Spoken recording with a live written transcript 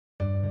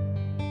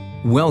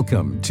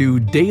Welcome to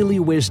Daily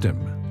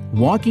Wisdom,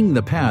 Walking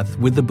the Path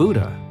with the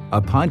Buddha,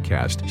 a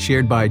podcast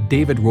shared by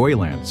David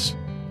Roylance.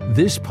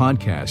 This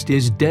podcast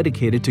is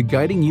dedicated to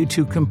guiding you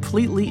to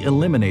completely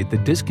eliminate the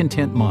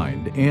discontent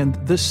mind and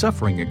the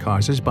suffering it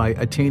causes by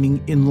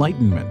attaining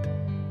enlightenment.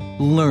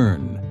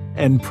 Learn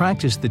and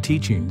practice the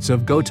teachings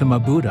of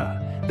Gautama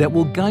Buddha that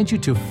will guide you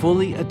to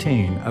fully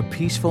attain a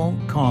peaceful,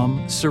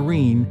 calm,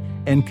 serene,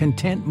 and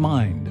content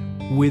mind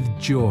with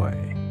joy.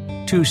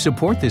 To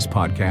support this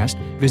podcast,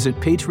 visit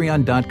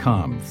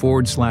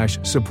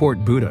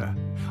patreon.com/supportbuddha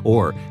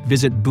or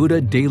visit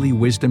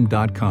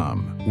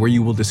buddhadailywisdom.com, where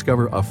you will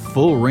discover a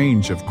full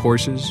range of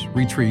courses,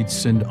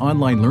 retreats, and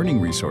online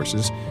learning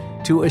resources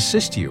to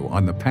assist you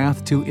on the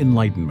path to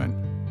enlightenment.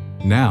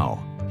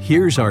 Now,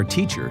 here's our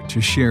teacher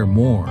to share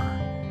more.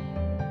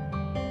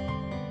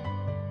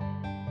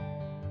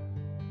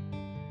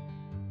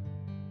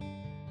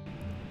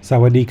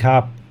 Sawadee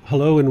Kap.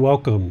 Hello and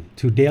welcome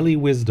to Daily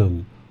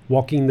Wisdom,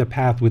 Walking the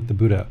Path with the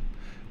Buddha.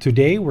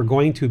 Today we're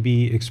going to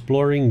be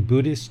exploring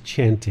Buddhist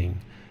chanting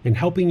and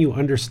helping you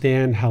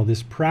understand how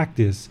this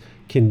practice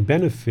can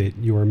benefit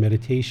your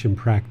meditation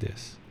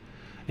practice.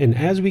 And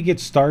as we get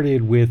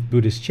started with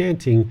Buddhist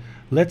chanting,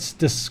 let's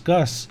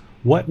discuss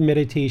what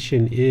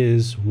meditation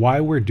is,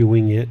 why we're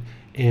doing it,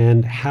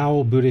 and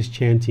how Buddhist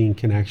chanting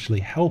can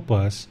actually help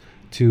us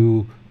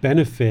to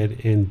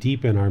benefit and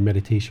deepen our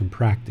meditation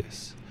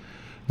practice.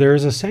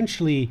 There's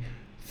essentially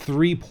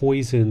three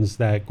poisons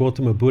that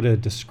Gautama Buddha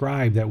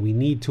described that we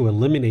need to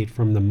eliminate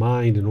from the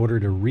mind in order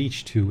to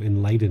reach to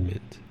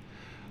enlightenment.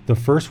 The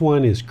first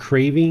one is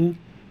craving,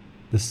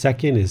 the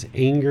second is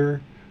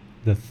anger,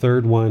 the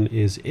third one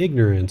is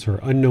ignorance or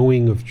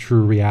unknowing of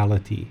true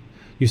reality.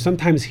 You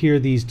sometimes hear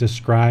these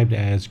described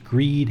as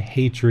greed,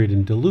 hatred,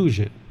 and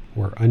delusion,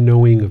 or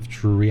unknowing of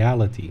true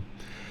reality.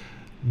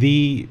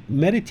 The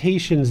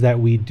meditations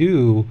that we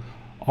do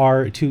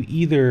are to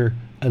either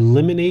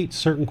eliminate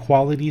certain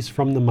qualities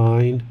from the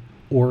mind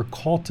or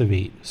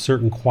cultivate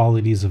certain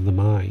qualities of the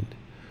mind.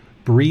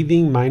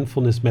 Breathing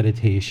mindfulness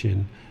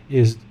meditation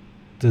is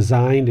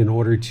designed in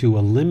order to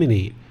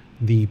eliminate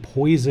the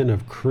poison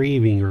of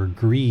craving or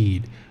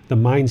greed, the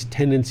mind's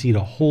tendency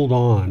to hold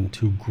on,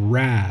 to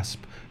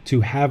grasp,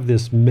 to have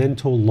this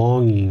mental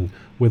longing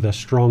with a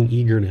strong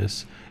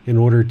eagerness in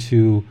order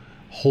to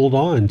hold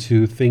on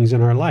to things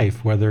in our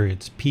life, whether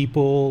it's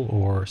people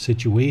or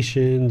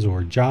situations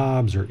or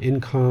jobs or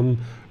income,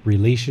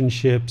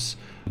 relationships.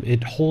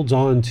 It holds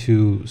on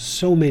to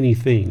so many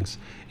things.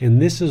 And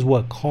this is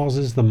what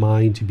causes the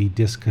mind to be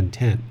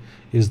discontent,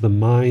 is the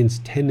mind's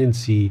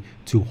tendency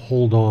to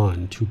hold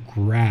on, to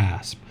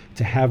grasp,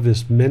 to have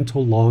this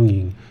mental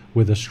longing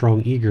with a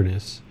strong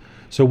eagerness.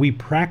 So we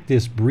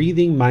practice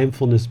breathing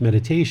mindfulness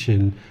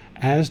meditation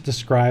as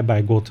described by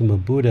Gautama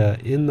Buddha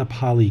in the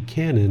Pali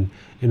Canon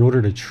in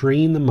order to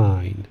train the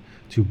mind,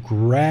 to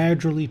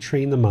gradually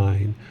train the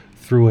mind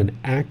through an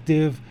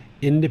active,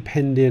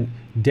 independent,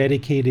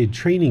 dedicated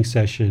training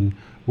session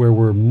where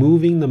we're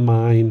moving the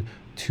mind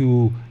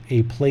to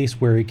a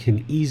place where it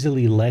can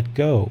easily let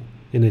go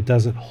and it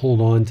doesn't hold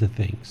on to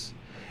things.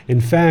 In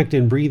fact,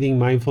 in breathing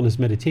mindfulness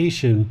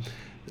meditation,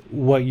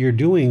 what you're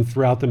doing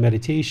throughout the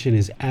meditation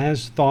is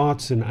as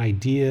thoughts and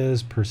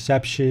ideas,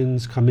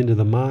 perceptions come into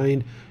the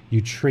mind, you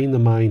train the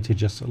mind to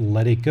just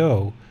let it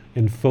go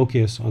and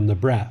focus on the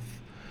breath.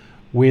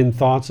 When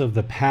thoughts of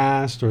the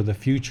past or the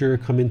future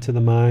come into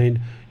the mind,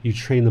 you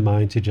train the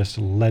mind to just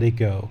let it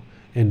go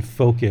and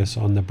focus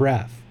on the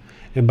breath.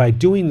 And by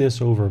doing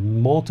this over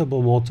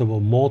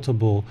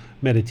multiple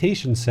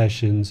meditation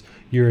sessions,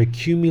 you're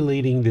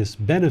accumulating this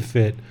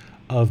benefit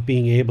of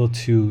being able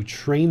to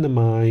train the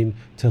mind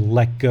to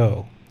let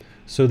go.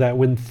 So that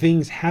when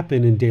things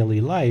happen in daily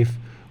life,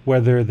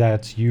 whether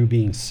that's you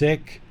being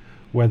sick,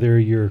 whether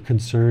you're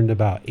concerned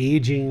about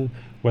aging,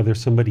 whether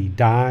somebody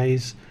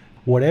dies,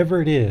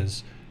 whatever it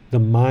is, the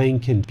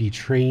mind can be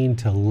trained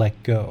to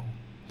let go.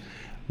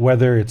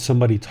 Whether it's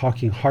somebody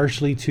talking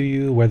harshly to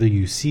you, whether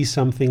you see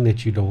something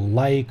that you don't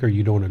like or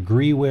you don't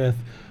agree with,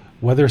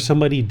 whether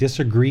somebody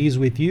disagrees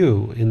with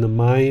you and the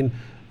mind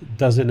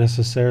doesn't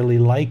necessarily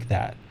like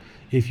that.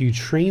 If you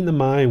train the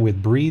mind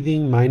with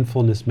breathing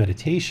mindfulness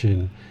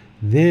meditation,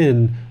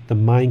 then the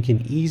mind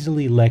can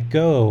easily let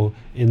go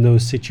in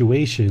those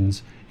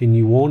situations and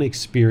you won't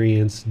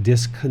experience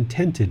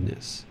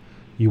discontentedness.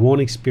 You won't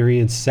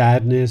experience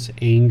sadness,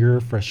 anger,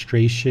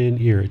 frustration,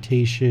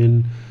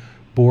 irritation,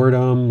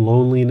 boredom,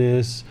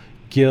 loneliness,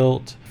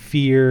 guilt,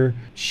 fear,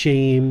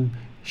 shame,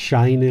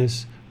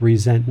 shyness,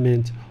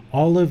 resentment.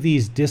 All of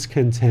these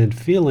discontent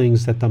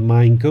feelings that the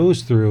mind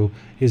goes through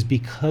is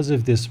because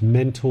of this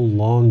mental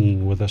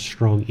longing with a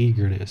strong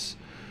eagerness.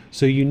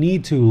 So you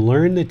need to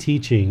learn the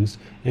teachings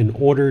in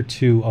order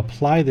to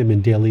apply them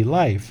in daily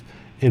life.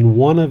 And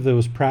one of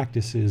those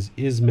practices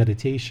is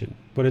meditation.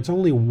 But it's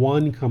only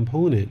one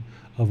component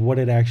of what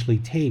it actually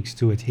takes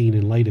to attain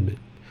enlightenment.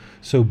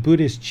 So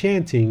Buddhist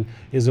chanting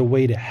is a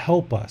way to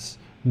help us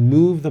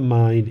move the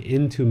mind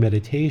into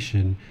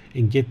meditation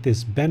and get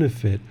this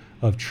benefit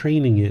of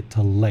training it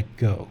to let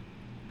go.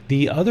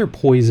 The other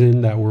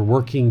poison that we're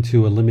working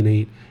to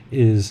eliminate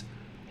is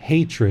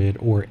hatred,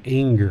 or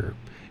anger.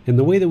 And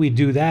the way that we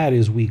do that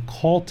is we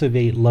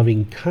cultivate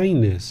loving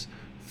kindness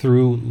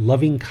through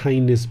loving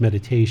kindness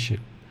meditation.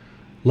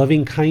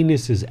 Loving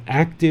kindness is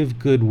active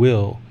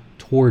goodwill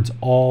towards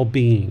all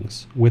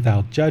beings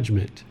without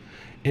judgment.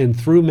 And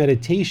through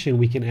meditation,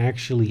 we can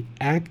actually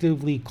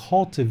actively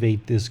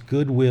cultivate this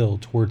goodwill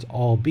towards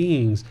all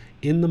beings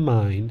in the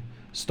mind,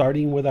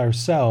 starting with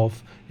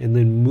ourself and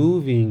then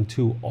moving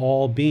to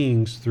all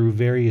beings through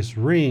various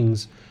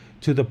rings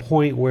to the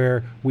point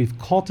where we've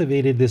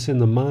cultivated this in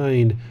the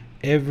mind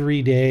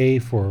every day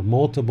for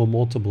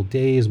multiple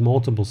days,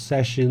 multiple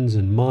sessions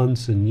and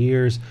months and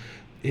years.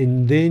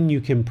 And then you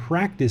can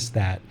practice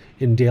that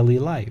in daily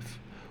life,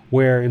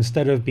 where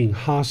instead of being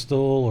hostile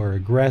or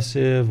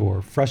aggressive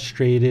or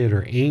frustrated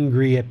or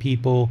angry at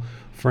people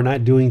for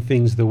not doing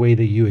things the way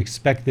that you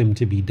expect them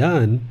to be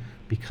done,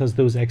 because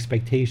those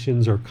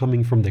expectations are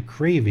coming from the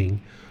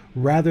craving,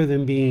 rather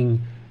than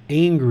being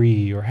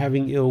angry or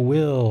having ill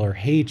will or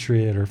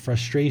hatred or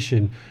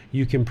frustration,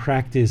 you can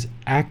practice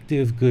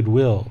active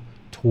goodwill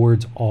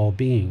towards all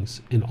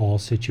beings in all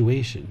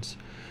situations.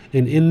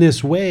 And in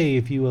this way,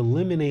 if you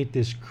eliminate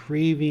this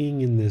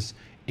craving and this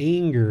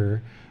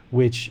anger,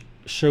 which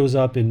shows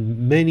up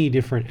in many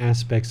different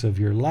aspects of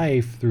your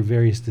life through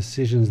various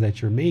decisions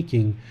that you're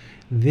making,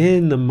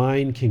 then the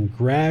mind can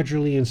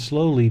gradually and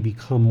slowly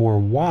become more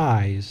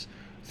wise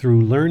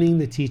through learning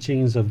the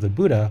teachings of the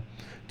Buddha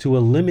to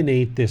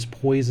eliminate this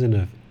poison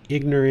of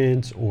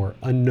ignorance or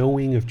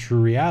unknowing of true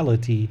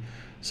reality.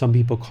 Some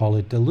people call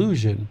it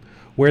delusion,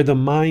 where the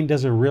mind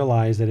doesn't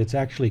realize that it's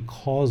actually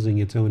causing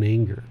its own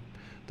anger.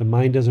 The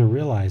mind doesn't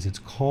realize it's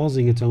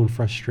causing its own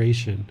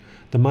frustration.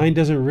 The mind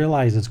doesn't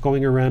realize it's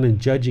going around and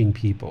judging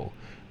people,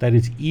 that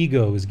its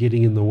ego is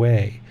getting in the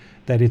way,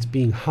 that it's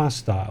being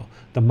hostile.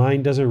 The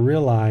mind doesn't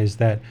realize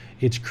that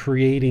it's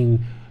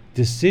creating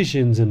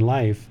decisions in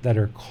life that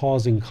are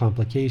causing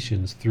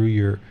complications through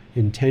your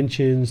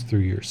intentions, through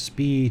your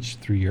speech,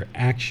 through your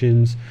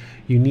actions.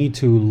 You need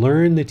to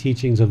learn the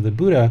teachings of the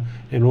Buddha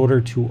in order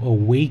to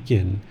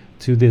awaken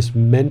to this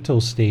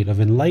mental state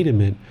of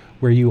enlightenment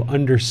where you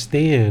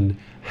understand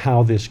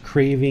how this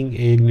craving,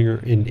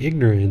 and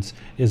ignorance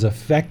is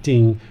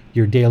affecting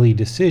your daily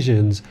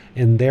decisions,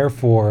 and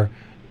therefore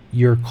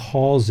you're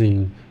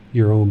causing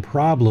your own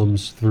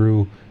problems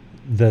through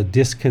the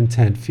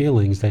discontent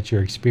feelings that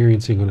you're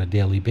experiencing on a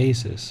daily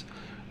basis.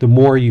 The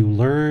more you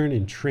learn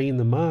and train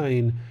the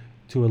mind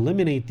to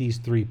eliminate these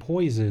three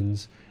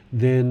poisons,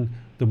 then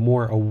the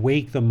more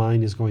awake the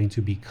mind is going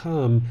to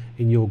become,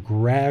 and you'll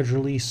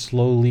gradually,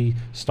 slowly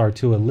start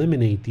to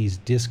eliminate these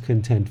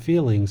discontent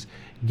feelings,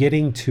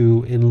 getting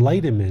to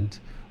enlightenment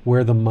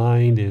where the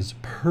mind is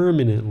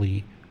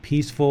permanently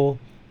peaceful,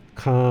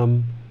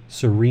 calm,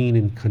 serene,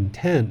 and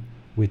content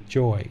with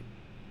joy.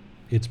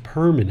 It's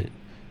permanent,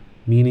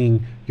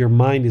 meaning your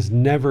mind is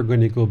never going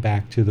to go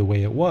back to the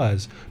way it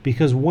was.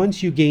 Because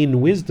once you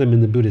gain wisdom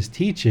in the Buddha's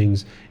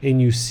teachings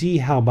and you see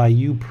how by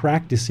you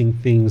practicing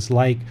things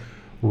like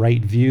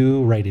right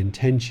view, right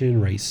intention,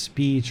 right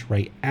speech,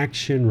 right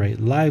action, right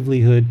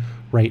livelihood,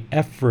 right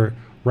effort,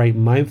 right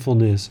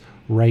mindfulness,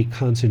 right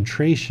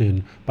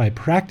concentration, by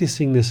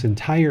practicing this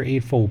entire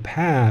Eightfold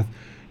Path,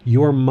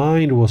 your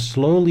mind will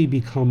slowly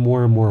become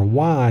more and more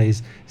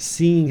wise,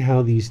 seeing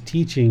how these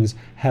teachings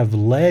have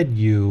led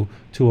you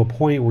to a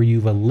point where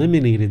you've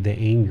eliminated the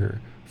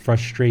anger,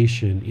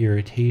 frustration,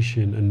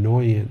 irritation,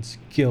 annoyance,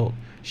 guilt,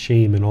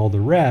 shame, and all the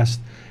rest.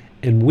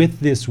 And with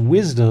this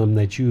wisdom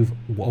that you've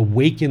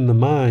awakened the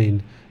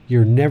mind,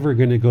 you're never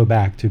going to go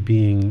back to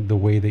being the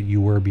way that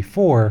you were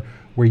before,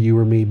 where you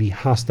were maybe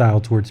hostile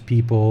towards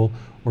people,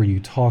 or you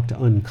talked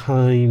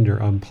unkind or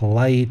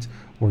unpolite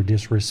or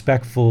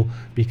disrespectful,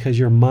 because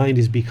your mind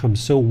has become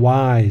so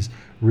wise,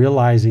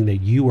 realizing that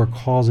you are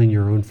causing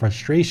your own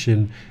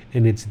frustration.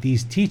 And it's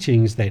these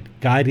teachings that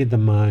guided the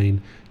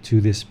mind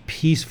to this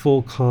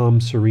peaceful, calm,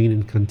 serene,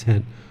 and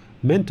content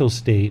mental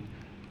state,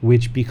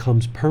 which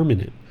becomes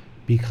permanent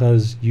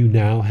because you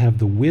now have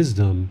the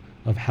wisdom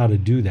of how to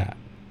do that.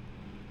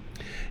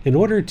 In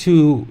order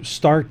to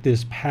start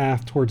this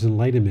path towards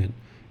enlightenment,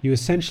 you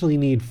essentially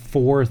need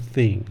four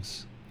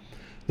things.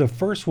 The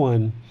first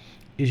one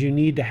is you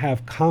need to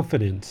have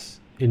confidence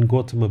in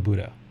Gautama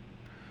Buddha.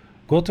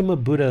 Gautama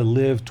Buddha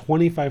lived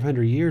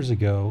 2,500 years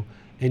ago,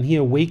 and he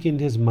awakened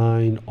his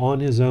mind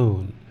on his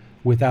own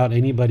without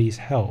anybody's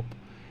help.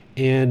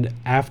 And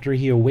after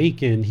he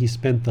awakened, he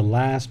spent the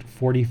last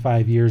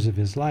 45 years of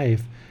his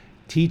life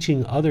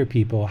teaching other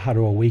people how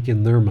to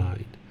awaken their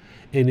mind.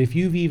 And if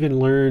you've even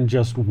learned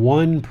just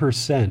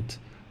 1%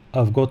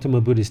 of Gautama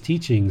Buddha's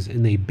teachings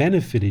and they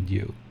benefited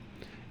you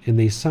and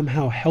they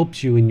somehow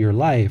helped you in your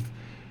life,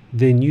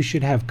 then you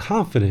should have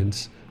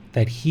confidence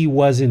that he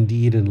was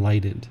indeed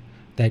enlightened,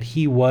 that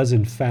he was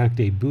in fact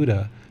a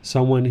Buddha,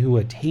 someone who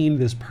attained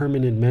this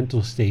permanent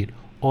mental state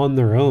on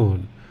their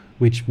own,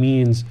 which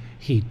means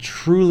he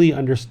truly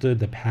understood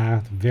the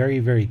path very,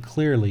 very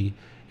clearly,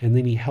 and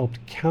then he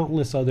helped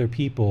countless other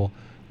people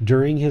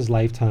during his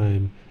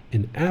lifetime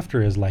and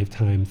after his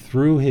lifetime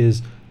through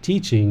his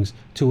teachings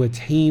to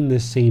attain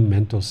this same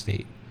mental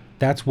state,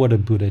 That's what a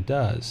Buddha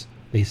does.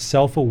 They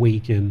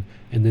self-awaken,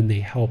 and then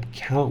they help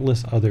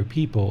countless other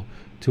people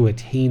to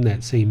attain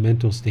that same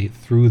mental state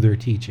through their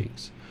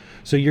teachings.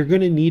 So you're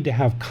going to need to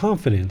have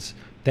confidence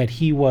that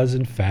he was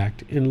in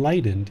fact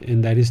enlightened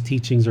and that his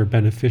teachings are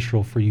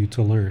beneficial for you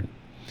to learn.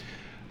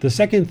 The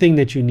second thing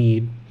that you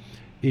need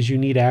is you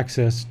need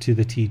access to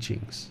the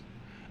teachings.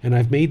 And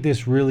I've made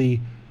this really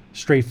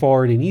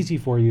straightforward and easy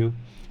for you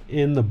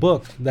in the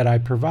book that I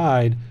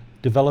provide,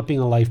 Developing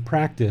a Life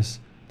Practice,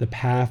 The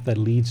Path That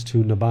Leads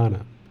to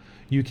Nibbana.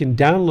 You can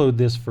download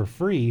this for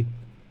free,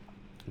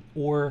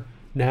 or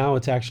now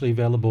it's actually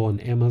available on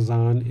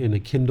Amazon in a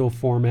Kindle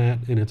format,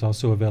 and it's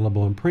also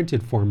available in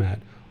printed format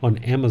on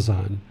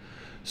Amazon.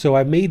 So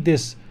I made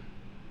this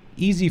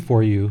easy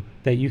for you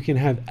that you can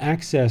have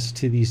access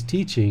to these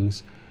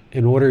teachings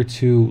in order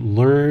to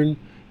learn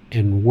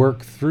and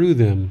work through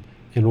them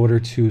in order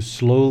to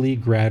slowly,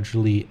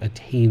 gradually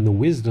attain the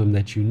wisdom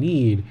that you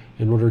need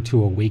in order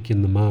to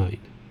awaken the mind.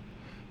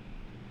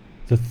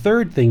 The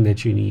third thing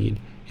that you need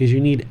is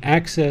you need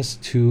access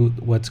to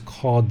what's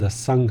called the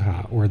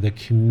Sangha, or the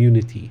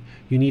community.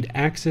 You need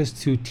access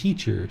to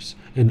teachers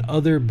and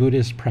other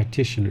Buddhist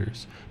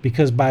practitioners,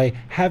 because by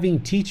having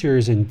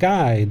teachers and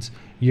guides,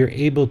 you're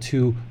able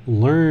to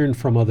learn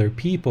from other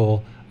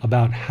people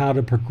about how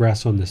to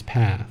progress on this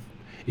path.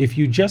 If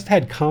you just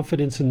had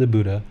confidence in the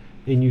Buddha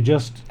and you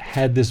just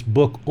had this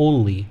book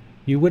only,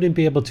 you wouldn't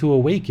be able to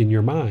awaken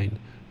your mind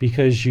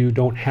because you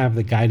don't have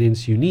the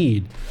guidance you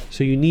need.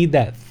 So you need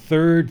that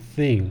third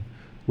thing,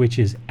 which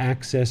is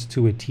access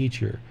to a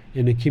teacher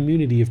and a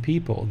community of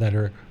people that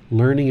are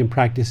learning and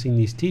practicing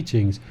these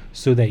teachings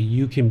so that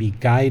you can be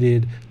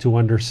guided to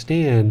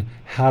understand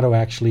how to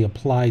actually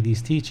apply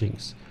these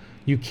teachings.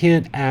 You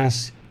can't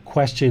ask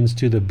questions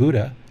to the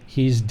Buddha.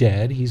 He's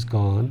dead, he's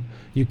gone.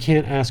 You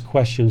can't ask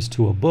questions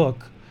to a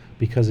book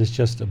because it's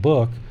just a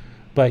book,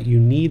 but you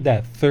need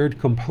that third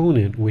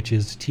component, which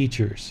is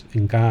teachers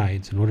and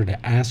guides, in order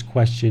to ask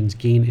questions,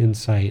 gain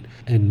insight,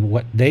 and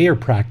what they are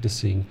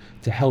practicing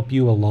to help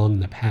you along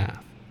the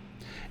path.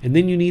 And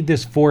then you need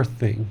this fourth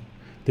thing.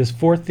 This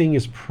fourth thing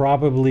is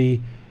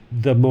probably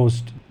the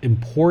most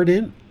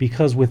important,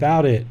 because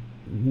without it,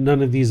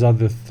 none of these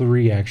other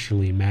three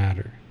actually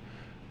matter.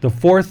 The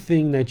fourth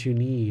thing that you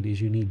need is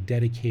you need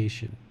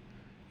dedication.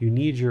 You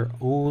need your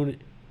own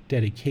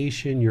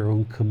dedication, your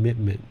own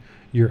commitment,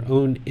 your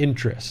own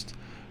interest.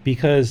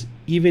 Because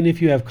even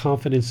if you have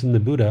confidence in the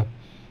Buddha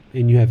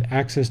and you have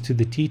access to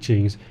the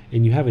teachings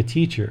and you have a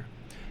teacher,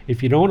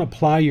 if you don't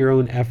apply your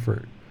own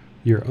effort,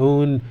 your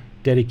own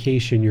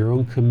dedication, your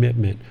own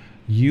commitment,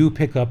 you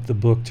pick up the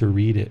book to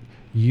read it,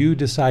 you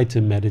decide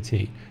to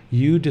meditate,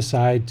 you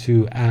decide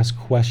to ask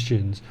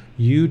questions,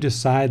 you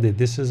decide that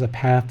this is a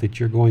path that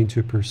you're going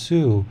to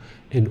pursue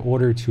in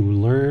order to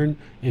learn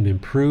and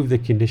improve the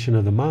condition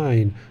of the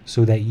mind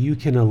so that you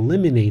can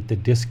eliminate the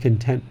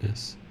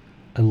discontentness,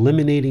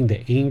 eliminating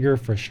the anger,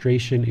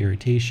 frustration,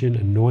 irritation,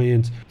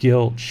 annoyance,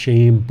 guilt,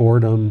 shame,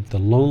 boredom, the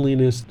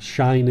loneliness,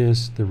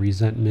 shyness, the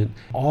resentment,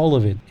 all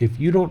of it. If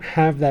you don't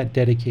have that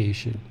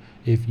dedication,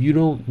 if you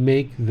don't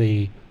make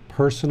the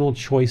personal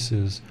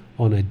choices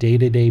on a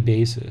day-to-day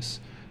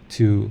basis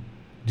to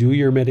do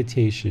your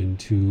meditation,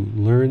 to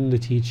learn the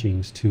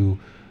teachings, to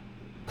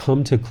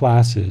come to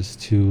classes,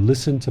 to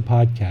listen to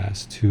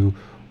podcasts, to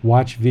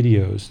watch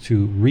videos,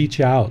 to reach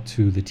out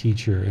to the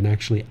teacher and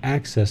actually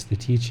access the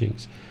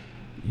teachings,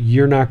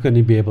 you're not going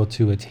to be able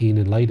to attain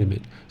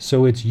enlightenment.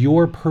 So it's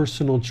your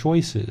personal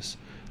choices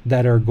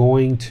that are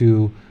going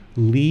to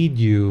lead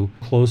you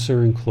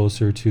closer and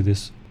closer to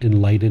this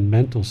enlightened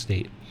mental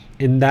state.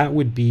 And that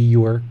would be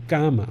your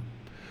Kamma,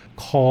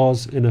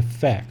 cause and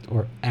effect,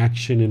 or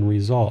action and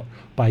result.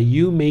 By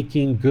you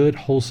making good,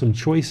 wholesome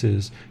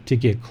choices to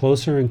get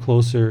closer and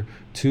closer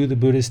to the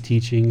Buddhist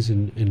teachings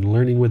and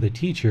learning with a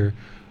teacher,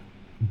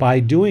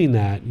 by doing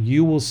that,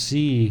 you will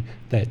see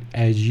that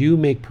as you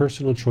make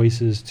personal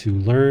choices to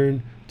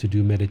learn, to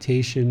do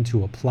meditation,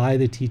 to apply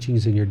the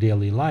teachings in your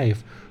daily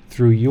life,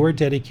 through your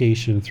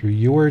dedication, through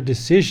your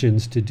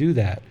decisions to do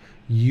that,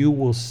 you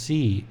will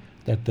see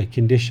that the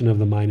condition of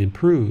the mind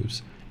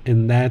improves,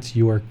 and that's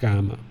your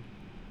Kamma.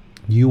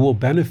 You will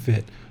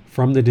benefit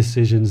from the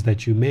decisions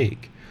that you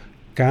make.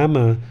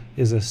 Kamma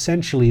is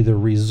essentially the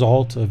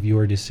result of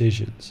your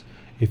decisions.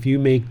 If you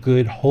make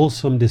good,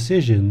 wholesome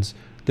decisions,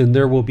 then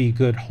there will be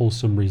good,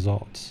 wholesome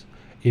results.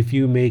 If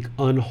you make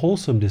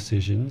unwholesome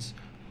decisions,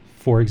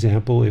 for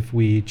example, if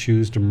we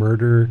choose to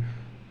murder,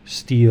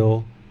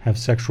 steal, have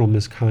sexual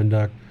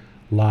misconduct,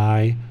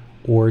 lie,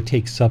 or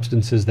take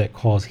substances that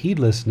cause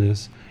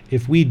heedlessness,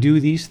 if we do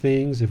these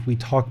things, if we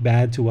talk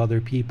bad to other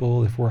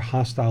people, if we're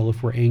hostile,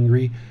 if we're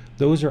angry,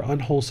 those are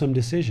unwholesome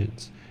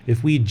decisions.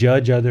 If we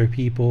judge other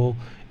people,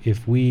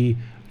 if we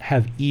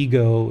have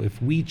ego,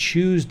 if we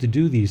choose to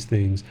do these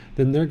things,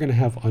 then they're going to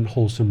have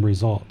unwholesome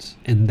results.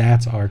 And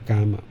that's our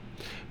Kamma.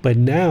 But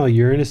now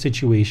you're in a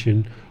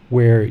situation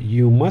where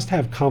you must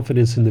have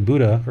confidence in the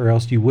Buddha, or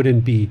else you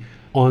wouldn't be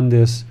on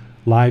this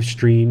live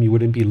stream, you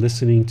wouldn't be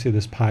listening to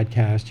this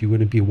podcast, you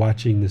wouldn't be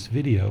watching this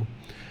video.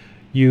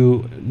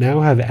 You now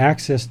have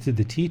access to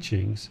the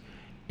teachings,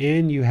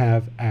 and you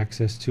have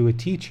access to a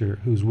teacher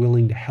who's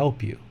willing to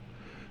help you.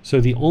 So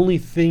the only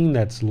thing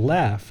that's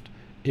left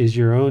is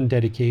your own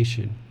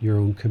dedication, your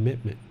own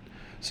commitment.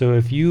 So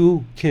if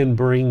you can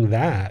bring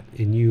that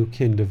and you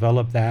can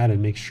develop that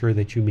and make sure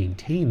that you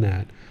maintain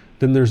that,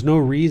 then there's no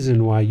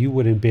reason why you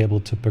wouldn't be able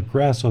to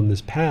progress on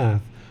this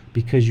path,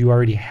 because you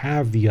already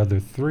have the other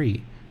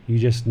three. You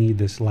just need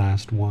this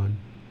last one.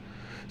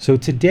 So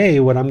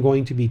today, what I'm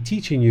going to be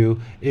teaching you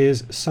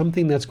is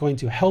something that's going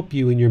to help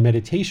you in your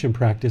meditation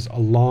practice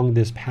along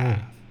this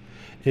path.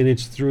 And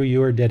it's through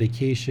your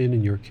dedication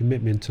and your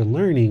commitment to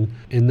learning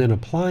and then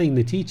applying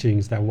the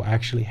teachings that will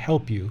actually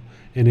help you.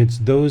 And it's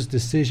those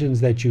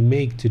decisions that you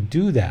make to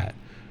do that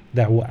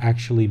that will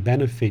actually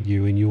benefit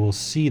you, and you will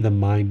see the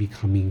mind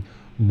becoming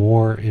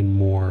more and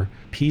more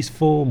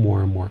peaceful,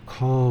 more and more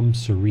calm,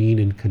 serene,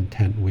 and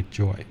content with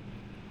joy.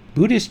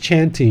 Buddhist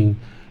chanting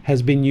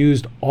has been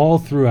used all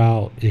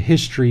throughout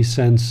history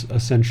since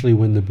essentially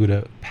when the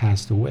Buddha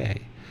passed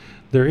away.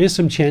 There is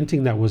some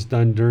chanting that was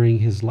done during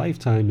his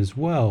lifetime as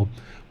well,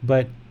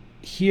 but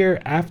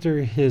here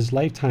after his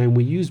lifetime,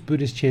 we used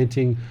Buddhist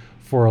chanting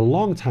for a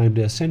long time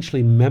to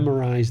essentially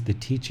memorize the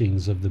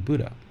teachings of the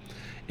Buddha.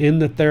 In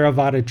the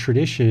Theravada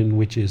tradition,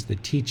 which is the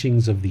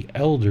teachings of the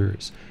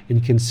elders,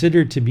 and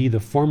considered to be the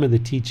form of the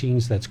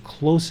teachings that's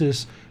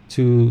closest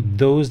to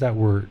those that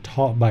were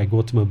taught by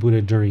Gautama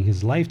Buddha during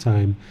his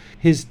lifetime,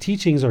 his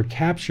teachings are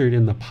captured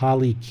in the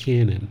Pali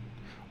Canon,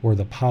 or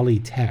the Pali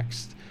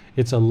text.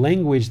 It's a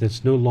language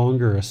that's no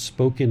longer a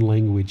spoken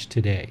language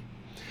today.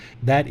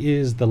 That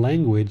is the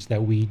language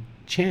that we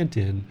chant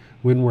in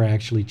when we're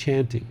actually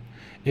chanting.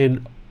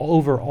 And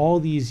over all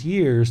these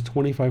years,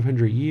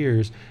 2,500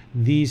 years,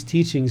 these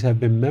teachings have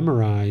been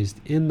memorized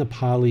in the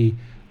Pali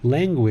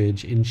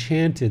language and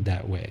chanted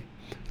that way.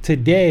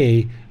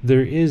 Today,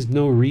 there is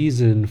no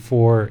reason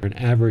for an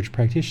average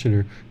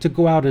practitioner to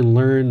go out and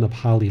learn the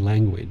Pali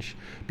language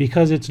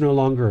because it's no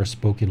longer a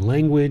spoken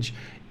language.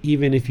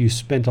 Even if you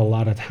spent a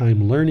lot of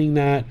time learning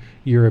that,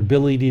 your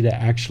ability to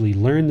actually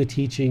learn the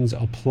teachings,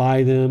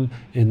 apply them,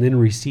 and then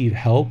receive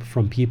help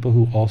from people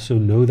who also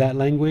know that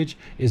language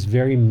is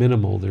very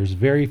minimal. There's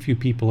very few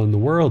people in the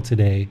world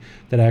today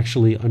that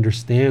actually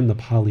understand the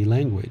Pali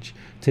language.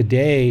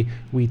 Today,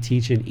 we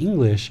teach in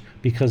English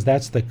because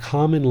that's the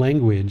common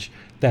language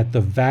that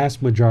the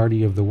vast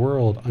majority of the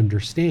world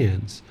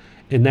understands.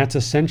 And that's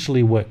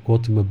essentially what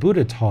Gautama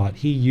Buddha taught.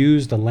 He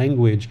used a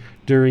language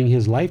during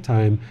his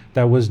lifetime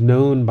that was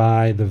known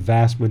by the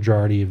vast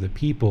majority of the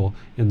people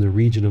in the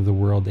region of the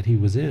world that he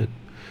was in.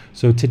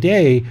 So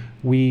today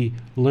we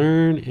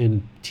learn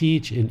and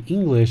teach in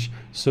English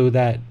so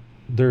that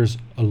there's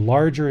a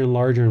larger and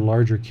larger and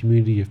larger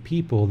community of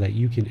people that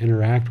you can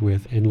interact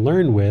with and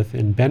learn with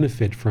and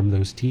benefit from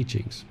those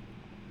teachings.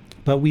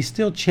 But we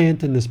still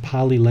chant in this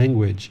Pali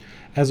language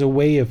as a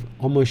way of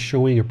almost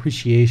showing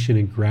appreciation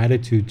and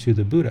gratitude to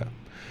the Buddha.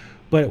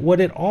 But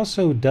what it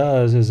also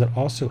does is it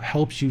also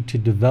helps you to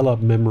develop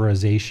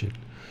memorization.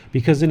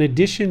 Because in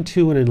addition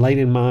to an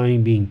enlightened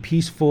mind being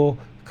peaceful,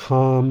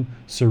 calm,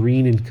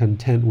 serene, and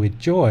content with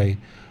joy,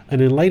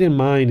 an enlightened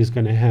mind is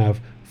going to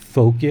have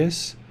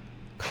focus,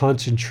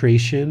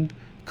 concentration,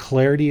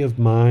 clarity of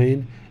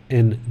mind,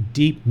 and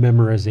deep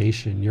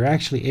memorization. You're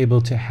actually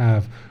able to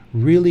have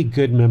really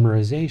good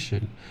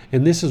memorization.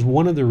 And this is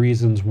one of the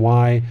reasons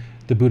why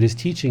the Buddha's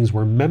teachings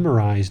were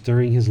memorized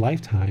during his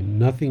lifetime.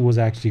 Nothing was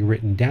actually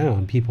written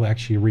down. People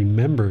actually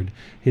remembered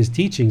his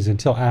teachings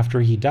until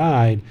after he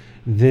died.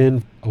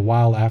 Then a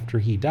while after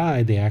he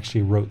died, they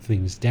actually wrote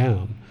things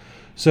down.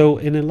 So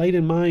an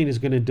enlightened mind is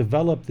going to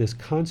develop this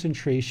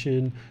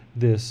concentration,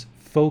 this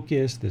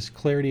focus, this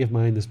clarity of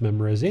mind, this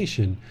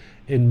memorization.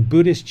 And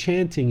Buddhist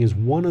chanting is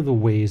one of the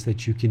ways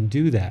that you can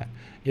do that,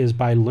 is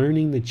by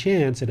learning the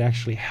chants. It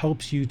actually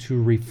helps you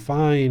to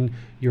refine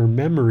your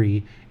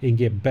memory and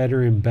get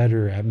better and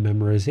better at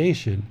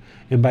memorization.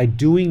 And by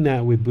doing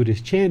that with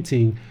Buddhist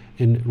chanting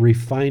and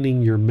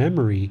refining your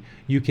memory,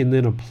 you can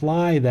then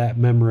apply that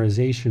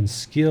memorization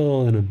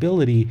skill and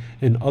ability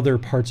in other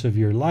parts of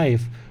your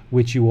life,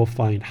 which you will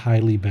find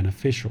highly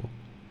beneficial.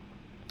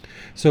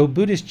 So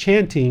Buddhist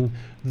chanting,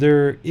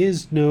 there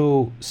is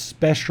no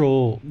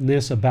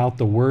specialness about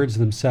the words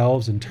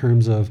themselves in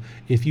terms of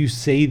if you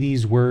say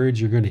these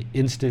words, you're going to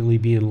instantly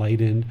be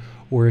enlightened,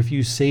 or if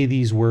you say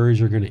these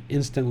words, you're going to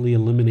instantly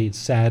eliminate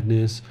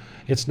sadness.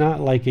 It's not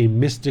like a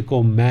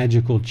mystical,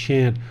 magical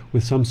chant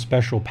with some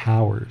special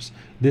powers.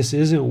 This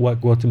isn't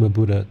what Gautama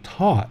Buddha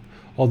taught,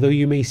 although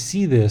you may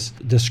see this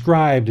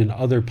described in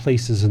other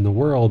places in the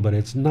world, but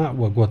it's not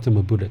what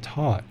Gautama Buddha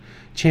taught.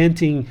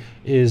 Chanting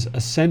is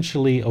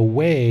essentially a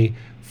way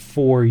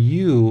for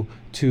you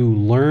to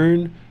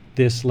learn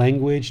this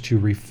language, to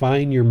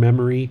refine your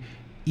memory,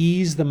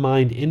 ease the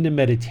mind into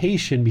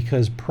meditation,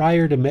 because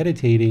prior to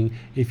meditating,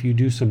 if you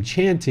do some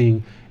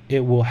chanting, it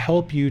will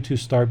help you to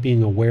start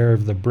being aware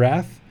of the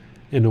breath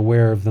and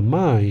aware of the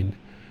mind.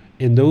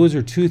 And those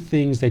are two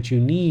things that you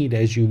need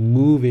as you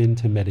move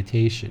into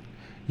meditation.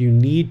 You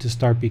need to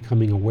start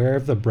becoming aware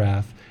of the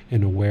breath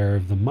and aware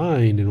of the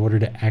mind in order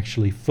to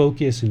actually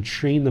focus and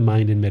train the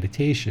mind in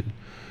meditation.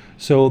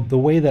 So the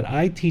way that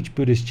I teach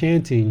Buddhist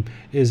chanting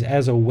is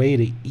as a way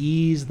to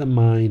ease the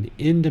mind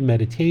into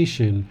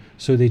meditation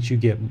so that you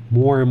get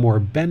more and more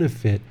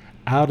benefit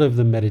out of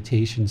the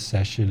meditation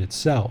session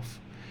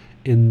itself.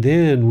 And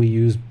then we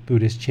use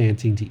Buddhist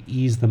chanting to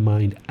ease the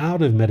mind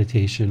out of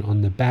meditation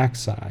on the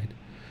backside.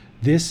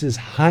 This is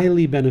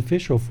highly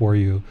beneficial for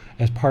you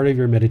as part of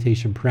your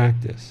meditation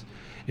practice.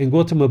 And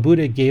Gautama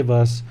Buddha gave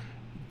us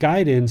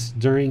guidance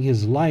during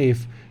his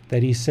life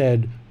that he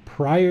said,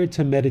 prior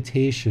to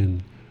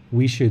meditation,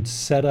 we should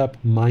set up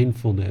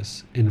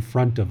mindfulness in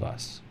front of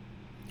us.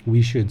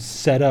 We should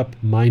set up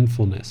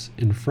mindfulness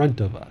in front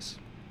of us.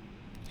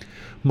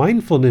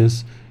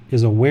 Mindfulness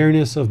is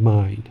awareness of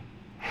mind,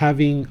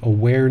 having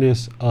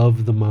awareness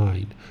of the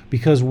mind.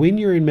 Because when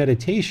you're in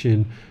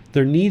meditation,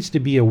 there needs to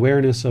be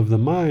awareness of the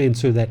mind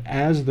so that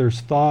as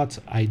there's thoughts,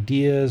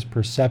 ideas,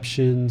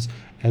 perceptions,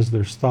 as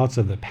there's thoughts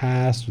of the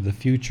past or the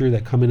future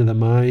that come into the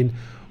mind,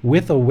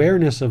 with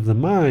awareness of the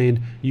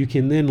mind, you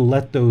can then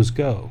let those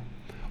go.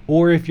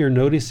 Or if you're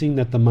noticing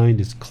that the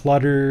mind is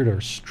cluttered or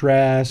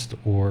stressed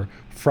or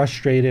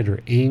frustrated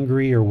or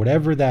angry or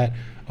whatever that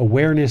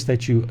awareness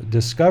that you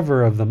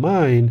discover of the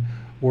mind,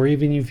 or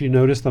even if you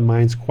notice the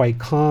mind's quite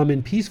calm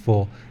and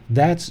peaceful,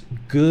 that's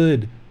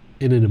good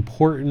and an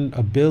important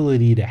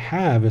ability to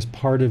have as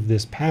part of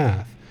this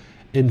path.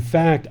 In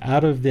fact,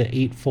 out of the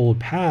Eightfold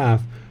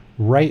Path,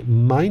 right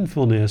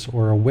mindfulness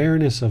or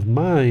awareness of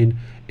mind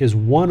is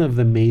one of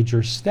the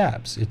major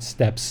steps. It's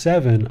step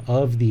 7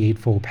 of the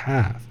Eightfold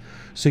Path.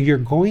 So you're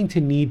going to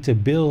need to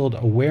build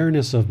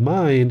awareness of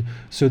mind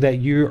so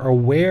that you're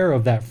aware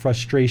of that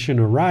frustration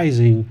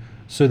arising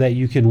so that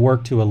you can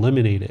work to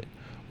eliminate it.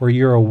 Or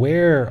you're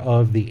aware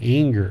of the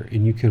anger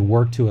and you can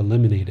work to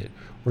eliminate it.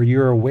 Or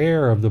you're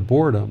aware of the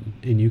boredom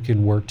and you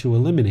can work to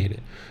eliminate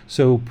it.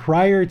 So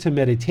prior to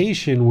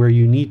meditation, where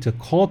you need to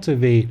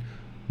cultivate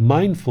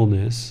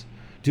mindfulness,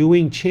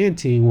 doing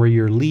chanting where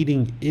you're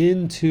leading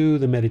into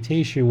the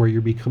meditation, where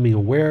you're becoming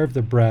aware of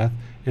the breath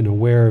and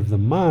aware of the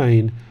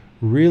mind,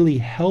 really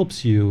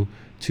helps you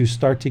to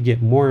start to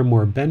get more and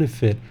more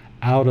benefit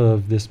out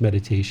of this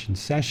meditation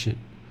session.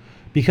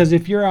 Because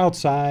if you're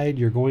outside,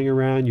 you're going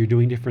around, you're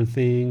doing different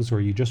things,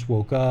 or you just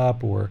woke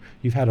up, or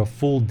you've had a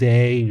full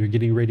day and you're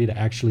getting ready to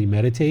actually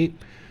meditate,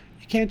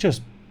 you can't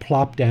just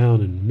plop down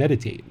and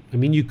meditate. I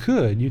mean, you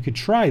could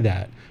try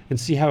that and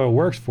see how it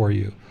works for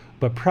you.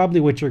 But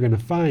probably what you're going to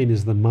find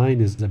is the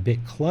mind is a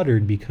bit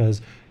cluttered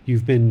because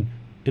you've been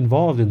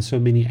involved in so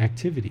many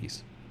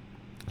activities.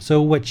 So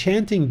what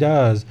chanting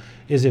does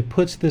is it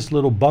puts this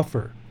little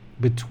buffer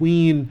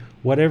between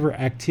whatever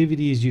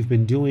activities you've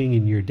been doing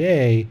in your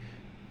day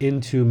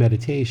into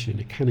meditation.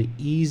 It kind of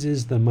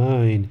eases the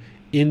mind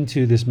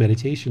into this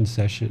meditation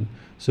session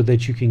so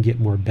that you can get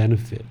more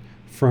benefit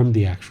from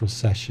the actual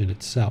session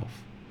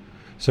itself.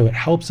 So it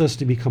helps us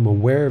to become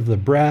aware of the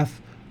breath,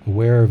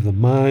 aware of the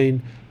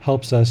mind,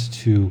 helps us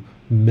to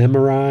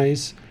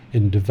memorize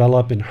and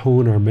develop and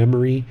hone our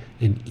memory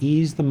and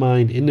ease the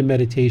mind into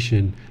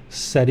meditation,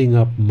 setting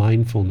up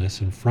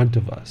mindfulness in front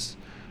of us.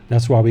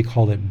 That's why we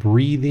call it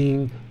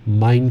breathing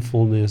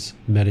mindfulness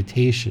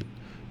meditation,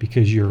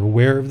 because you're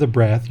aware of the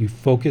breath, you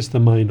focus the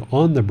mind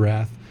on the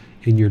breath,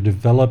 and you're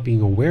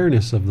developing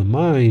awareness of the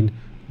mind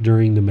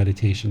during the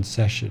meditation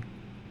session.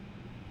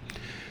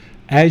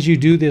 As you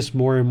do this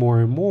more and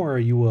more and more,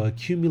 you will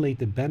accumulate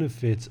the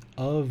benefits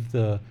of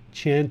the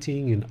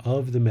chanting and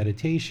of the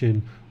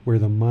meditation, where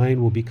the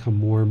mind will become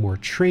more and more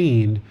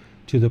trained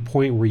to the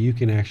point where you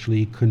can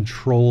actually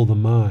control the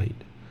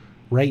mind.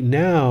 Right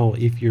now,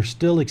 if you're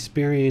still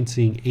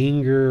experiencing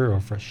anger or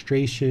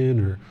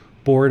frustration or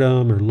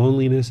boredom or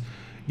loneliness,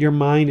 your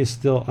mind is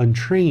still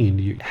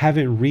untrained. You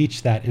haven't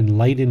reached that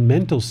enlightened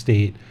mental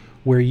state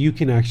where you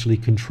can actually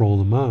control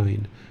the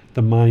mind.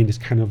 The mind is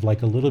kind of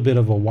like a little bit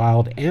of a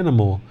wild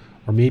animal,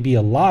 or maybe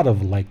a lot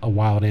of like a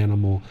wild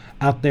animal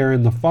out there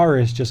in the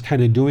forest, just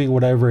kind of doing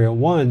whatever it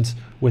wants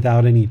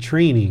without any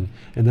training.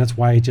 And that's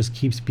why it just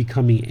keeps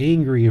becoming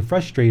angry and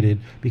frustrated,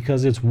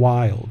 because it's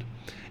wild.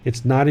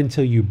 It's not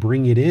until you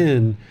bring it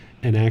in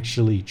and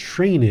actually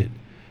train it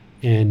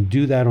and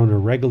do that on a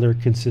regular,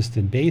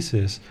 consistent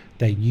basis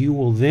that you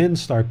will then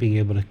start being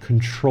able to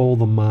control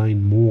the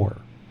mind more,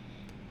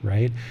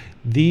 right?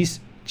 These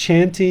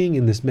chanting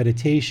and this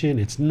meditation,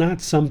 it's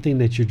not something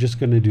that you're just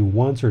going to do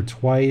once or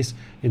twice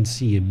and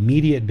see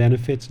immediate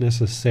benefits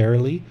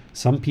necessarily.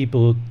 Some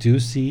people do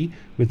see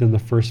within the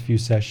first few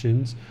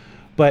sessions,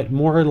 but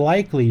more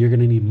likely you're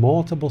going to need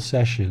multiple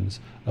sessions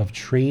of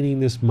training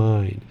this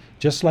mind,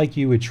 just like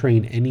you would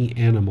train any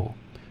animal,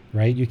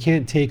 right? You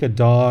can't take a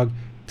dog,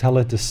 tell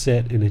it to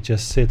sit, and it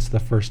just sits the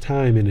first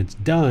time and it's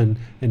done,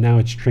 and now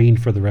it's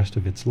trained for the rest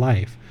of its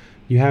life.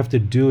 You have to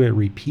do it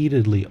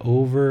repeatedly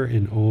over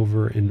and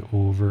over and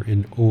over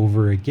and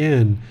over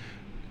again,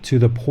 to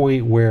the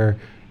point where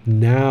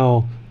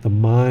now the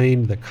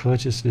mind, the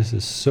consciousness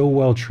is so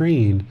well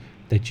trained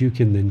that you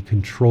can then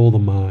control the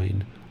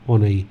mind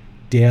on a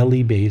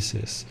daily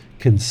basis,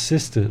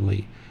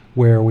 consistently,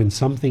 where when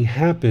something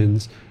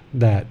happens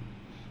that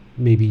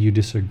maybe you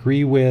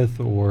disagree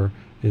with or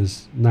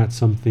is not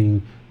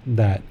something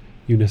that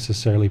you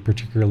necessarily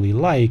particularly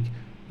like,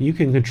 you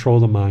can control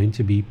the mind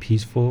to be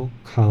peaceful,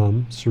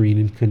 calm, serene,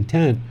 and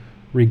content,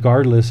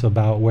 regardless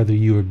about whether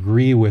you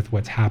agree with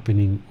what's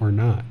happening or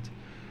not.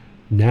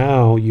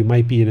 Now you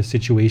might be in a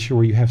situation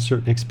where you have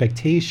certain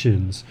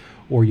expectations,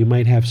 or you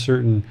might have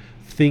certain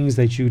things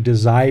that you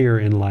desire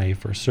in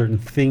life, or certain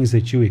things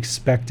that you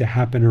expect to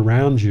happen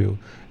around you.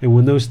 And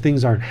when those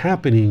things aren't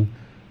happening,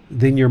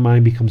 then your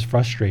mind becomes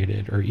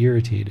frustrated or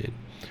irritated,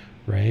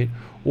 right?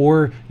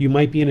 Or you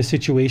might be in a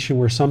situation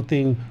where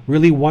something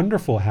really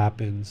wonderful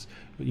happens.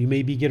 You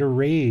maybe get a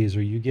raise,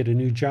 or you get a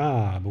new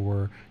job,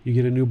 or you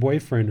get a new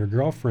boyfriend or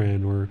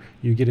girlfriend, or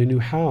you get a new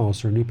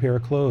house or a new pair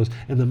of clothes,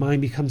 and the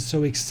mind becomes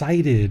so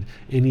excited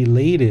and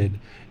elated.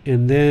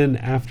 And then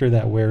after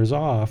that wears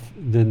off,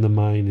 then the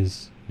mind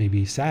is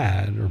maybe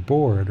sad or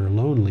bored or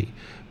lonely.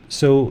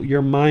 So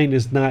your mind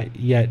is not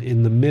yet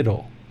in the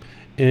middle.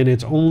 And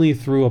it's only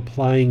through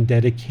applying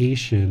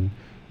dedication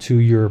to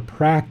your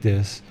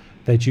practice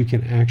that you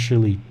can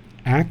actually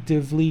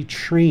actively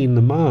train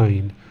the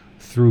mind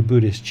through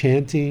Buddhist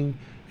chanting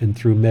and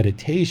through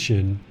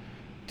meditation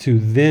to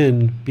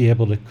then be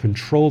able to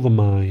control the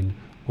mind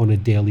on a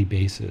daily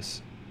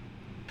basis.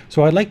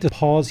 So I'd like to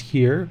pause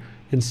here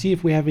and see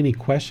if we have any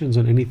questions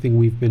on anything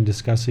we've been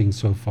discussing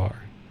so far.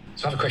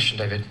 So I have a question,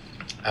 David.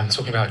 I'm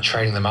talking about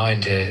training the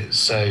mind here.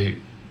 So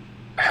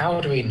how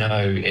do we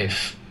know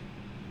if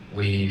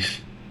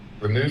we've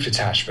removed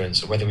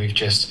attachments, or whether we've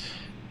just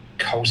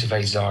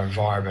cultivated our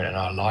environment and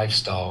our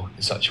lifestyle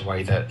in such a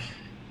way that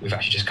we've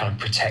actually just kind of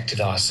protected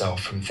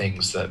ourselves from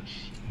things that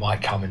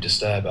might come and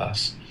disturb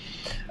us?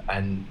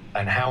 And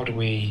how do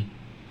we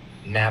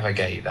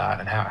navigate that,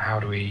 and how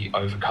do we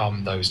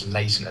overcome those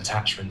latent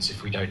attachments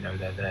if we don't know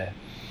they're there?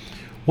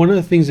 One of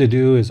the things to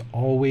do is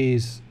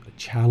always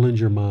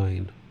challenge your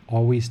mind,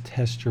 always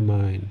test your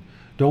mind.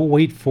 Don't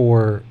wait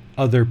for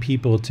other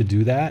people to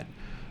do that,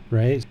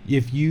 right?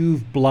 If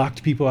you've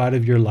blocked people out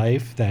of your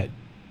life that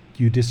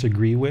you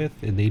disagree with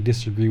and they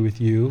disagree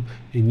with you,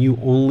 and you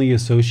only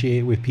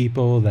associate with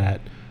people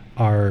that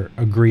are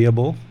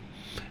agreeable,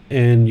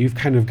 and you've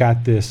kind of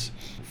got this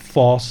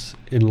false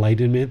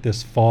enlightenment,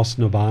 this false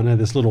nirvana,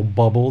 this little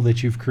bubble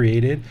that you've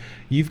created,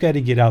 you've got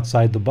to get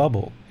outside the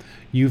bubble.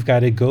 You've got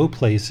to go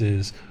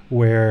places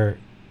where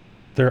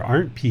there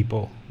aren't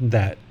people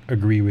that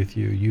agree with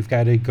you. You've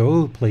got to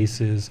go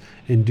places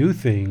and do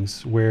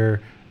things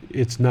where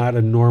it's not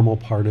a normal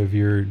part of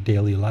your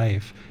daily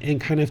life,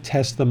 and kind of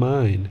test the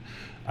mind.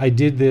 I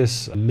did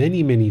this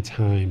many, many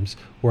times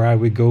where I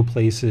would go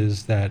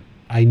places that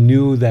I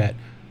knew that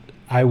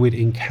I would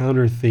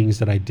encounter things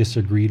that I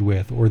disagreed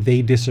with, or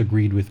they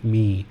disagreed with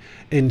me,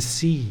 and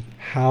see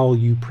how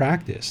you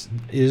practice.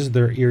 Is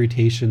there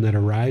irritation that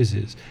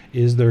arises?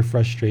 Is there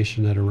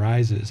frustration that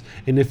arises?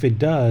 And if it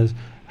does,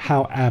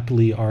 how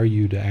aptly are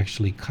you to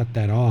actually cut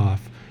that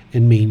off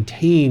and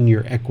maintain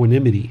your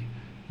equanimity,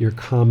 your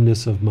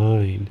calmness of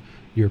mind,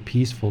 your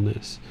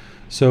peacefulness?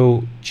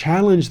 So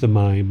challenge the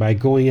mind by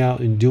going out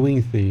and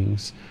doing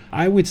things.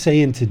 I would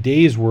say in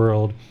today's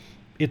world,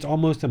 it's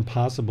almost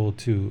impossible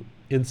to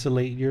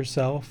insulate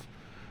yourself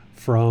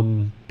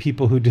from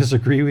people who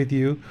disagree with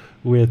you,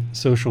 with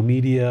social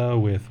media,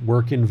 with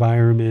work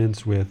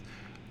environments, with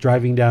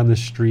driving down the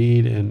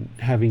street and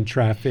having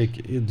traffic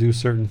do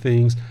certain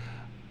things.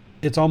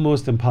 It's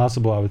almost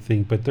impossible, I would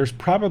think, but there's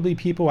probably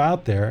people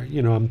out there,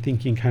 I'm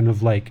thinking kind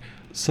of like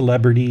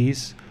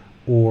celebrities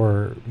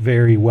or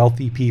very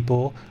wealthy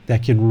people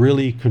that can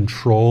really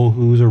control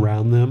who's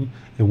around them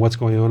and what's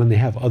going on, and they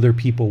have other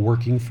people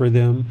working for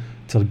them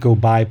to go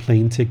buy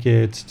plane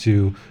tickets,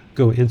 to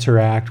go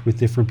interact with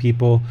different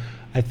people.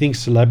 I think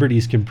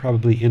celebrities can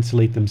probably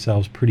insulate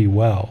themselves pretty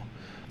well.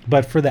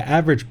 But for the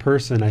average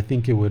person, I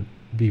think it would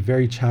be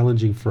very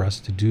challenging for us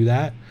to do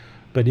that.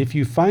 But if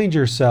you find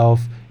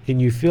yourself and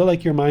you feel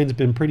like your mind's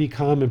been pretty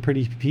calm and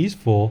pretty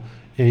peaceful,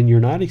 and you're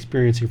not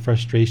experiencing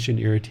frustration,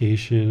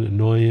 irritation,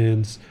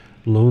 annoyance,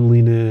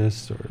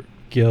 loneliness, or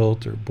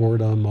guilt, or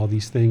boredom, all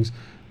these things,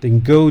 then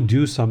go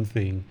do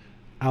something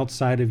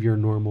outside of your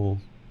normal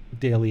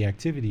daily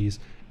activities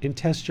and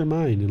test your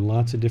mind in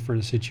lots of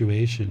different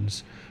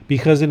situations.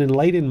 Because an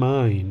enlightened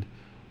mind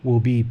will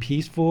be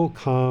peaceful,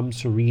 calm,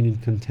 serene,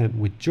 and content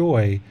with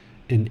joy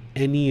in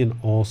any and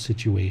all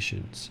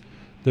situations.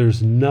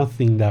 There's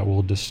nothing that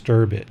will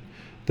disturb it.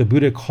 The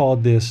Buddha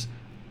called this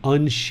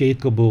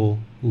unshakable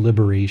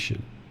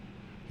liberation.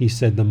 He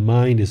said the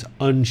mind is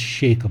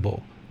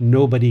unshakable.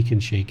 Nobody can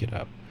shake it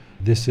up.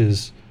 This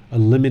is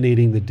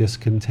eliminating the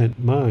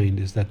discontent mind,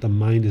 is that the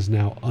mind is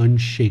now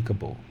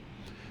unshakable.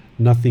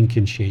 Nothing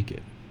can shake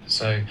it.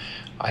 So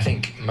I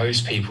think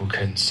most people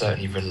can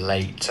certainly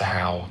relate to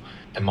how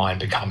the mind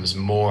becomes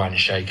more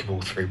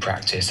unshakable through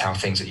practice, how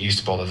things that used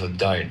to bother them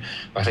don't.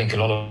 But I think a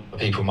lot of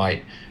people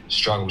might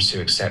struggle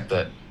to accept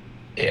that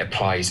it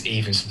applies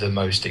even to the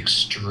most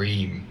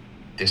extreme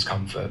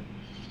discomfort,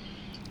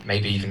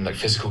 maybe even like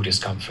physical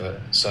discomfort.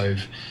 So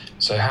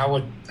how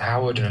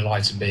would an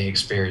enlightened being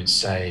experience,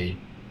 say,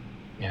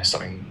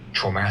 something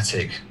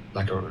traumatic,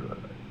 like a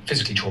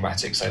physically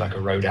traumatic, say like a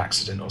road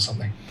accident or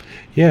something?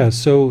 Yeah,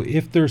 so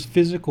if there's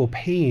physical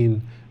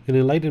pain, An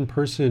enlightened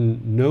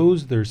person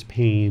knows there's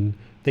pain,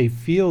 they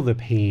feel the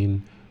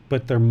pain,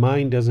 but their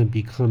mind doesn't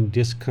become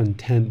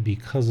discontent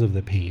because of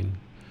the pain.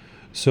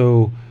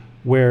 So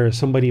where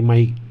somebody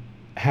might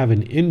have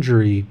an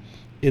injury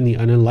in the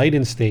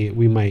unenlightened state,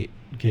 we might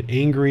get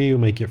angry, we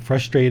might get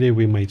frustrated,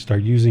 we might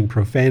start using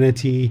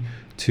profanity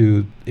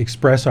to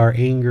express our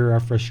anger, our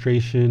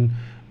frustration.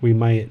 We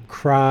might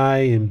cry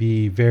and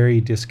be very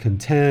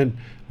discontent.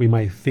 We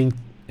might think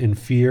and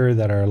fear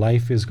that our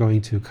life is going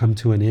to come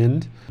to an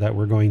end, that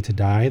we're going to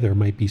die. There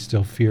might be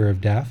still fear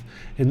of death.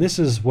 And this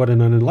is what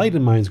an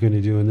unenlightened mind is going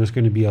to do. And there's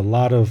going to be a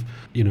lot of,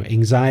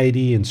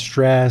 anxiety and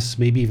stress,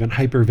 maybe even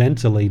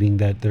hyperventilating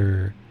that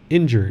they're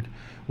injured.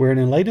 Where an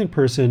enlightened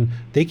person,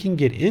 they can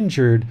get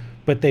injured,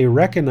 but they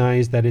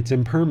recognize that it's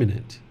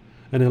impermanent.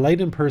 An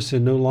enlightened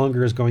person no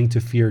longer is going to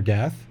fear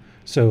death.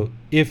 So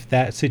if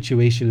that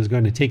situation is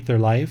going to take their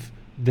life,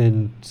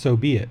 then so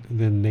be it.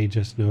 Then they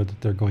just know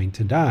that they're going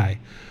to die.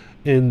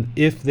 And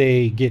if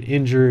they get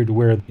injured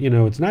where,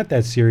 it's not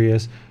that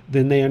serious,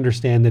 then they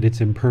understand that it's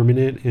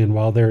impermanent. And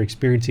while they're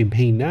experiencing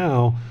pain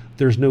now,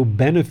 there's no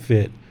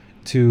benefit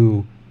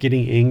to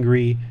getting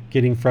angry,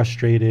 getting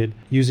frustrated,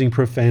 using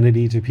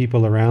profanity to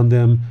people around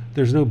them.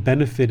 There's no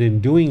benefit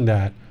in doing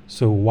that.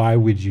 So why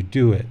would you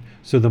do it?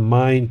 So the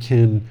mind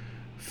can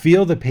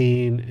feel the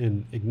pain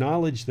and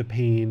acknowledge the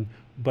pain,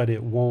 but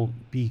it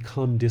won't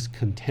become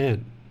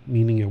discontent,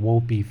 meaning it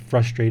won't be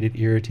frustrated,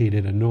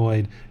 irritated,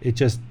 annoyed. It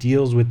just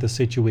deals with the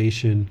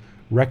situation,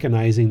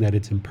 recognizing that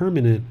it's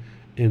impermanent,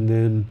 and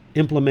then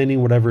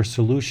implementing whatever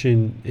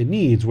solution it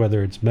needs,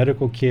 whether it's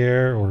medical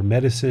care or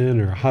medicine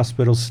or a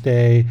hospital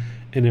stay,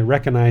 and it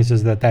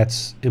recognizes that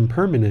that's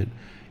impermanent.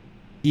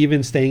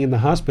 Even staying in the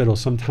hospital,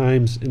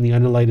 sometimes in the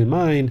unenlightened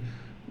mind,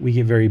 we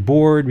get very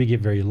bored, we get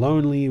very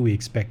lonely, we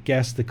expect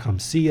guests to come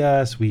see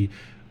us, we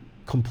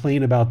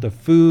complain about the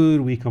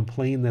food, we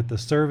complain that the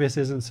service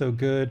isn't so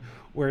good,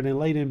 where an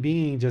enlightened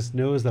being just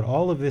knows that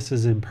all of this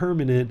is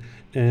impermanent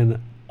and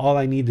all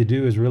I need to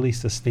do is really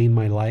sustain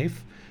my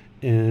life,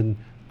 and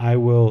I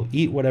will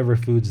eat whatever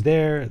food's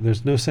there.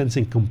 There's no sense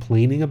in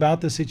complaining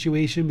about the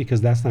situation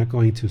because that's not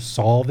going to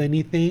solve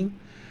anything.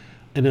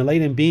 An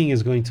enlightened being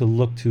is going to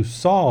look to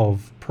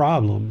solve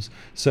problems.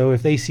 So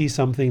if they see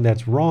something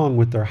that's wrong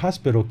with their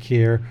hospital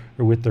care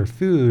or with their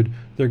food,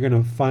 they're going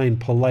to find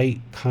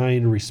polite,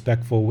 kind,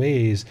 respectful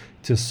ways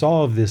to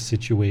solve this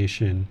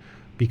situation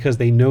because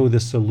they know the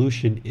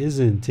solution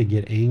isn't to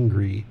get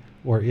angry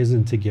or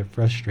isn't to get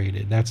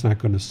frustrated. That's not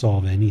going to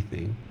solve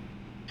anything.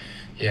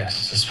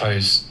 Yes, I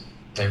suppose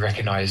they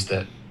recognize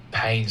that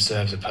pain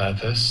serves a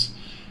purpose,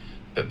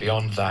 but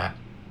beyond that,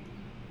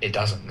 it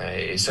doesn't.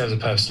 It serves a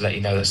purpose to let you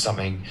know that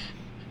something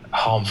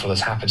harmful has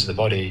happened to the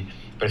body.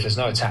 But if there's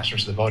no attachment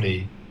to the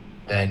body,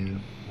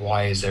 then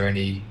why is there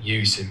any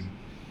use in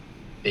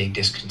being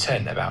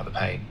discontent about the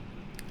pain?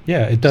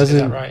 Yeah, it doesn't.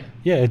 Is that right?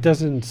 Yeah, it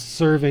doesn't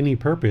serve any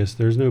purpose.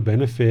 There's no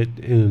benefit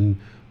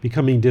in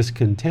becoming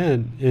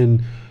discontent.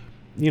 And,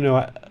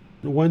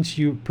 once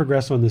you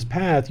progress on this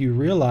path, you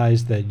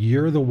realize that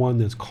you're the one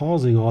that's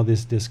causing all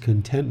this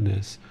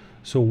discontentness.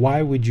 So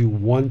why would you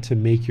want to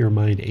make your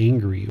mind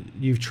angry?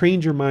 You've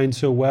trained your mind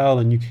so well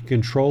and you can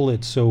control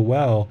it so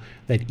well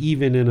that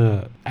even in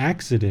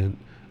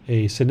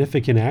a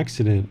significant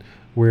accident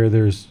where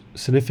there's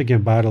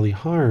significant bodily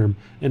harm,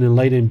 an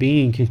enlightened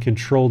being can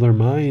control their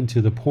mind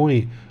to the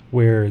point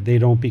where they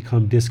don't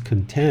become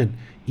discontent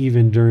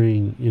even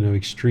during,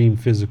 extreme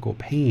physical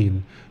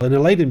pain. An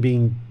enlightened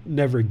being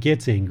never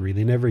gets angry.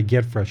 They never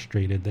get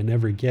frustrated. They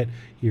never get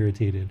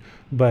irritated.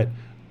 But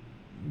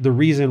the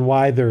reason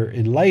why they're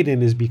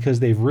enlightened is because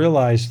they've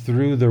realized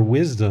through their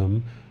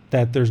wisdom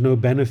that there's no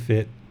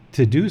benefit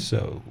to do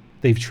so.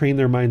 They've trained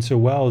their mind so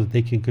well that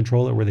they can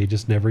control it where they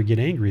just never get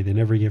angry. They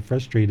never get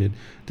frustrated.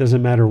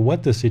 Doesn't matter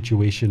what the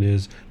situation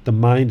is. The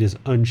mind is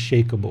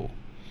unshakable.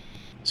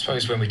 I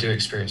suppose when we do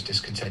experience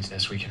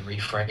discontentedness, we can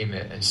reframe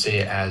it and see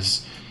it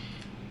as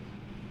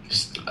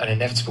just an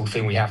inevitable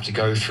thing we have to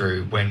go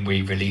through when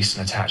we release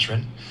an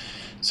attachment.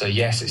 So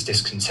yes, it's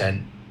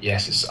discontent.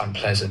 Yes, it's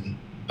unpleasant.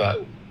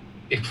 But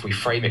if we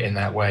frame it in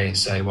that way and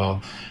say,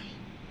 well,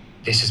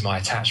 this is my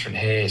attachment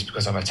here, it's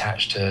because I'm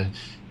attached to,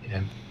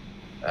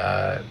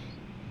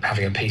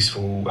 having a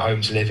peaceful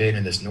home to live in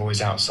and there's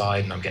noise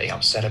outside and I'm getting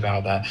upset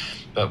about that.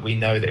 But we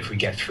know that if we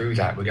get through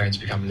that, we're going to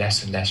become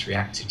less and less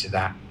reactive to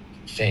that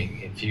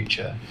thing in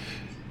future.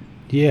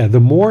 Yeah, the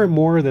more and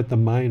more that the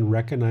mind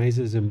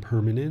recognizes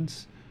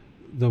impermanence,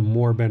 the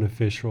more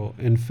beneficial.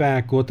 In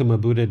fact, Gautama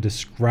Buddha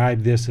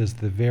described this as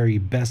the very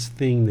best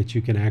thing that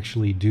you can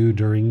actually do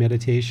during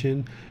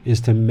meditation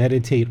is to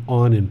meditate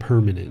on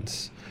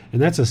impermanence.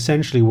 And that's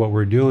essentially what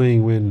we're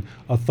doing when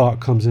a thought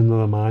comes into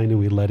the mind and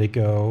we let it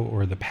go,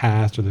 or the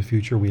past or the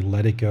future, we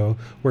let it go.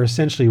 We're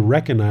essentially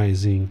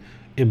recognizing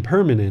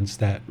impermanence,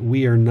 that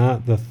we are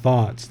not the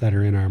thoughts that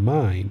are in our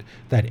mind.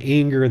 That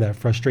anger, that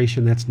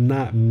frustration, that's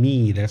not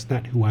me, that's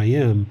not who I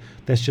am,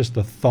 that's just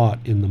a thought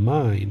in the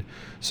mind.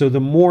 So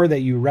the more that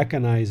you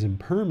recognize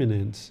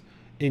impermanence,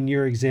 in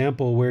your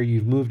example where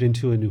you've moved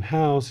into a new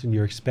house and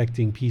you're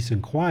expecting peace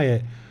and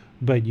quiet,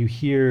 but you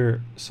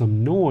hear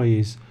some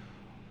noise,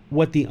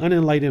 what the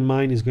unenlightened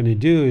mind is going to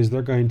do is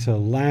they're going to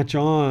latch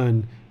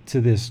on to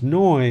this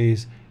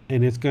noise,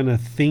 and it's going to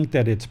think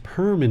that it's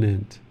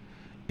permanent.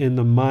 And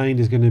the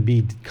mind is going to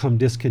become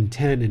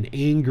discontent and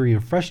angry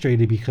and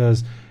frustrated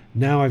because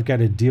now I've got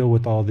to deal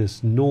with all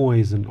this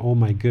noise, and oh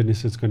my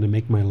goodness, it's going to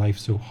make my life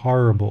so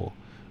horrible,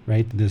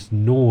 right? This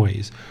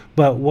noise.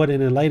 But what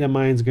an enlightened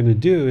mind is going to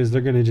do is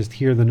they're going to just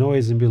hear the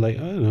noise and be like,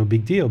 oh, no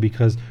big deal,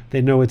 because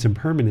they know it's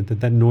impermanent,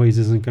 that noise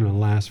isn't going to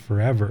last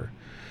forever.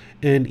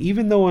 And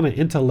even though on an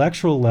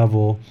intellectual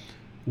level,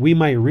 we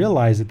might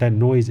realize that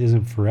noise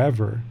isn't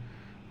forever,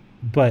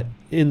 but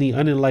in the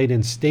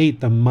unenlightened state,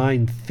 the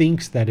mind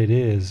thinks that it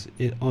is.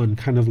 On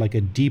kind of like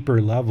a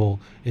deeper level,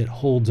 it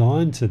holds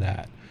on to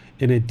that,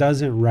 and it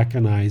doesn't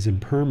recognize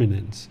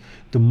impermanence.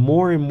 The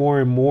more and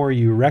more and more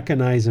you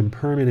recognize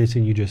impermanence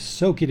and you just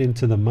soak it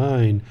into the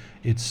mind,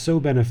 it's so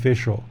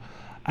beneficial.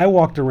 I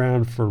walked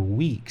around for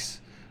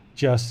weeks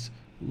just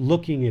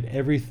looking at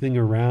everything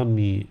around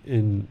me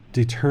and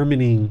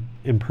determining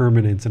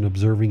impermanence and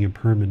observing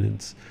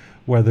impermanence,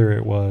 whether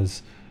it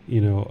was,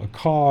 a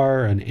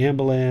car, an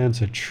ambulance,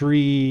 a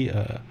tree,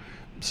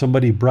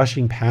 somebody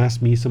brushing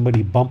past me,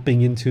 somebody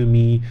bumping into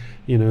me,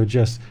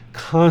 just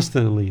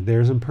constantly,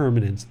 there's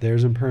impermanence,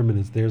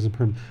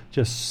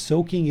 just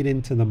soaking it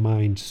into the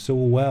mind so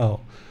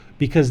well,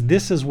 because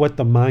this is what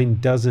the mind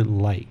doesn't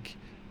like.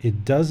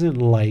 It doesn't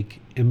like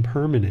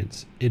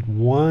impermanence. It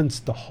wants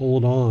to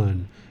hold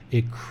on.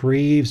 It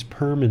craves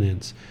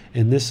permanence.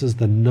 And this is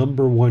the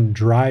number one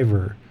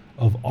driver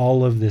of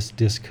all of this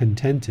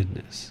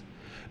discontentedness.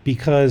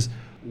 Because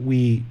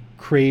we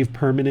crave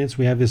permanence,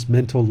 we have this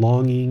mental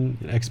longing,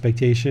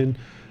 expectation,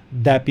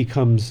 that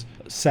becomes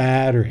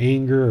sad or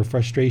anger or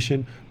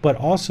frustration. But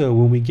also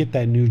when we get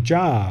that new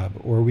job,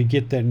 or we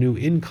get that new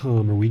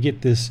income, or we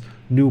get this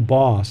new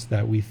boss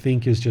that we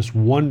think is just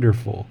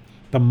wonderful,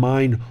 the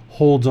mind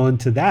holds on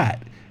to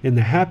that in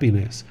the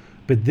happiness.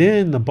 But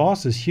then the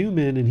boss is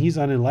human and he's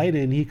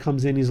unenlightened. He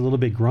comes in, he's a little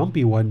bit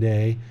grumpy one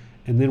day,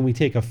 and then we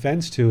take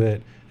offense to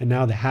it, and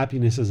now the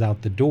happiness is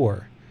out the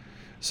door.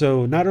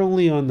 So not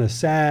only on the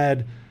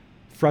sad,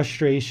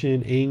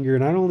 frustration, anger,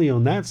 not only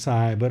on that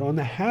side, but on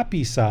the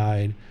happy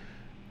side,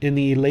 in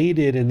the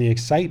elated and the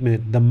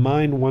excitement, the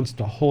mind wants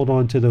to hold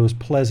on to those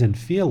pleasant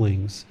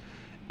feelings.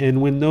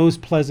 And when those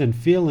pleasant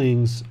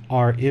feelings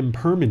are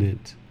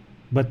impermanent,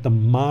 but the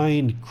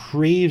mind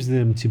craves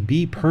them to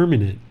be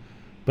permanent,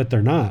 but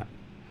they're not.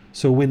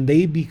 So when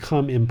they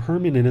become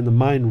impermanent and the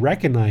mind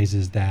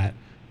recognizes that,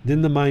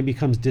 then the mind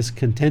becomes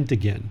discontent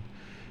again.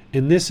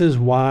 And this is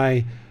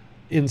why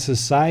in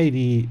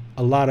society,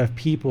 a lot of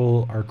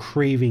people are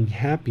craving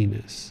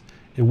happiness,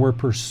 and we're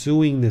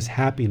pursuing this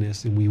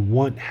happiness, and we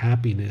want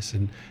happiness,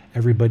 and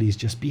everybody's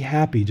just be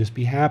happy, just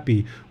be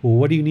happy. Well,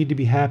 what do you need to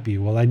be happy?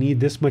 Well, I need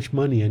this much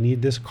money. I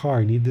need this car.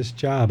 I need this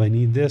job. I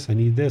need this. I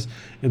need this.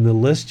 And the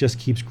list just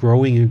keeps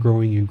growing and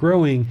growing and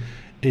growing.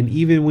 And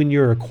even when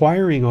you're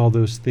acquiring all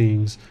those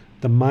things,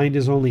 the mind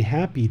is only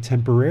happy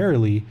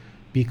temporarily,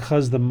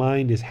 because the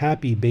mind is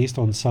happy based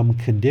on some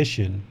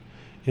condition.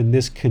 And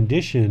this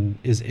condition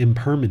is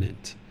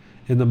impermanent,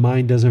 and the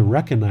mind doesn't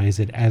recognize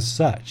it as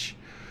such.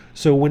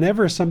 So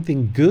whenever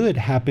something good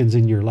happens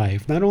in your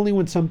life, not only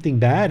when something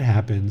bad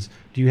happens,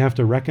 do you have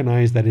to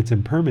recognize that it's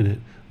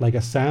impermanent, like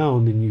a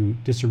sound and you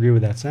disagree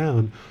with that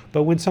sound,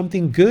 but when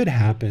something good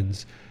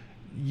happens,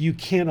 you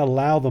can't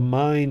allow the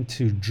mind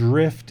to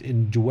drift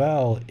and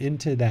dwell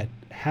into that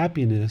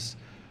happiness,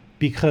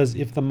 because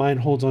if the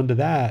mind holds on to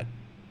that,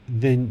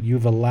 then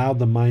you've allowed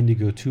the mind to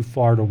go too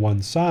far to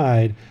one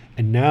side.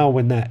 And now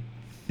when that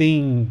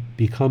thing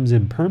becomes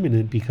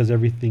impermanent, because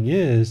everything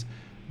is,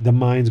 the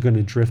mind's going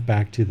to drift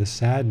back to the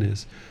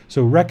sadness.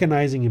 So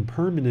recognizing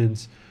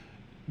impermanence,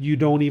 you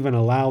don't even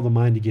allow the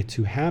mind to get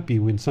too happy.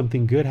 When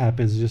something good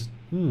happens, just,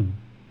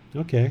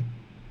 okay,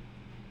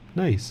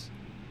 nice,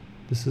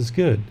 this is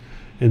good.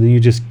 And then you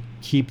just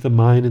keep the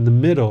mind in the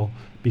middle,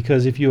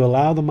 because if you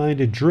allow the mind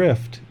to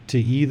drift to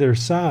either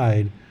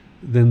side,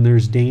 then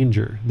there's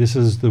danger. This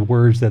is the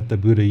words that the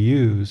Buddha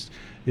used,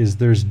 is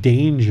there's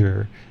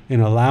danger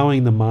in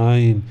allowing the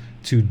mind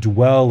to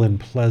dwell in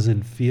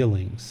pleasant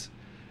feelings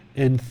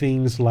and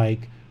things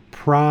like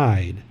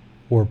pride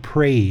or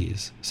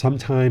praise.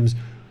 Sometimes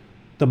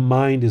the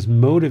mind is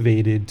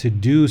motivated to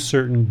do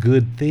certain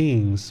good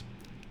things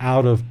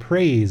out of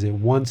praise. It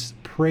wants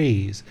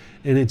praise,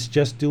 and it's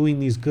just doing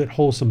these good,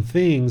 wholesome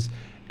things.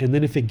 And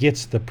then if it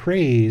gets the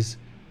praise,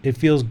 it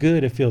feels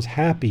good, it feels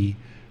happy.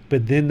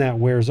 But then that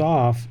wears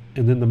off,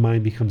 and then the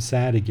mind becomes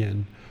sad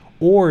again.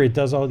 Or it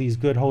does all these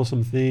good,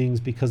 wholesome things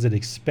because it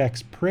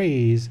expects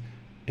praise,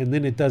 and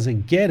then it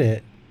doesn't get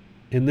it,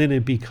 and then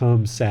it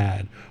becomes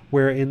sad.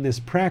 Where in this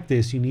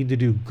practice, you need to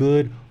do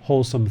good,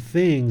 wholesome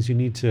things. You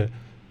need to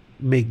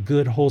make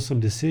good,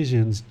 wholesome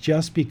decisions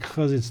just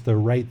because it's the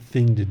right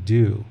thing to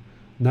do,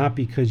 not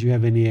because you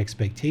have any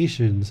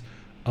expectations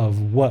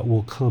of what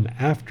will come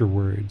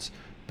afterwards,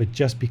 but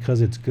just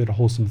because it's good,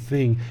 wholesome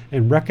thing.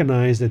 And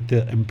recognize that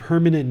the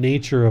impermanent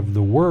nature of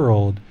the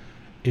world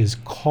is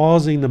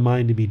causing the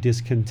mind to be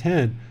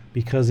discontent,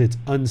 because it's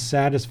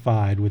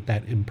unsatisfied with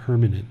that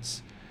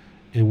impermanence.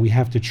 And we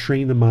have to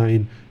train the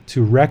mind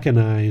to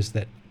recognize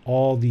that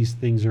all these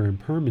things are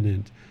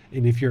impermanent.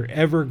 And if you're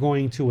ever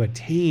going to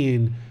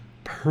attain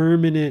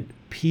permanent,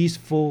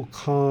 peaceful,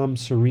 calm,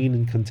 serene,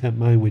 and content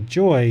mind with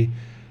joy,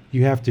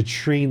 you have to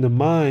train the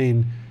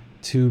mind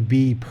to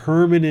be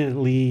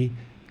permanently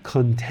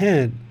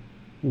content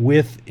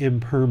with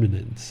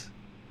impermanence,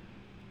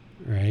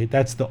 right?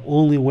 That's the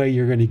only way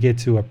you're going to get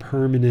to a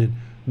permanent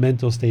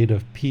mental state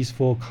of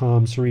peaceful,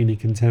 calm, serene, and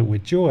content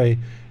with joy,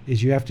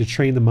 is you have to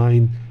train the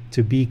mind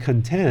to be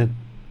content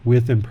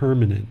with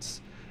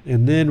impermanence.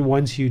 And then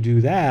once you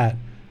do that,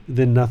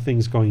 then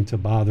nothing's going to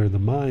bother the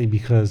mind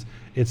because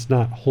it's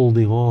not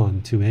holding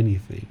on to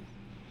anything.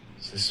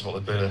 So this is what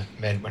the Buddha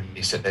meant when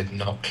he said they're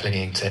not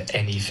clinging to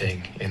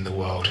anything in the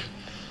world.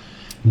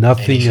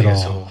 Nothing Anything at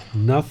at all. all.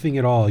 Nothing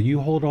at all.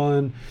 You hold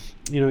on,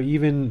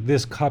 even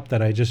this cup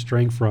that I just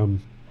drank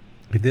from,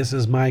 this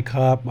is my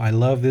cup. I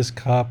love this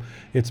cup.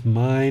 It's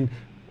mine.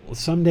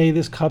 Someday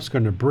this cup's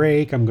going to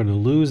break. I'm going to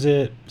lose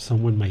it.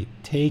 Someone might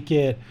take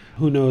it.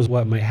 Who knows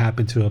what might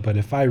happen to it. But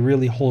if I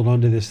really hold on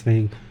to this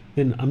thing,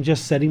 then I'm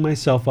just setting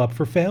myself up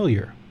for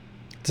failure.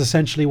 It's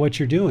essentially what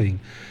you're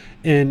doing.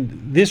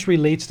 And this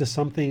relates to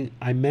something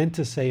I meant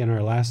to say in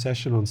our last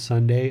session on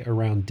Sunday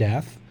around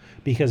death,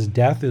 because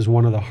death is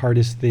one of the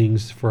hardest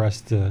things for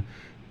us to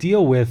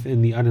deal with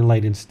in the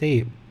unenlightened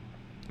state.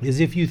 Is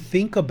if you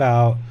think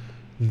about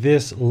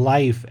this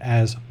life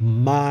as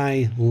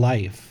my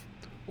life,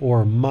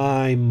 or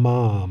my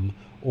mom,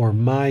 or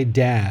my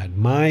dad,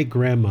 my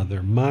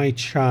grandmother, my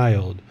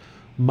child,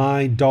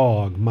 my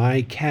dog,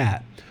 my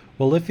cat.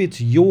 Well, if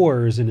it's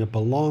yours and it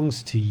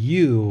belongs to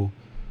you,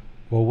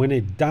 well, when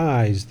it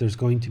dies, there's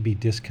going to be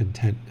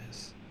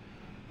discontentness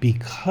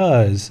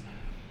because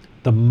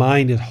the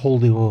mind is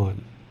holding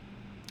on.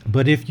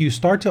 But if you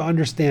start to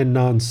understand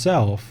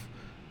non-self,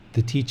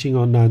 the teaching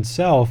on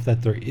non-self,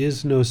 that there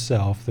is no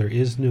self, there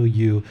is no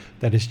you,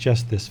 that it's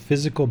just this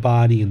physical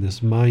body and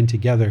this mind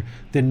together,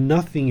 then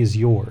nothing is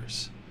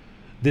yours.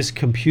 This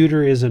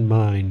computer isn't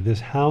mine.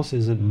 This house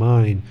isn't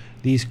mine.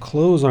 These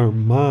clothes aren't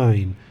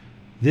mine.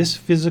 This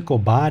physical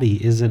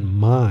body isn't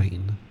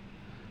mine.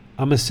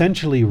 I'm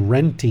essentially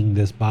renting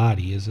this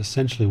body is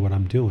essentially what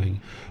I'm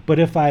doing. But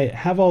if I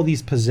have all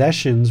these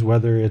possessions,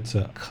 whether it's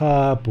a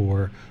cup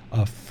or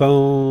a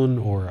phone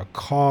or a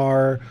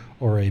car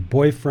or a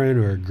boyfriend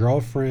or a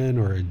girlfriend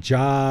or a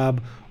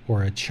job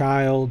or a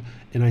child,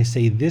 and I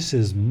say, this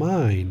is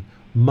mine,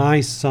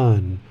 my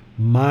son,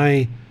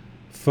 my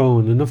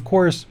phone. And of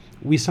course,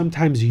 we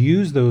sometimes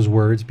use those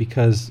words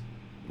because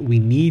we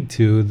need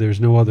to. There's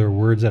no other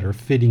words that are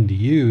fitting to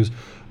use.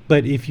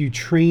 But if you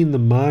train the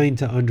mind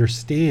to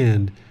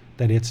understand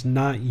that it's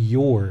not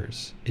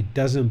yours, it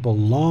doesn't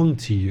belong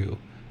to you,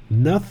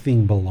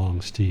 nothing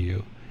belongs to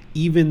you,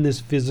 even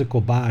this physical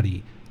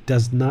body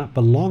does not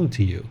belong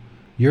to you.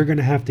 You're going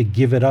to have to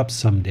give it up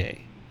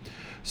someday.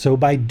 So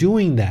by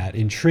doing that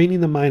and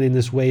training the mind in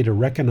this way to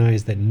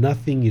recognize that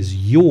nothing is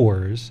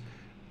yours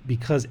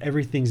because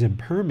everything's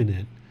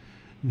impermanent,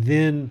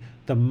 then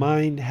the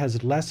mind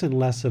has less and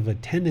less of a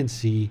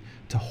tendency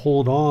to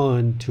hold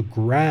on, to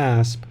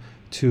grasp,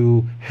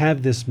 to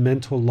have this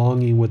mental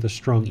longing with a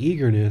strong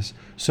eagerness.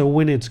 So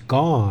when it's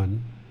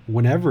gone,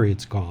 whenever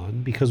it's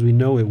gone, because we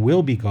know it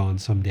will be gone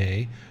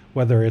someday,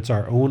 whether it's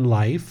our own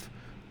life,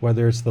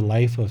 whether it's the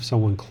life of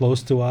someone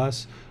close to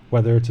us,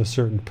 whether it's a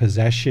certain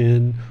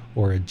possession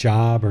or a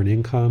job or an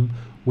income,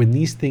 when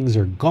these things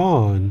are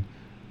gone,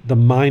 the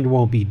mind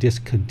won't be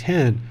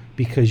discontent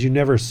because you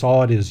never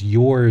saw it as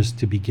yours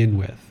to begin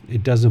with.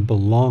 It doesn't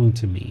belong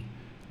to me.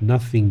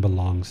 Nothing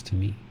belongs to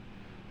me.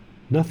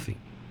 Nothing.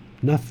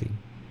 Nothing.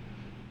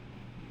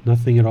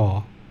 Nothing at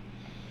all.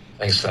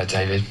 Thanks for that,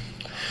 David.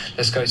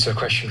 Let's go to a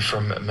question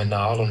from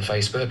Manal on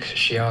Facebook.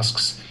 She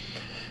asks,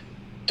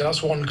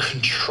 does one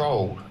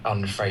control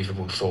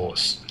unfavorable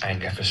thoughts,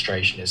 anger,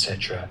 frustration,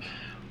 etc.,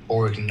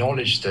 or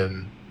acknowledge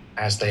them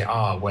as they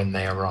are when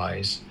they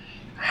arise?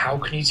 How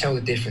can you tell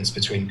the difference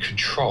between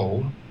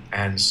control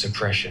and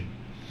suppression?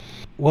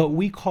 What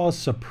we call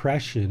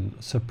suppression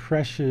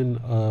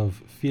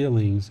of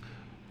feelings,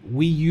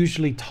 we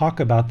usually talk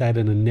about that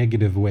in a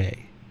negative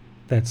way,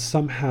 that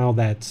somehow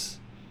that's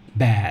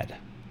bad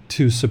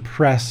to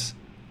suppress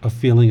a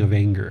feeling of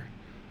anger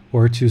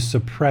or to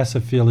suppress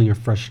a feeling of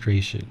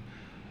frustration.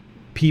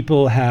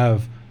 People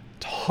have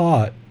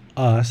taught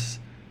us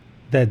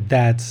that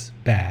that's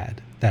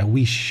bad, that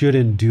we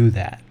shouldn't do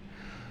that.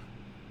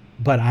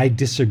 But I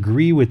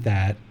disagree with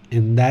that,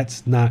 and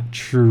that's not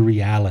true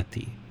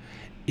reality.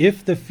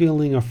 If the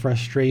feeling of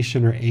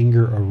frustration or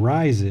anger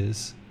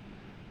arises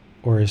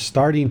or is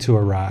starting to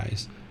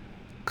arise,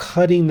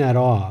 cutting that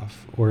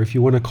off, or if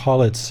you want to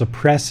call it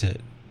suppressing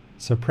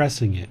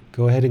it,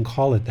 go ahead and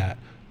call it that.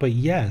 But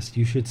yes,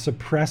 you should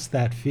suppress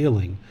that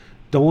feeling.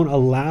 Don't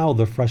allow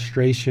the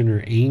frustration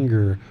or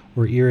anger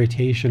or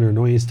irritation or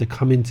annoyance to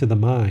come into the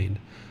mind.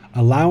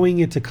 Allowing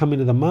it to come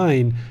into the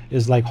mind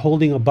is like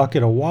holding a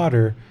bucket of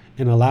water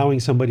and allowing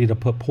somebody to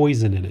put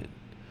poison in it.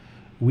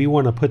 We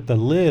want to put the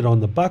lid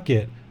on the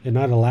bucket and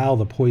not allow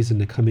the poison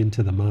to come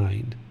into the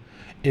mind.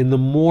 And the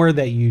more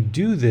that you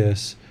do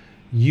this,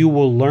 you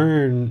will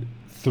learn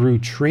through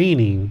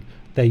training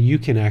that you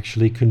can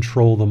actually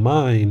control the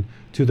mind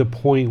to the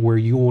point where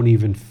you won't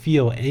even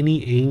feel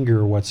any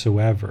anger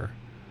whatsoever.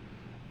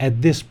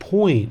 At this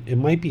point, it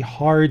might be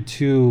hard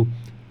to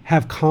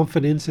have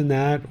confidence in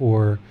that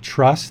or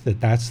trust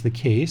that that's the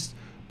case,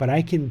 but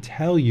I can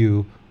tell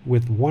you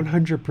with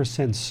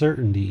 100%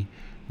 certainty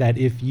that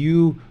if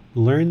you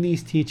learn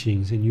these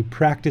teachings and you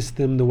practice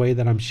them the way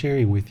that I'm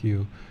sharing with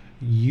you,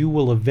 you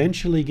will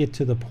eventually get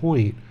to the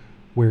point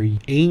where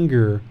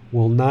anger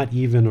will not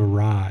even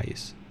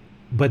arise.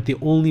 But the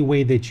only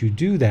way that you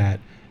do that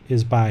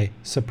is by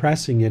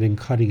suppressing it and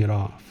cutting it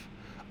off.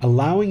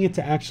 Allowing it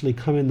to actually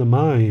come in the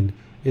mind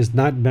is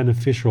not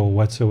beneficial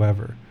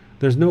whatsoever.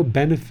 There's no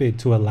benefit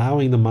to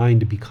allowing the mind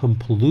to become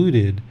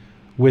polluted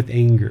with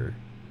anger.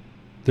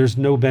 There's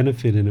no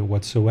benefit in it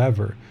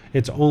whatsoever.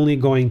 It's only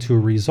going to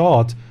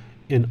result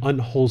in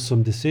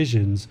unwholesome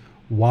decisions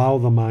while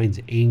the mind's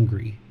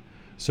angry.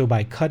 So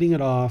by cutting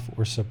it off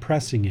or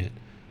suppressing it,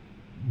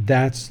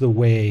 that's the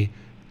way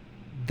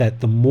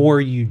that the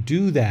more you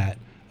do that,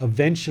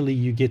 eventually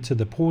you get to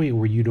the point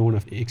where you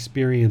don't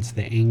experience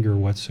the anger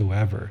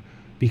whatsoever,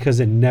 because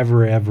it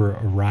never ever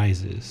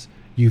arises.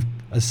 You've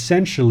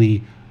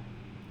essentially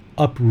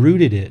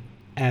uprooted it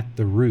at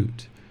the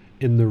root.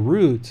 And the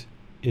root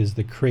is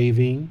the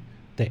craving,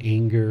 the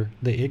anger,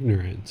 the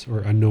ignorance, or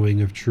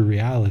unknowing of true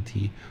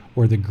reality,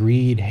 or the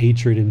greed,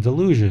 hatred, and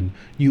delusion.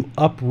 You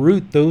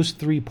uproot those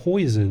three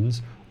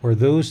poisons, or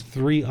those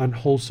three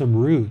unwholesome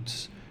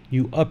roots.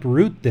 You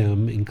uproot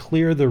them and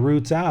clear the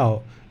roots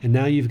out, and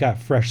now you've got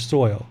fresh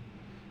soil.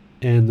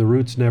 And the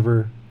roots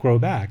never grow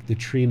back. The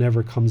tree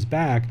never comes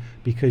back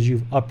because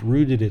you've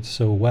uprooted it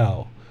so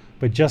well.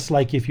 But just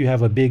like if you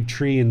have a big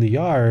tree in the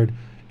yard,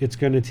 it's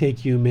going to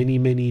take you many,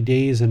 many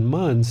days and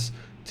months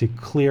to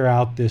clear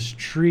out this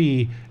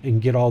tree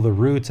and get all the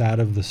roots out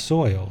of the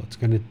soil. It's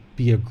going to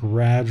be a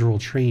gradual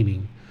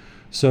training.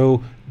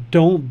 So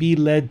don't be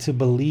led to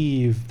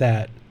believe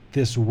that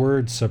this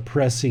word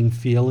suppressing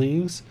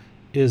feelings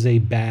is a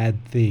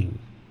bad thing,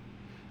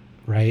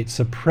 right?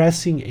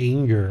 Suppressing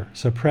anger,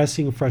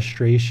 suppressing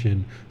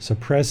frustration,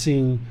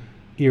 suppressing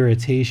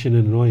irritation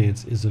and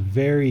annoyance is a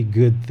very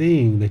good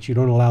thing, that you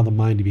don't allow the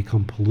mind to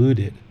become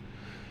polluted.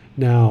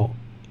 Now,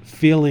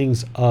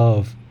 feelings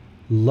of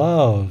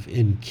love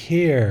and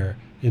care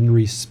and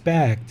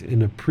respect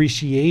and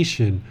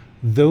appreciation,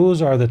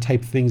 those are the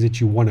type of things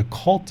that you want to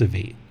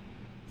cultivate.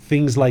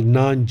 Things like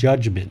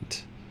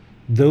non-judgment,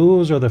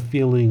 those are the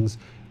feelings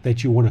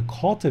that you want to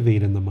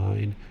cultivate in the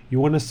mind. You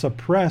want to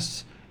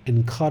suppress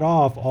and cut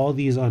off all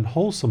these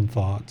unwholesome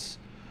thoughts,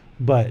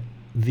 but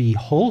the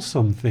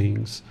wholesome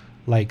things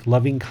like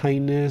loving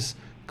kindness,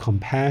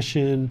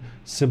 compassion,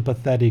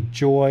 sympathetic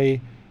joy,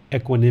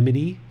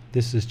 equanimity,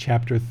 this is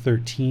chapter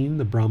 13,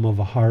 the Brahma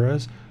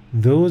Viharas,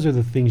 those are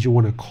the things you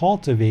want to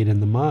cultivate in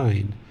the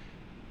mind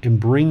and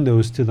bring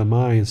those to the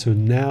mind. So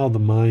now the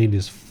mind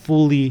is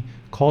fully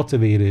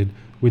cultivated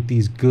with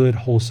these good,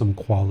 wholesome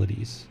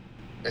qualities.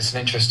 It's an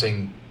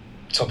interesting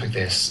topic,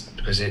 this,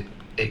 because it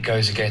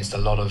goes against a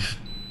lot of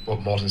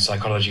what modern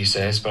psychology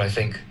says, but I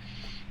think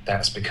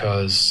that's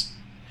because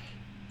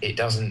it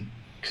doesn't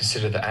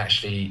consider that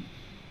actually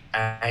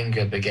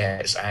anger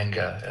begets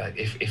anger.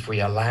 If we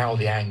allow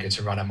the anger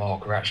to run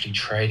amok, we're actually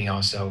training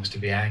ourselves to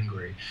be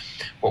angry.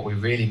 What we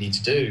really need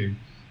to do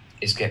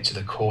is get to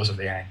the cause of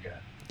the anger,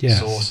 Yes.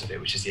 the source of it,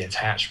 which is the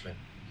attachment.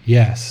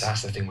 Yes.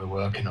 That's the thing we're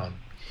working on.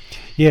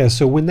 Yeah,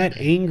 so when that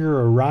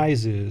anger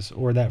arises,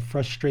 or that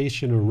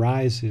frustration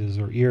arises,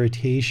 or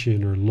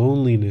irritation, or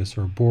loneliness,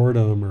 or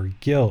boredom, or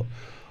guilt,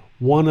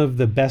 one of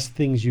the best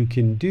things you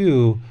can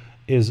do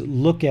is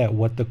look at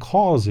what the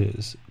cause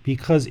is.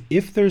 Because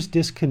if there's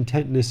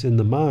discontentness in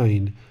the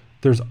mind,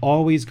 there's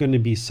always going to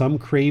be some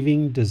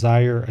craving,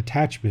 desire,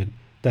 attachment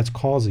that's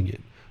causing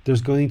it.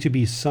 There's going to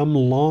be some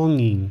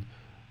longing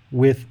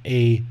with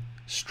a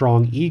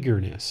strong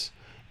eagerness.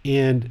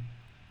 And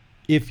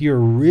if you're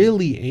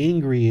really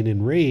angry and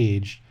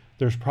enraged,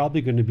 there's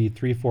probably going to be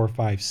 3, 4,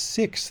 5,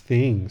 6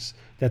 things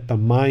that the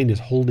mind is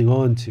holding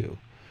on to.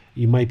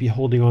 You might be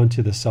holding on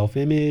to the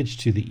self-image,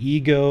 to the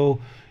ego.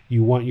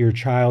 You want your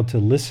child to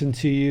listen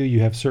to you. You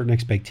have certain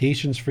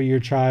expectations for your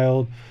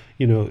child.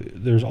 You know,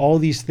 there's all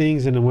these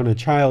things. And when a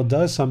child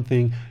does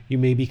something, you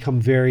may become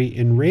very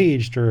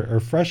enraged or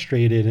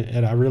frustrated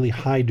at a really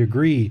high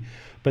degree.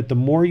 But the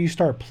more you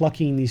start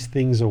plucking these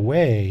things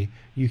away,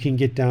 you can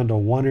get down to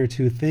 1 or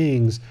 2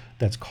 things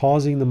that's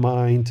causing the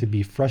mind to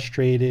be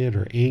frustrated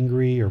or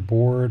angry or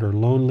bored or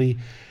lonely.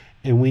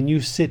 And when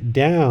you sit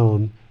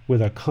down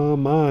with a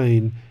calm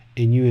mind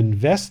and you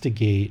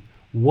investigate,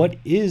 what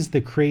is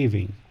the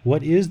craving?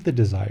 What is the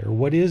desire?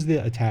 What is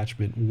the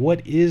attachment?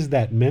 What is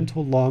that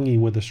mental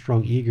longing with a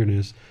strong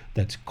eagerness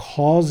that's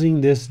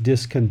causing this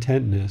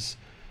discontentness?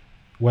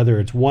 Whether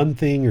it's 1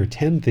 thing or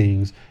 10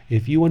 things,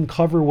 if you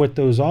uncover what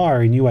those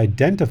are and you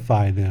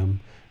identify them,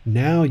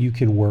 now you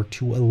can work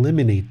to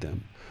eliminate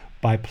them.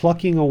 By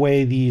plucking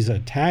away these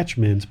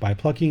attachments, by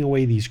plucking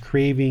away these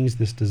cravings,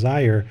 this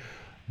desire,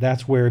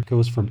 That's where it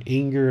goes from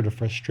anger to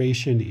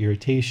frustration to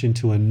irritation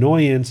to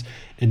annoyance.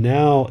 And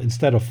now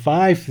instead of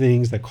 5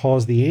 things that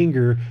cause the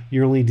anger,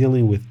 you're only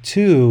dealing with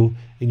 2,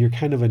 and you're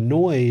kind of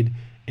annoyed.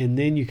 And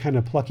then you kind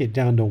of pluck it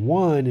down to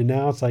 1. And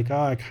now it's like,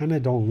 oh, I kind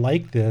of don't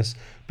like this.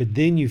 But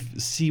then you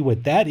see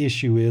what that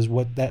issue is,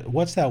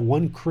 what's that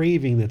one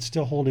craving that's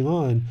still holding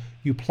on.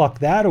 You pluck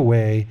that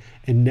away.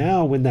 And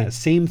now when that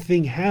same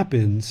thing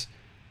happens,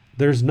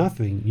 there's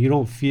nothing. You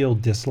don't feel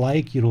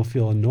dislike. You don't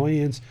feel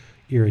annoyance,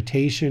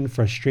 irritation,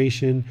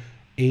 frustration,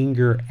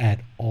 anger at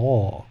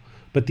all.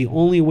 But the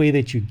only way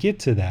that you get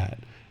to that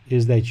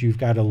is that you've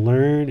got to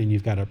learn, and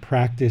you've got to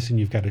practice, and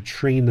you've got to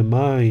train the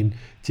mind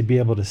to be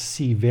able to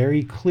see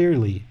very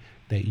clearly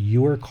that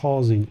you are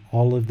causing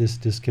all of this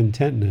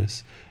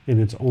discontentness. And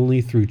it's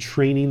only through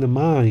training the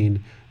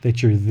mind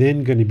that you're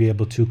then going to be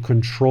able to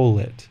control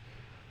it.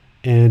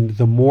 And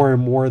the more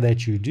and more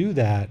that you do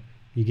that,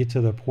 you get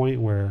to the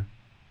point where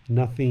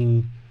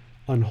nothing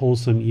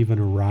unwholesome even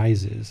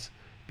arises,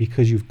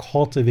 because you've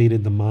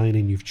cultivated the mind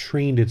and you've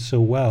trained it so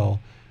well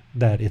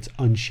that it's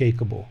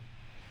unshakable.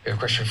 We have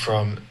a question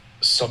from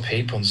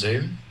Sobheap on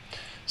Zoom.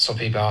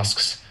 Sobheap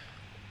asks,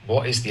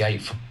 what is the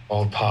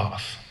Eightfold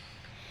Path?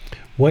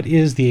 What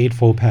is the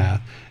Eightfold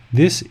Path?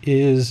 This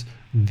is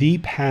the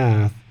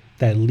path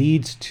that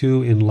leads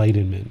to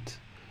enlightenment.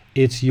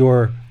 It's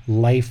your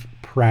life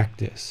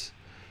practice.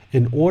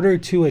 In order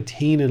to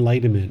attain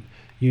enlightenment,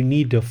 you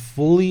need to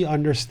fully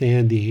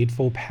understand the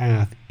Eightfold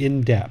Path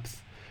in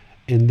depth.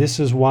 And this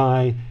is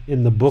why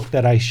in the book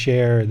that I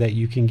share, that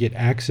you can get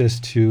access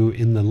to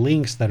in the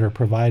links that are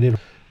provided,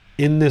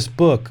 in this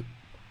book,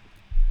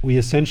 we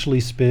essentially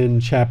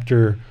spend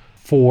chapter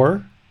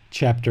 4,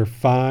 chapter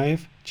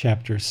 5,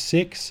 chapter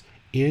 6,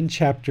 and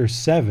chapter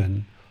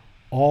 7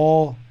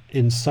 all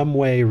in some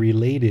way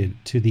related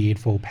to the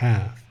Eightfold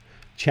Path.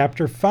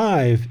 Chapter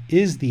 5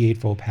 is the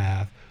Eightfold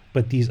Path,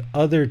 but these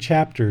other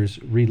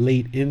chapters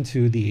relate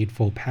into the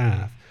Eightfold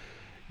Path.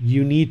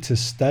 You need to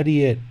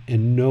study it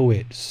and know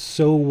it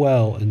so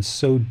well and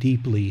so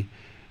deeply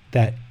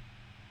that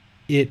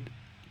it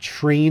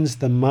trains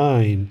the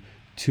mind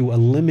to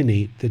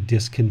eliminate the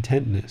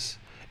discontentness.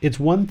 It's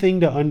one thing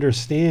to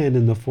understand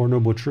in the Four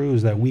Noble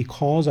Truths that we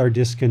cause our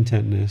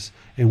discontentness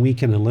and we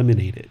can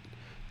eliminate it.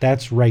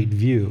 That's right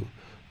view.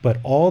 But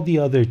all the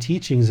other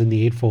teachings in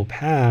the Eightfold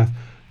Path,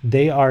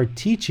 they are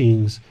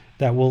teachings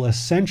that will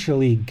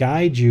essentially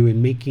guide you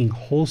in making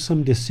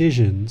wholesome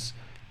decisions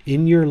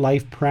in your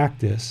life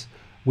practice,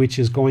 which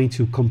is going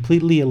to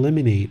completely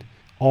eliminate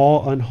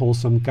all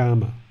unwholesome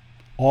karma,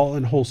 all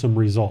unwholesome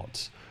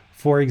results.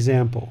 For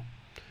example,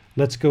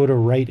 let's go to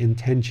right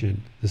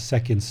intention, the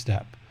second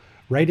step.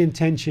 Right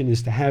intention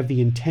is to have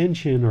the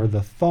intention or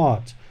the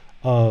thought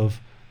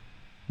of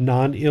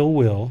non-ill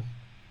will,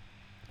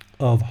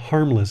 of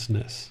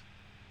harmlessness.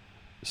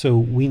 So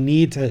we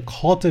need to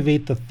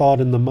cultivate the thought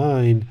in the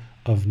mind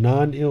of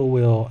non-ill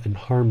will and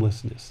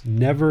harmlessness,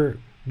 never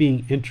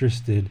being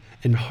interested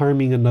in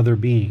harming another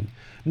being.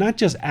 Not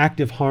just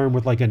active harm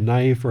with like a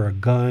knife or a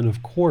gun.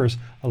 Of course,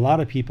 a lot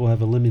of people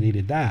have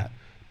eliminated that.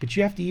 But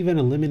you have to even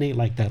eliminate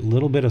like that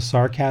little bit of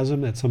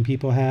sarcasm that some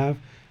people have,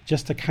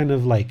 just to kind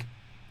of like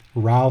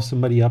rile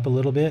somebody up a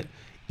little bit.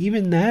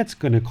 Even that's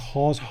going to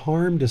cause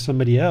harm to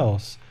somebody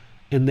else.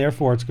 And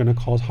therefore it's going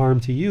to cause harm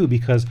to you,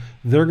 because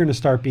they're going to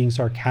start being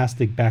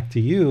sarcastic back to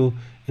you.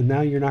 And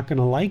now you're not going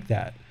to like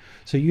that.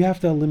 So you have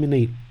to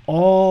eliminate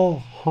all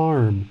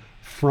harm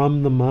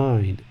from the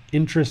mind,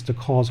 interest to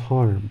cause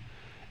harm.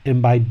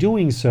 And by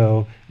doing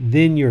so,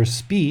 then your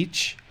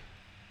speech,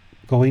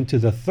 going to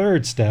the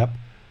third step,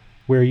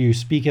 where you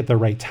speak at the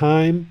right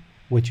time,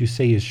 what you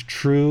say is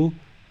true,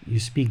 you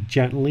speak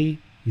gently,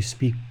 you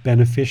speak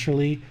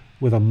beneficially,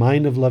 with a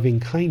mind of loving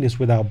kindness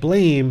without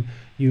blame,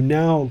 you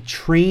now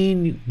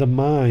train the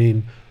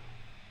mind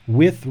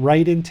with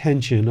right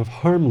intention of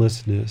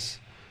harmlessness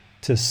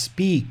to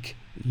speak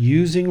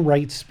using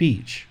right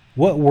speech.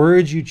 What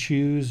words you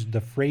choose,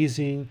 the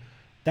phrasing,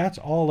 that's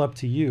all up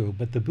to you.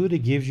 But the Buddha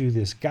gives you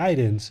this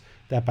guidance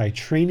that by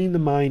training the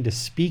mind to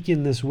speak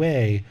in this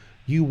way,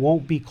 you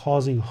won't be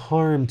causing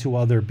harm to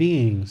other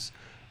beings.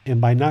 And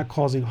by not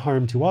causing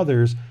harm to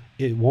others,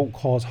 it won't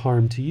cause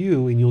harm to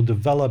you, and you'll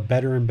develop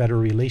better and better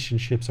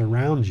relationships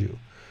around you.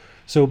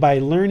 So by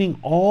learning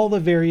all the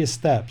various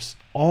steps,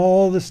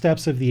 all the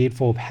steps of the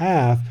Eightfold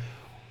Path,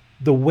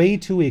 the way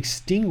to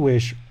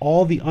extinguish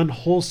all the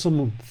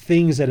unwholesome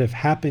things that have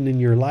happened in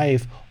your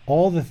life,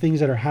 all the things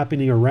that are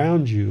happening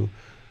around you,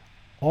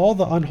 all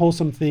the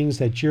unwholesome things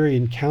that you're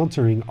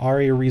encountering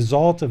are a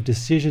result of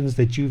decisions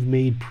that you've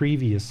made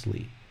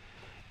previously.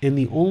 And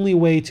the only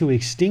way to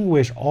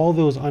extinguish all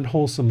those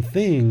unwholesome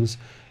things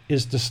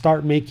is to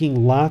start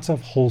making lots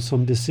of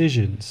wholesome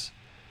decisions.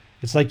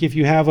 It's like if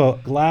you have a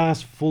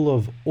glass full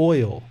of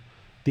oil,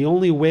 the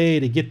only way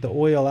to get the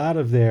oil out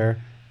of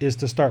there is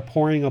to start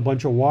pouring a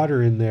bunch of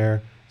water in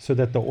there so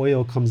that the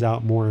oil comes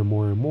out more and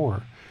more and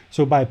more.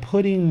 So by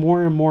putting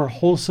more and more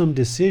wholesome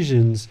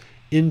decisions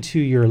into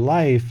your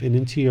life and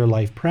into your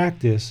life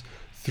practice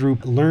through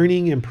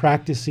learning and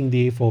practicing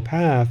the Eightfold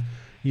Path,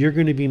 you're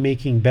going to be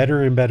making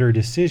better and better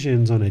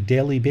decisions on a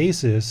daily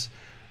basis.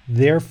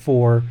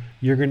 Therefore,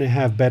 you're going to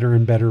have better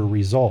and better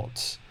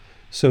results.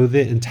 So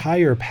the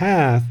entire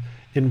path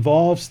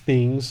involves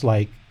things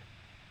like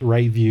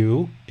right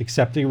view,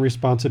 accepting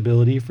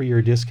responsibility for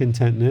your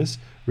discontentness,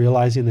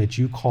 realizing that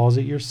you cause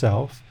it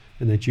yourself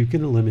and that you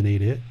can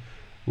eliminate it.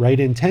 Right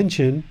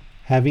intention,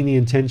 having the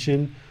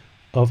intention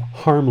of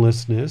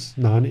harmlessness,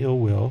 non-ill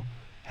will.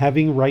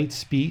 Having right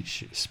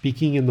speech,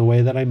 speaking in the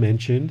way that I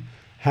mentioned.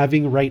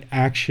 Having right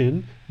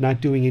action,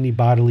 not doing any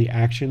bodily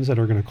actions that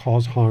are going to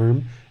cause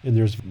harm. And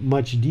there's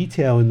much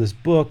detail in this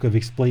book of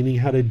explaining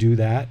how to do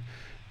that.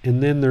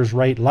 And then there's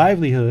right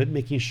livelihood,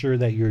 making sure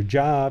that your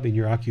job and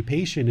your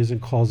occupation isn't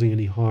causing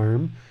any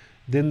harm.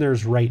 Then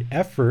there's right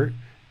effort,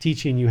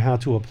 teaching you how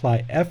to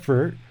apply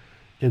effort.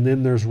 And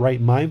then there's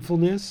right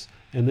mindfulness.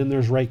 And then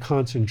there's right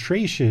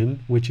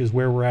concentration, which is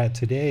where we're at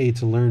today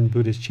to learn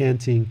Buddhist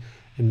chanting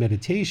and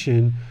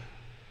meditation.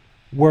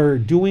 We're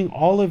doing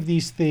all of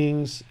these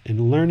things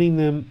and learning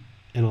them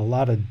in a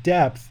lot of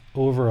depth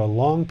over a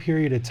long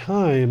period of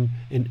time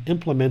and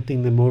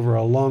implementing them over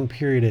a long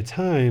period of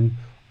time.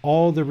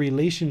 All the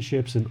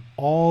relationships and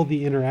all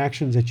the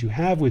interactions that you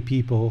have with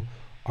people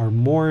are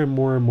more and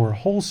more and more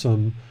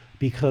wholesome,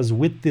 because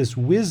with this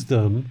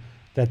wisdom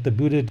that the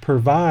Buddha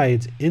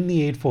provides in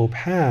the Eightfold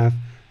Path,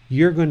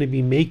 you're going to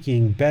be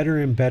making better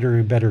and better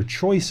and better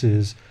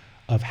choices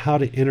of how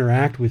to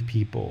interact with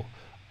people,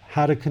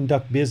 how to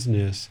conduct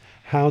business,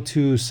 how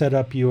to set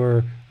up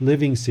your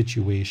living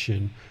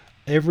situation.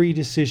 Every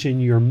decision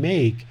you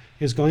make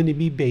is going to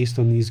be based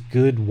on these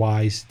good,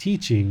 wise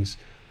teachings.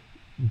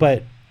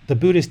 But the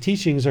Buddhist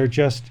teachings are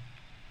just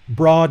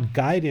broad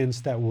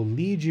guidance that will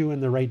lead you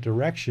in the right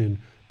direction,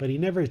 but he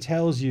never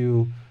tells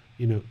you,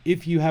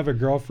 if you have a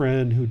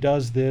girlfriend who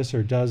does this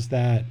or does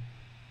that,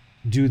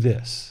 do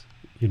this,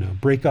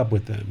 break up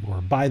with them or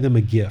buy them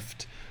a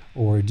gift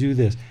or do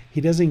this. He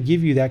doesn't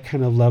give you that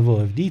kind of level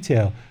of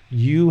detail.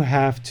 You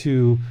have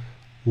to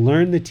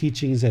learn the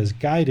teachings as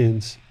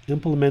guidance,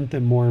 implement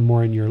them more and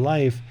more in your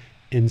life,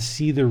 and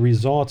see the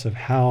results of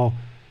how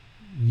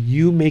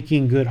you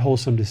making good,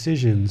 wholesome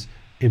decisions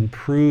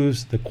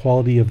improves the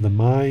quality of the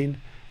mind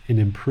and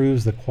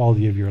improves the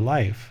quality of your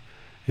life.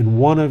 And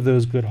one of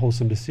those good,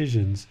 wholesome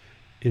decisions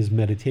is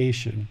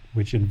meditation,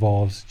 which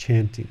involves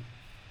chanting.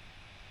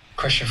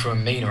 Question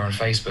from Mina on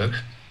Facebook.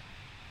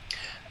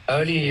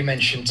 Earlier you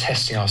mentioned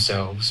testing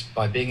ourselves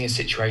by being in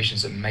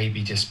situations that may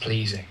be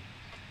displeasing.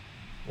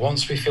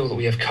 Once we feel that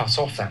we have cut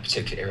off that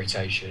particular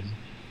irritation,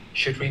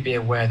 should we be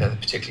aware that the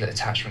particular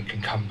attachment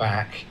can come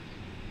back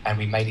and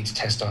we may need to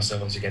test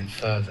ourselves again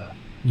further?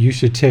 You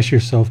should test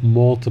yourself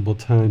multiple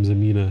times,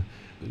 Amina,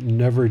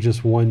 never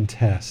just one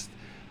test.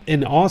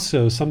 And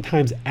also,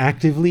 sometimes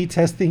actively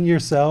testing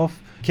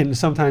yourself can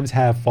sometimes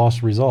have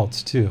false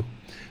results too.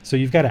 So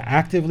you've got to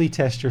actively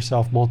test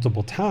yourself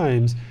multiple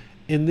times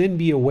and then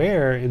be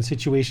aware in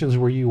situations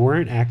where you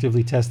weren't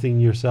actively testing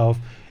yourself.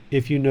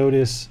 If you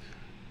notice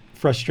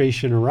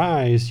frustration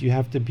arise, you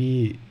have to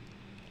be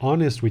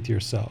honest with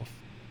yourself.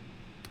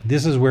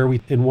 This is where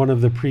in one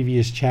of the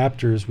previous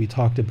chapters, we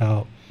talked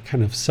about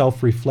kind of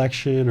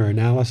self-reflection or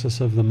analysis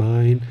of the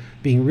mind,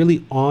 being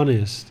really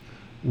honest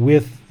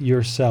with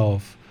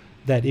yourself,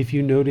 that if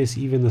you notice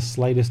even the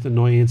slightest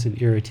annoyance and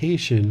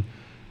irritation,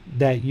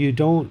 that you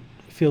don't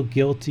feel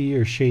guilty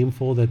or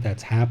shameful that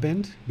that's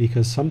happened,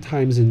 because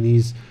sometimes in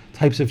these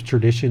types of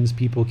traditions,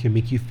 people can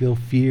make you feel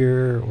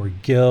fear or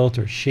guilt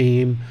or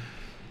shame.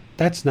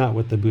 That's not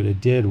what the Buddha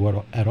did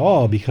at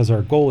all, because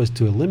our goal is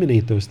to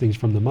eliminate those things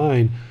from the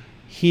mind.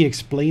 He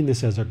explained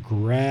this as a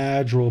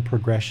gradual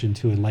progression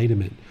to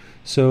enlightenment.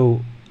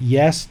 So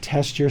yes,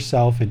 test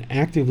yourself and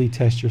actively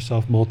test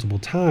yourself multiple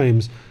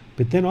times,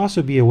 but then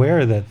also be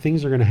aware that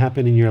things are going to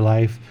happen in your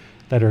life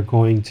that are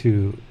going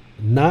to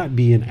not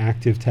be an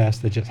active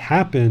test, that just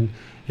happen.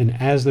 And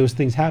as those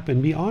things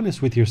happen, be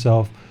honest with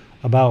yourself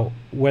about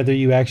whether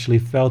you actually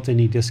felt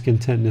any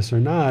discontentness or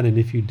not, and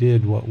if you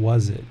did, what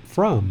was it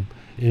from,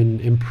 and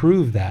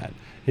improve that.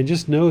 And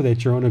just know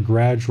that you're on a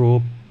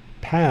gradual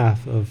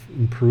path of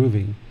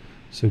improving.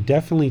 So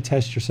definitely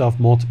test yourself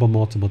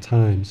multiple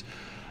times.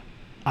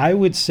 I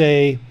would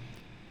say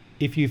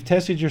if you've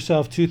tested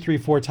yourself 2, 3,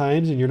 4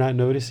 times and you're not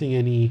noticing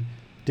any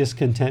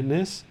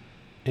discontentness,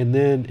 and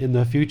then in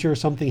the future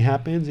something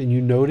happens and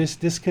you notice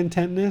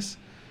discontentness,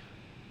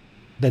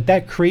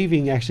 that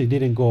craving actually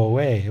didn't go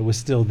away. It was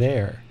still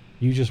there.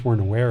 You just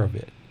weren't aware of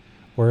it.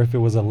 Or if it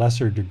was a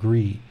lesser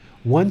degree.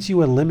 Once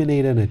you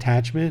eliminate an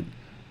attachment,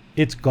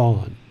 it's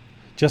gone.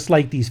 Just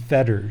like these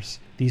fetters,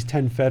 these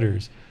 10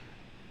 fetters.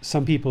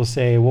 Some people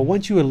say, well,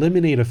 once you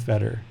eliminate a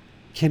fetter,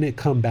 can it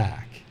come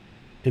back?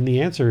 And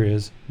the answer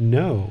is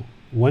no.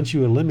 Once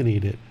you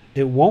eliminate it,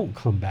 it won't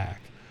come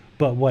back.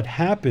 But what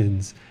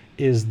happens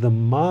is the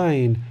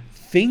mind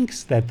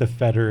thinks that the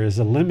fetter is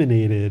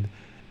eliminated,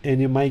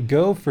 and it might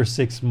go for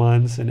 6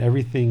 months and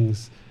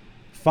everything's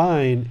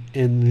fine.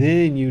 And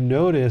then you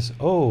notice,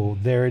 oh,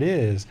 there it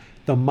is.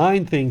 The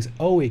mind thinks,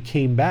 oh, it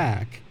came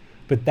back.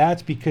 But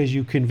that's because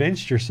you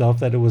convinced yourself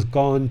that it was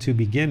gone to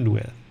begin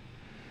with,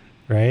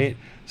 right?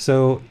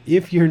 So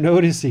if you're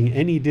noticing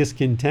any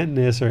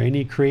discontentness or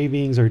any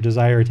cravings or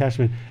desire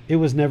attachment, it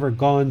was never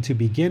gone to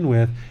begin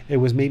with. It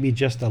was maybe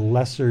just a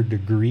lesser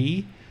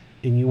degree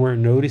and you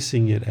weren't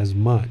noticing it as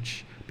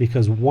much.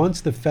 Because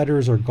once the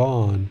fetters are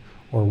gone,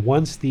 or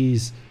once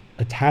these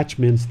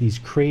attachments, these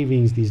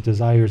cravings, these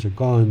desires are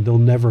gone, they'll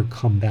never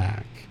come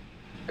back.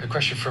 A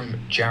question from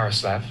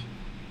Jaroslav.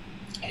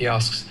 He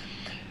asks,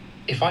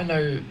 if I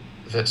know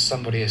that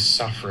somebody is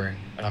suffering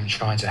and I'm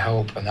trying to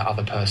help and that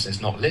other person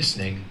is not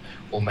listening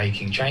or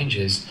making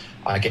changes,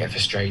 I get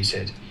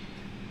frustrated.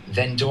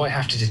 Then do I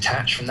have to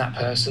detach from that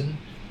person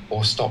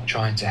or stop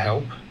trying to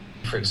help?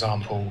 For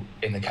example,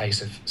 in the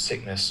case of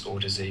sickness or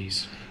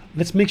disease.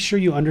 Let's make sure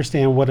you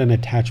understand what an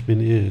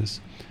attachment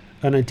is.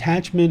 An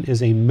attachment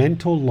is a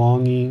mental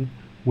longing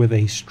with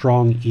a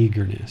strong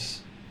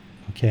eagerness.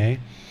 Okay?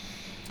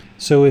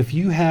 So if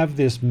you have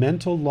this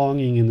mental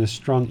longing and this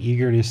strong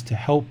eagerness to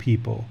help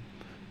people,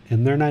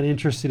 and they're not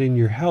interested in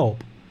your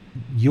help,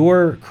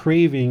 your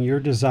craving, your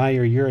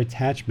desire, your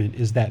attachment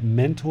is that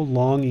mental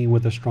longing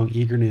with a strong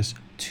eagerness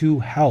to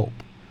help.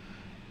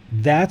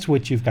 That's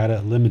what you've got to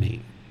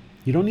eliminate.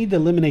 You don't need to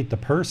eliminate the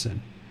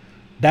person.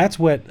 That's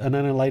what an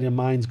unenlightened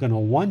mind is going to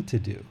want to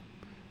do,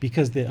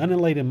 because the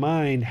unenlightened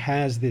mind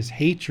has this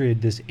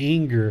hatred, this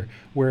anger,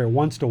 where it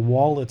wants to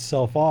wall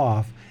itself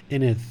off,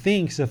 and it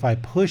thinks if I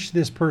push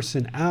this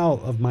person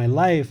out of my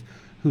life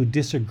who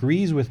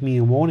disagrees with me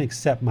and won't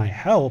accept my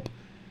help,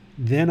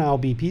 then I'll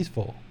be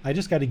peaceful. I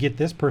just got to get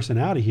this person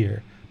out of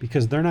here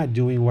because they're not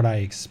doing what I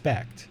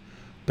expect.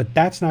 But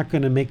that's not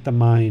going to make the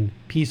mind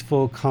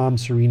peaceful, calm,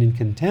 serene, and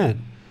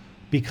content,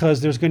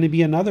 because there's going to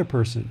be another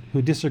person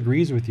who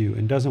disagrees with you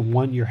and doesn't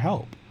want your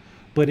help.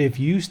 But if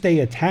you stay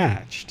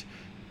attached,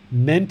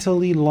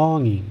 mentally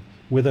longing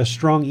with a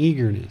strong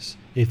eagerness,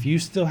 if you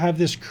still have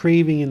this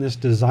craving and this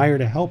desire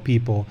to help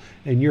people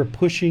and you're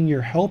pushing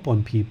your help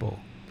on people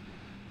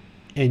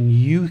and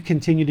you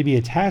continue to be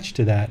attached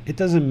to that, it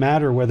doesn't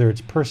matter whether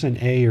it's person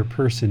A or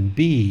person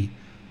B.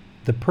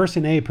 The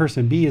person A,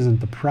 person B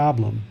isn't the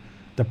problem.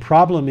 The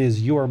problem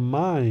is your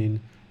mind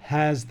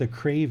has the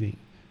craving.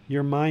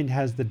 Your mind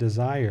has the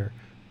desire.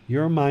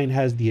 Your mind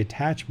has the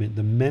attachment,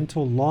 the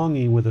mental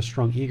longing with a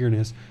strong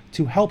eagerness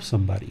to help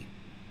somebody.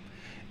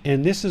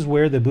 And this is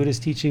where the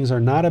Buddhist teachings are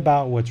not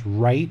about what's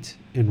right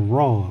and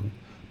wrong,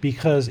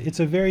 because it's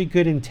a very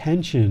good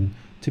intention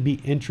to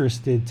be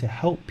interested to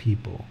help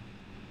people.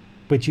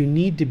 But you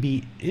need to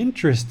be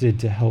interested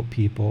to help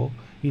people.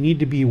 You need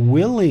to be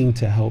willing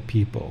to help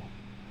people.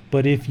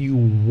 But if you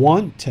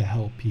want to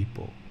help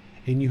people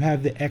and you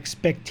have the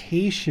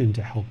expectation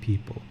to help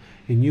people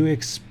and you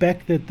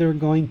expect that they're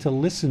going to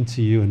listen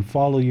to you and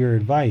follow your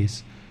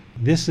advice,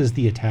 this is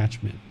the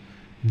attachment.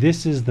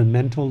 This is the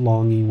mental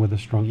longing with a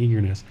strong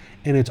eagerness.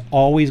 And it's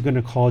always going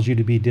to cause you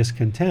to be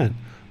discontent,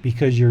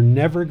 because you're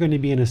never going to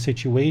be in a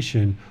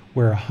situation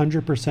where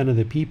 100% of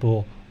the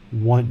people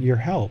want your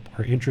help,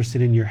 are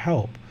interested in your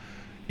help.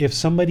 If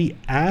somebody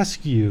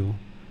asks you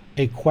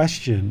a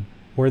question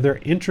or they're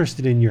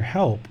interested in your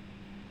help,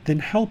 then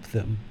help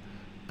them.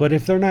 But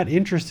if they're not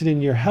interested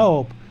in your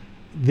help,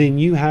 then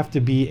you have to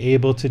be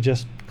able to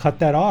just cut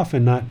that off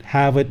and not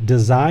have a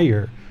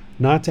desire,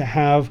 not to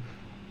have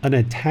an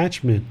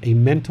attachment, a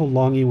mental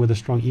longing with a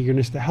strong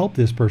eagerness to help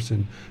this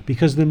person.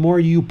 Because the more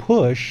you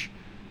push,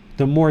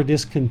 the more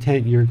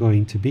discontent you're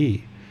going to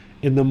be.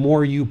 And the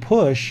more you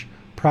push,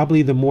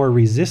 probably the more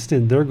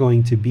resistant they're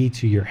going to be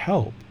to your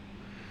help.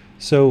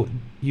 So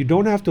you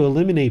don't have to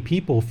eliminate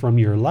people from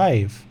your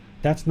life.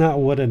 That's not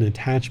what an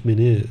attachment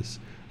is.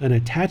 An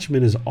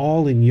attachment is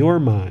all in your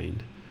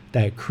mind.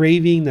 That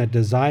craving, that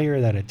desire,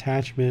 that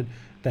attachment,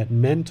 that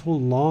mental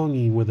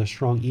longing with a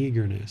strong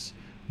eagerness,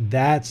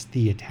 that's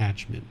the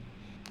attachment.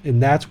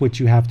 And that's what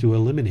you have to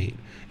eliminate.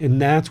 And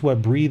that's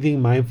what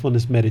breathing,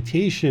 mindfulness,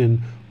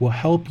 meditation will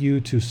help you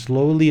to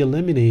slowly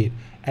eliminate,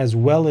 as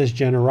well as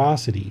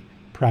generosity,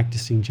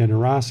 practicing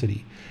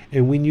generosity.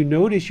 And when you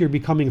notice you're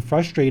becoming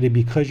frustrated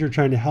because you're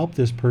trying to help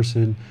this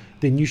person,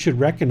 then you should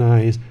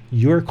recognize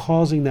you're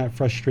causing that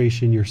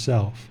frustration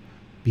yourself,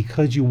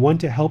 because you want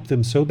to help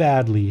them so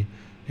badly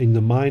and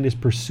the mind is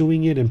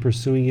pursuing it and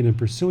pursuing it and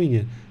pursuing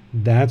it.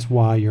 That's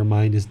why your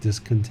mind is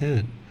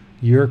discontent.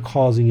 You're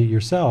causing it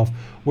yourself.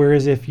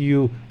 Whereas if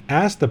you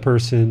ask the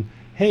person,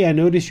 hey, I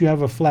noticed you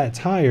have a flat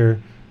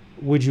tire,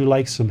 would you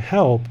like some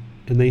help?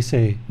 And they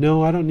say,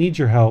 no, I don't need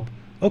your help.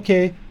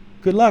 Okay,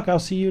 good luck, I'll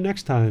see you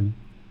next time.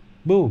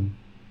 Boom,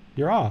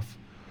 you're off.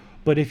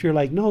 But if you're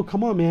like, no,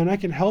 come on, man, I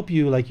can help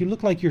you. Like, you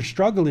look like you're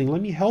struggling.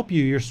 Let me help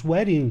you. You're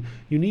sweating.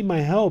 You need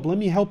my help. Let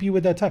me help you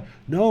with that tire.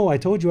 No, I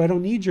told you I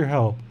don't need your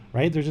help,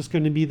 right? There's just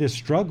going to be this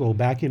struggle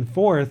back and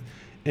forth,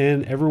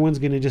 and everyone's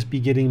going to just be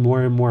getting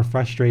more and more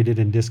frustrated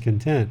and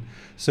discontent.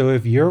 So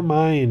if your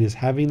mind is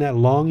having that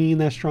longing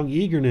and that strong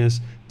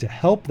eagerness to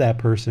help that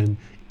person,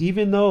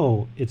 even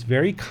though it's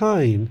very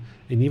kind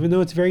and even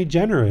though it's very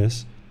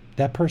generous,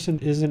 that person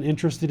isn't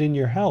interested in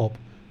your help.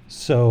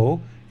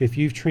 So if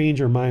you've trained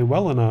your mind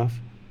well enough,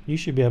 you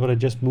should be able to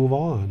just move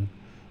on.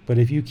 But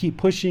if you keep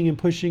pushing and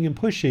pushing and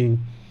pushing,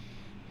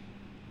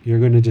 you're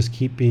going to just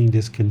keep being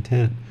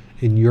discontent.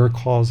 and you're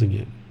causing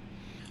it.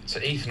 So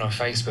Ethan on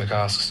Facebook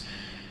asks,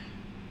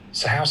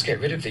 so how to get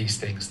rid of these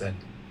things then?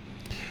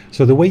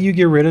 So the way you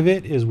get rid of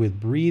it is with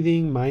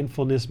breathing,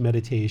 mindfulness,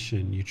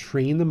 meditation. You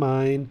train the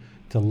mind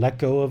to let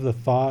go of the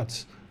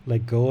thoughts,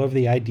 let go of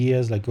the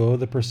ideas, let go of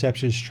the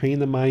perceptions, train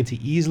the mind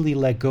to easily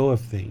let go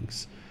of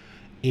things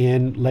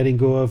and letting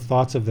go of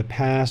thoughts of the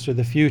past or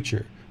the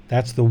future.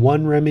 That's the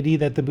one remedy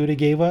that the Buddha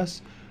gave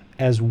us,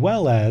 as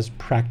well as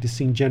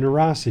practicing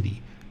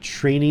generosity,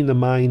 training the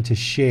mind to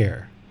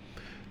share.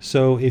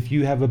 So if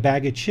you have a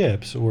bag of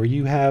chips, or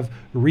you have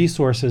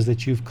resources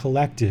that you've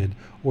collected,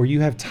 or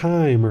you have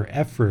time or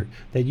effort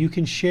that you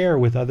can share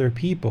with other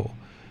people,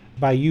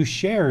 by you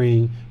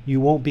sharing,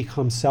 you won't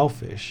become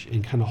selfish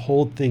and kind of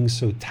hold things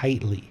so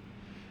tightly.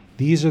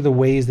 These are the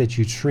ways that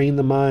you train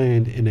the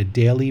mind in a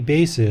daily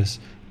basis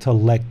to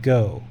let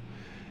go.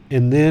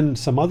 And then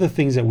some other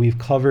things that we've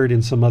covered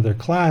in some other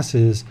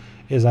classes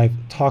is I've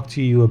talked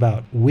to you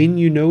about when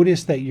you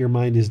notice that your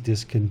mind is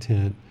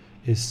discontent,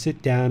 is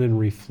sit down and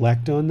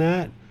reflect on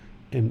that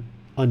and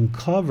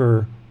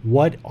uncover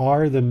what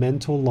are the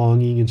mental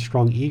longing and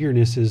strong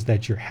eagernesses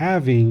that you're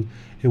having.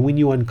 And when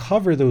you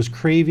uncover those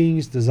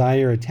cravings,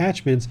 desire,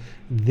 attachments,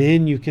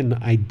 then you can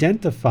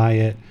identify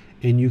it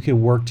and you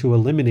can work to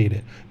eliminate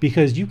it.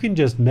 Because you can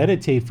just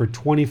meditate for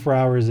 24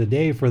 hours a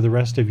day for the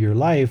rest of your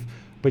life,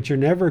 but you're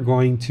never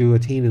going to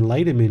attain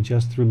enlightenment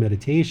just through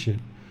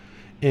meditation.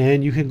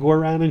 And you can go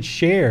around and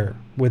share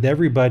with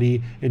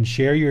everybody and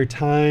share your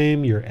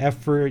time, your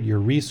effort, your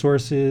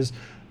resources,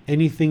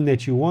 anything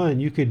that you want.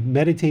 You could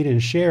meditate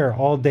and share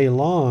all day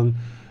long,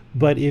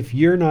 but if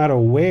you're not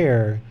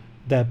aware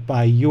that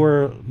by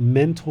your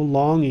mental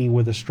longing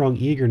with a strong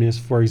eagerness,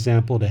 for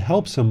example, to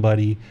help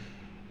somebody,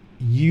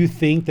 you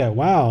think that,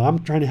 wow, I'm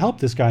trying to help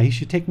this guy, he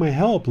should take my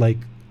help, like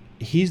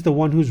he's the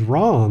one who's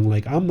wrong,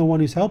 like I'm the one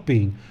who's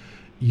helping,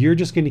 you're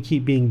just going to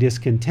keep being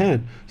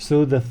discontent.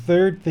 So the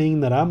third thing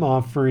that I'm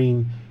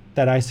offering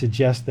that I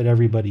suggest that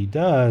everybody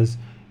does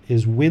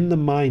is when the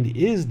mind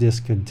is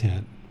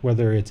discontent,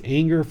 whether it's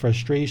anger,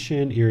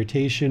 frustration,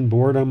 irritation,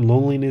 boredom,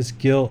 loneliness,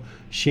 guilt,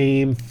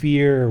 shame,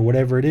 fear, or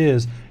whatever it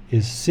is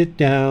sit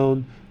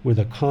down with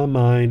a calm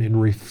mind and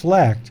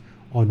reflect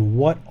on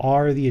what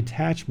are the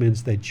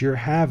attachments that you're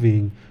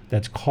having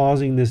that's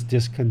causing this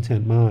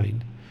discontent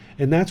mind.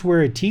 And that's where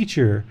a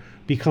teacher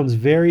becomes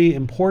very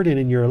important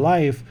in your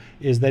life,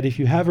 is that if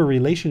you have a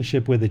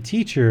relationship with a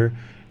teacher,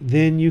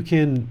 then you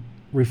can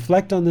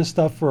reflect on this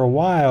stuff for a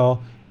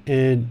while.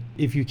 And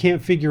if you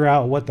can't figure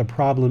out what the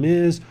problem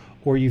is,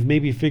 or you've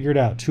maybe figured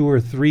out 2 or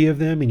 3 of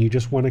them and you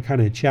just want to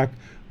kind of check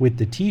with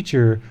the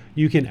teacher,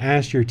 you can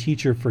ask your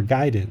teacher for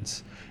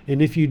guidance.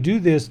 And if you do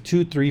this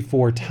 2, 3,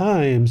 4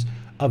 times,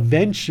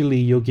 eventually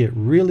you'll get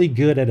really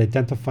good at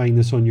identifying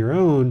this on your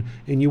own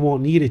and you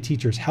won't need a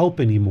teacher's help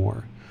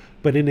anymore.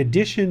 But in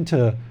addition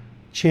to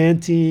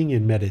chanting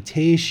and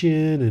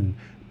meditation and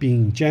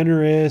being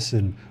generous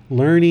and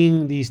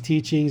learning these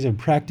teachings and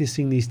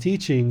practicing these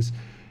teachings,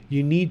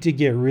 you need to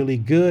get really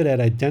good at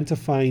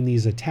identifying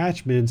these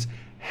attachments,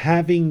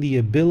 having the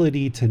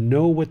ability to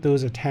know what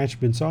those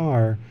attachments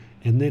are,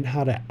 and then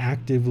how to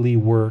actively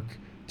work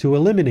to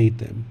eliminate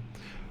them.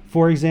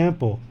 For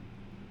example,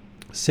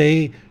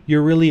 say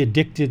you're really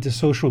addicted to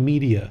social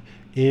media,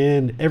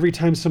 and every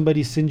time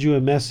somebody sends you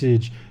a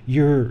message,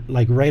 you're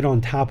like right on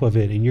top of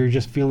it and you're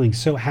just feeling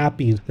so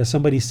happy that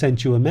somebody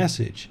sent you a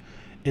message.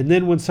 And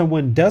then when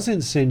someone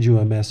doesn't send you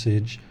a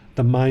message,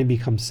 the mind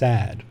becomes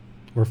sad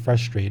or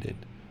frustrated,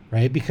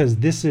 right? Because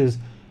this is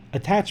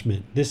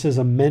attachment. This is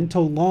a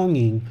mental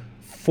longing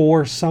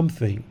for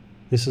something.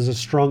 This is a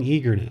strong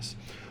eagerness.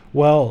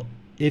 Well,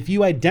 if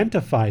you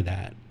identify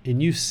that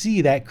and you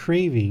see that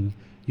craving,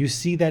 you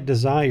see that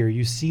desire,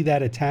 you see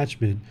that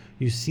attachment,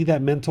 you see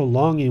that mental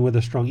longing with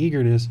a strong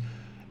eagerness,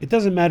 it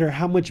doesn't matter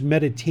how much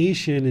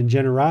meditation and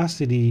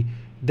generosity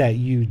that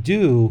you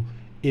do,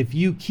 if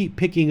you keep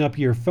picking up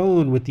your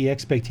phone with the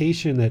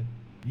expectation that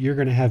you're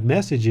going to have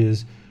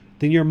messages,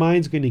 then your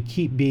mind's going to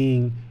keep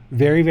being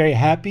very, very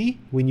happy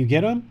when you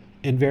get them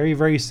and very,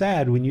 very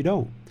sad when you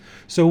don't.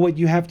 So what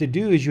you have to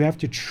do is you have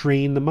to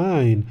train the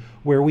mind,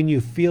 where when you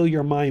feel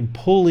your mind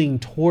pulling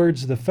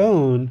towards the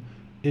phone,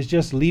 is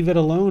just leave it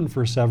alone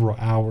for several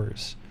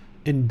hours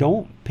and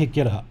don't pick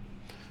it up.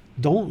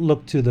 Don't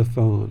look to the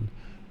phone.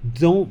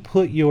 Don't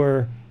put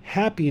your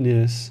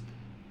happiness,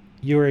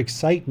 your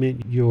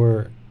excitement,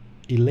 your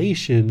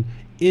elation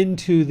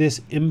into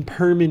this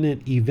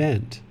impermanent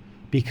event,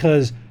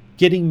 because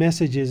getting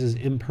messages is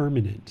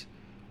impermanent.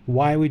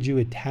 Why would you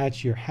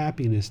attach your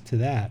happiness to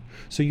that?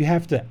 So you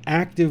have to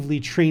actively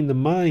train the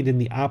mind in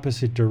the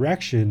opposite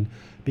direction,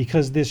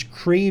 because this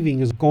craving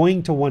is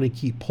going to want to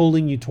keep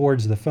pulling you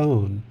towards the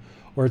phone,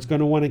 or it's going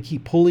to want to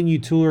keep pulling you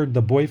toward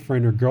the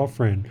boyfriend or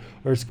girlfriend,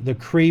 or the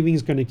craving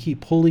is going to keep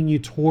pulling you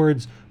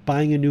towards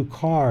buying a new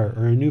car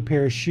or a new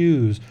pair of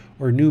shoes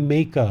or new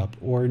makeup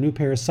or a new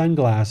pair of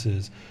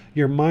sunglasses.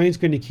 Your mind's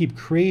going to keep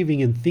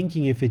craving and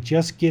thinking if it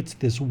just gets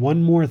this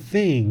one more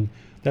thing,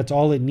 that's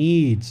all it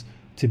needs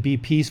to be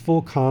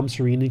peaceful, calm,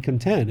 serene, and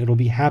content. It'll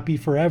be happy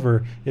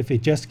forever if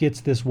it just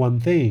gets this one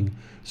thing.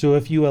 So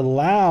if you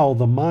allow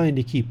the mind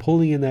to keep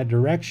pulling in that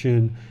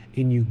direction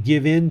and you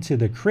give in to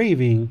the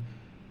craving,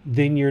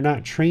 then you're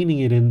not training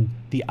it in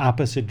the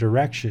opposite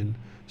direction.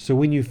 So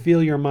when you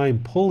feel your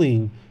mind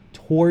pulling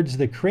towards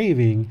the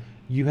craving,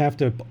 you have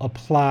to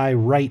apply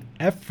right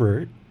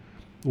effort,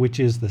 which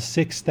is the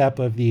sixth step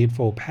of the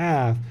Eightfold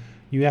Path.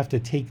 You have to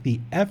take the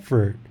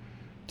effort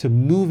to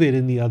move it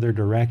in the other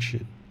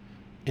direction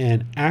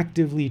and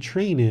actively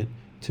train it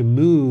to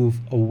move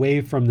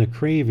away from the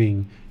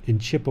craving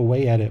and chip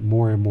away at it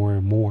more and more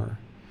and more.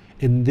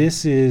 And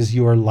this is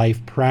your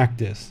life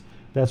practice.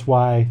 That's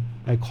why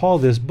I call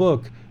this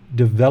book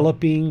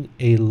Developing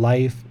a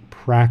Life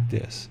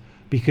Practice,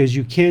 because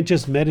you can't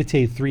just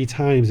meditate 3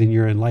 times and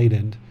you're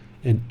enlightened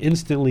and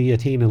instantly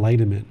attain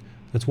enlightenment.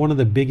 That's one of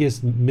the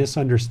biggest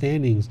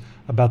misunderstandings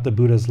about the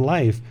Buddha's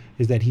life,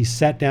 is that he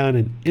sat down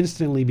and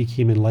instantly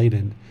became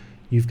enlightened.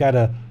 You've got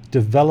to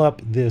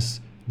develop this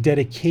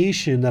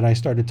dedication that I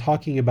started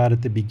talking about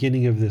at the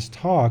beginning of this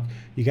talk.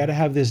 You got to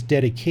have this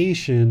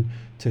dedication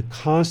to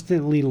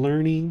constantly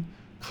learning,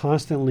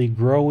 constantly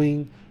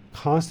growing,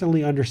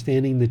 constantly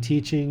understanding the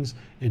teachings,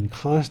 and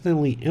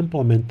constantly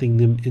implementing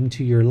them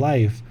into your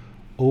life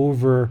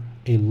over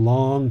a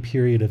long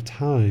period of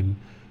time.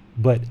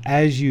 But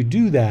as you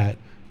do that,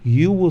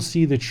 you will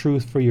see the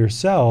truth for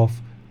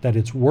yourself that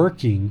it's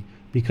working,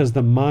 because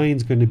the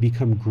mind's going to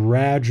become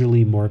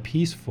gradually more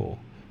peaceful,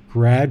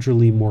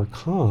 gradually more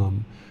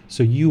calm.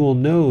 So you will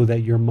know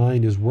that your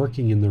mind is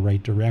working in the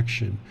right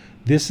direction.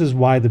 This is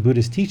why the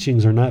Buddhist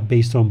teachings are not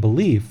based on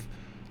belief.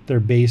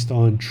 They're based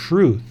on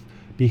truth.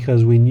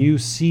 Because when you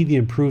see the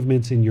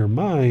improvements in your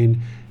mind,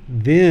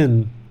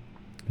 then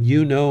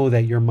you know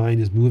that your mind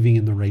is moving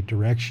in the right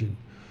direction.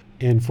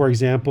 And for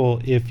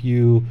example, if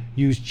you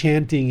use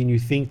chanting and you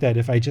think that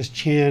if I just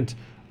chant,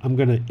 I'm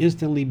going to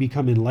instantly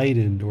become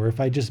enlightened, or if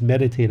I just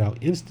meditate, I'll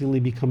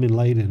instantly become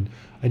enlightened.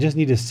 I just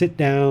need to sit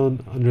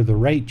down under the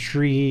right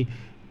tree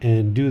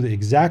and do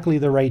exactly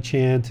the right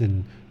chant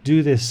and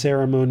do this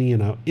ceremony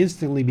and I'll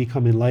instantly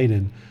become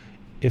enlightened.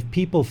 If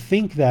people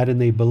think that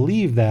and they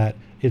believe that,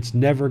 it's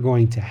never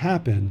going to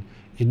happen.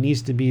 It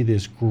needs to be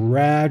this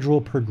gradual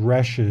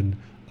progression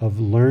of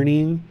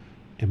learning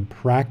and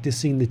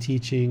practicing the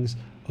teachings,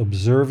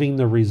 observing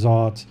the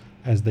results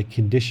as the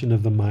condition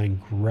of the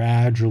mind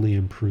gradually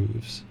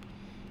improves.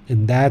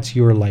 And that's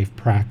your life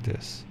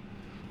practice.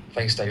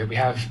 Thanks, David. We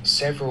have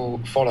several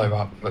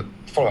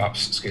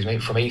follow-ups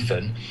from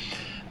Ethan.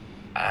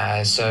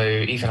 So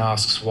Ethan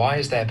asks, why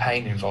is there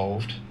pain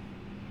involved?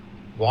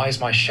 Why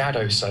is my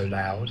shadow so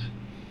loud?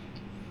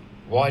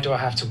 Why do I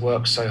have to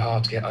work so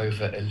hard to get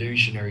over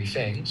illusionary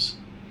things?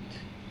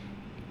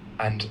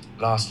 And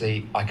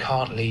lastly, I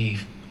can't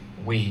leave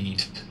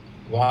weed.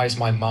 Why is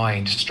my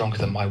mind stronger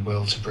than my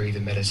will to breathe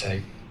and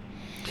meditate?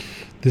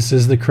 This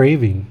is the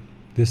craving.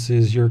 This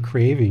is your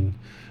craving.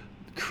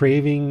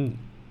 Craving,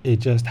 it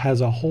just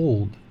has a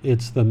hold.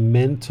 It's the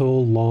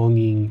mental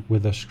longing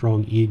with a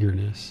strong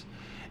eagerness.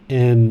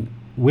 And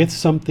with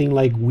something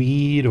like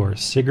weed or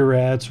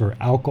cigarettes or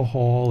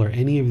alcohol or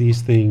any of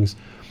these things,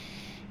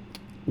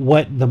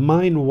 what the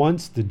mind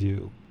wants to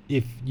do,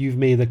 if you've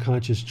made the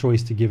conscious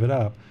choice to give it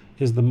up,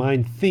 is the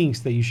mind thinks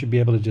that you should be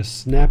able to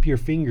just snap your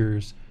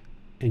fingers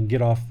and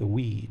get off the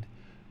weed.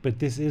 But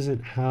this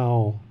isn't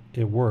how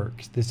it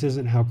works. This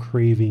isn't how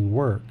craving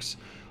works.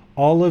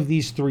 All of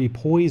these 3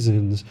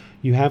 poisons,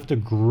 you have to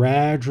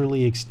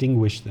gradually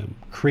extinguish them.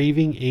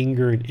 Craving,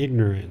 anger, and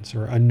ignorance,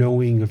 or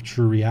unknowing of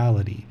true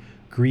reality.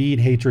 Greed,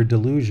 hatred,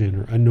 delusion,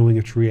 or unknowing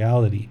of true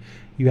reality.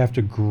 You have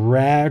to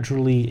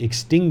gradually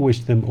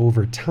extinguish them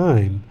over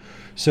time.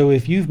 So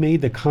if you've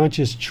made the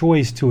conscious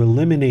choice to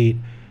eliminate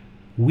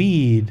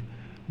weed,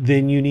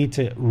 then you need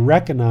to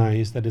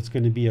recognize that it's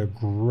going to be a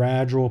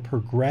gradual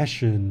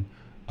progression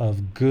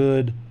of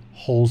good,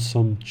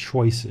 wholesome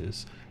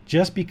choices.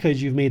 Just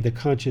because you've made the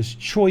conscious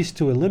choice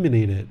to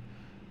eliminate it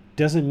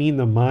doesn't mean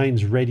the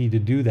mind's ready to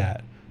do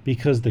that,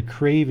 because the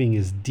craving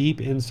is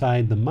deep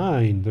inside the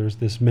mind. There's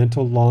this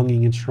mental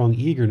longing and strong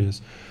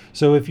eagerness.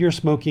 So if you're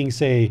smoking,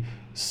 say,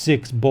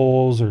 6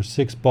 bowls or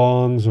 6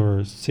 bongs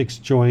or 6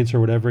 joints or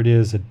whatever it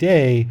is a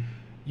day,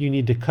 you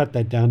need to cut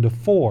that down to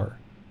 4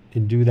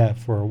 and do that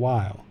for a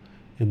while.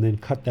 And then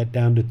cut that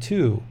down to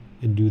 2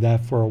 and do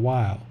that for a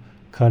while.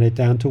 Cut it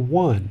down to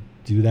 1,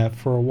 do that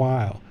for a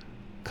while.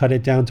 Cut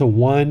it down to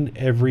 1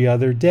 every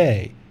other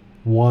day,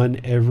 1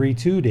 every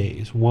 2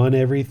 days, 1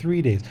 every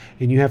 3 days.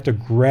 And you have to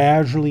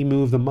gradually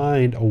move the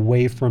mind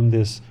away from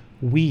this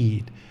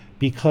weed,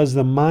 because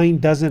the mind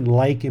doesn't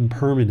like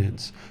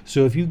impermanence.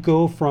 So if you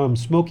go from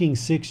smoking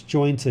 6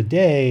 joints a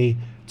day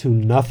to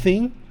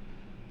nothing,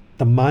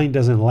 the mind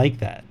doesn't like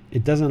that.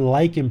 It doesn't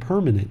like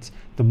impermanence.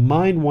 The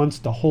mind wants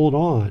to hold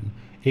on.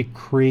 It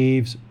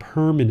craves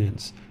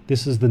permanence.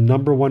 This is the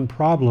number one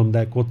problem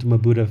that Gautama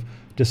Buddha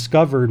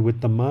discovered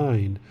with the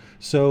mind.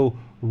 So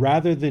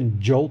rather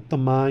than jolt the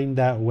mind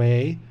that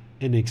way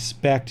and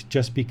expect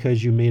just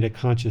because you made a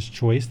conscious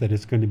choice that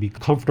it's going to be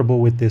comfortable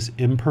with this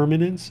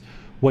impermanence,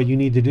 What you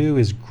need to do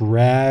is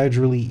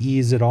gradually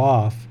ease it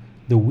off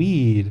the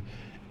weed,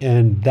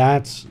 and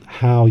that's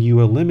how you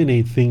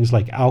eliminate things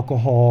like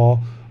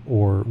alcohol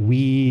or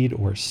weed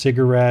or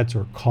cigarettes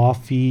or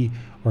coffee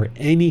or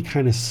any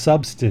kind of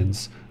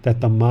substance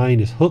that the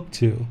mind is hooked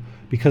to.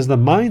 Because the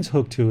mind's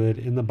hooked to it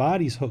and the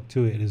body's hooked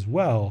to it as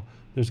well,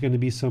 there's going to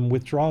be some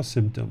withdrawal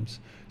symptoms.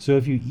 So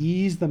if you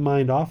ease the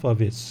mind off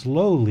of it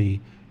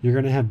slowly, you're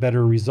going to have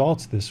better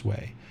results this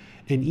way.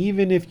 And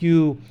even if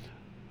you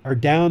are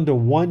down to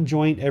one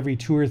joint every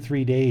 2 or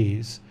 3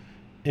 days,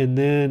 and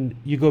then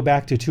you go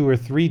back to 2 or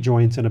 3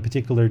 joints in a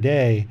particular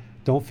day,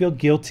 don't feel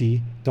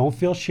guilty, don't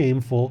feel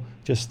shameful,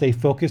 just stay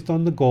focused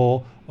on the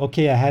goal.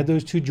 Okay, I had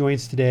those 2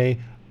 joints today,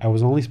 I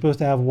was only supposed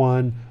to have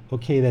 1.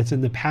 Okay, that's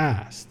in the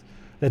past.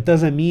 That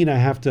doesn't mean I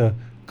have to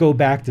go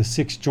back to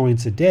 6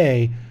 joints a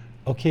day.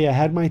 Okay, I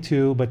had my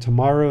 2, but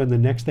tomorrow and the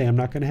next day I'm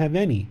not going to have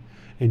any.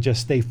 And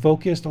just stay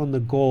focused on the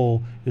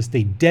goal and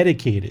stay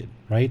dedicated,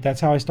 right?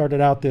 That's how I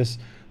started out this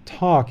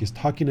talk, is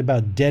talking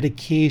about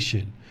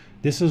dedication.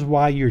 This is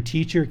why your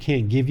teacher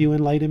can't give you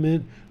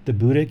enlightenment. The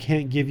Buddha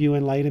can't give you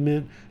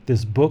enlightenment.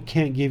 This book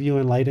can't give you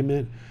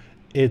enlightenment.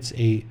 It's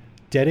a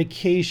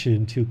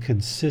dedication to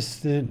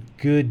consistent,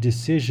 good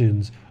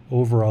decisions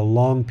over a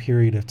long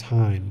period of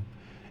time.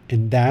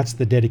 And that's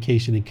the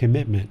dedication and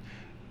commitment.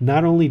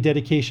 Not only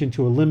dedication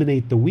to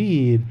eliminate the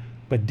weed,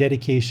 but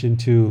dedication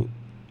to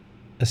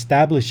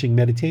establishing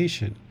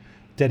meditation,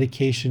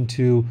 dedication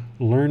to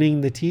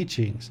learning the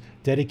teachings,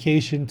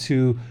 dedication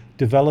to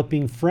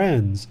developing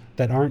friends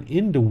that aren't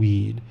into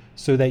weed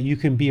so that you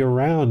can be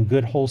around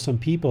good, wholesome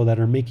people that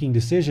are making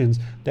decisions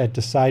that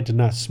decide to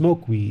not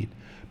smoke weed.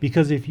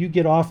 Because if you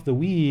get off the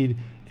weed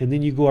and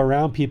then you go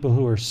around people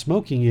who are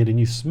smoking it and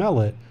you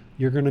smell it,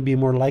 you're going to be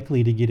more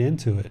likely to get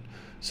into it.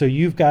 So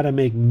you've got to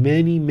make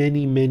many,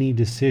 many, many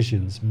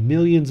decisions,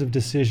 millions of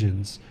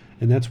decisions.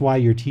 And that's why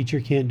your teacher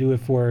can't do it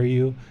for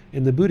you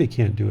and the Buddha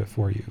can't do it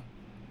for you.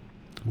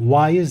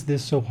 Why is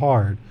this so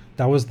hard?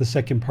 That was the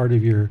second part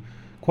of your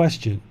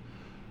question.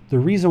 The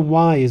reason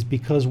why is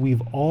because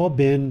we've all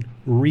been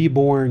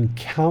reborn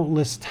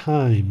countless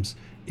times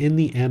in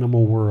the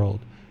animal world.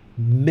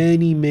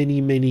 Many,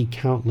 many, many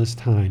countless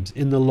times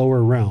in the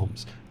lower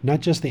realms. Not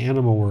just the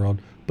animal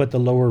world, but the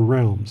lower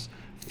realms.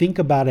 Think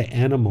about an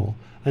animal.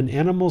 An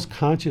animal's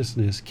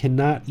consciousness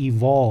cannot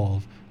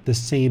evolve the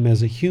same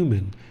as a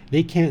human.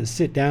 They can't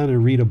sit down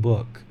and read a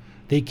book.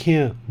 They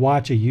can't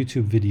watch a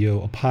YouTube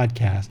video, a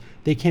podcast.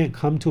 They can't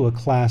come to a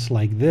class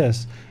like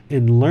this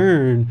and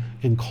learn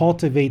and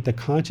cultivate the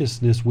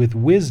consciousness with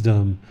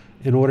wisdom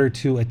in order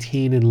to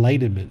attain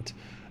enlightenment.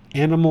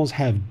 Animals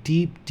have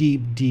deep,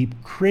 deep, deep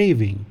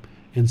craving,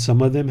 and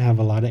some of them have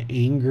a lot of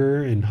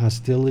anger and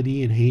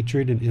hostility and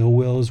hatred and ill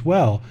will as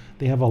well.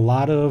 They have a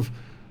lot of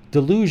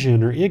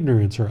delusion or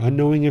ignorance or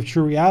unknowing of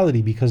true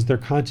reality because their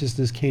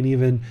consciousness can't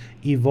even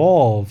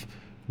evolve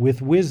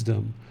with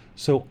wisdom.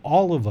 So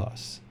all of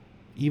us,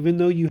 even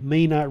though you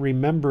may not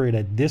remember it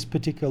at this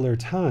particular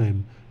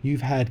time,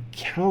 you've had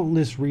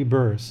countless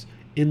rebirths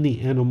in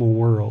the animal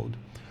world.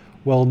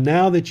 Well,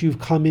 now that you've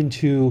come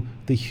into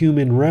the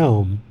human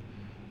realm,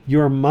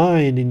 your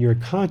mind and your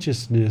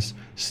consciousness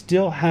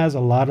still has a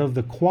lot of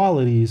the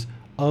qualities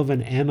of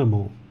an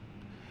animal.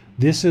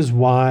 This is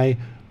why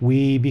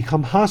we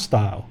become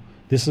hostile.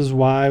 This is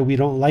why we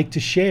don't like to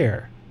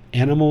share.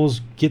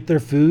 Animals get their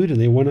food and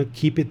they want to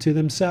keep it to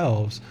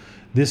themselves.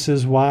 This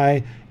is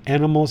why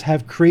animals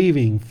have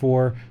craving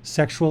for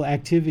sexual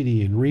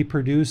activity and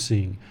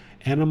reproducing.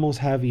 Animals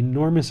have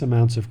enormous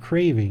amounts of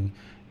craving,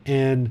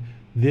 and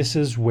this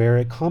is where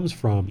it comes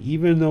from.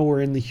 Even though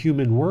we're in the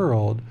human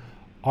world,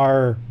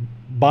 our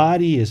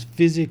body is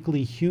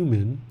physically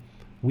human.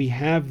 We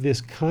have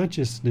this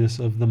consciousness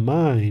of the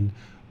mind,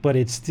 but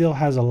it still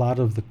has a lot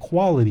of the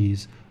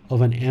qualities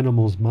of an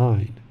animal's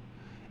mind.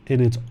 And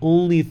it's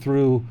only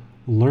through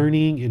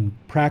learning and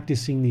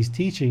practicing these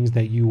teachings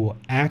that you will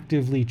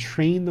actively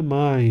train the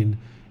mind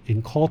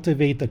and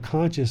cultivate the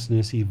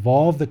consciousness,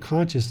 evolve the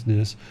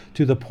consciousness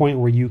to the point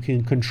where you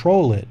can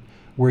control it,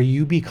 where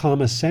you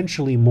become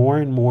essentially more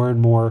and more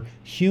and more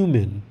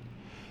human.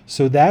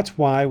 So that's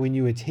why when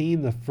you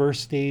attain the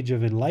first stage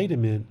of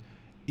enlightenment,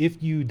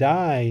 if you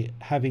die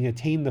having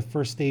attained the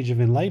first stage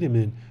of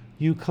enlightenment,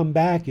 you come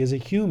back as a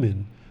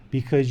human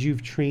because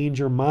you've trained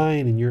your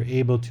mind and you're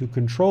able to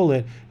control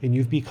it and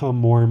you've become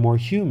more and more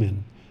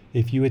human.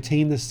 If you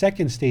attain the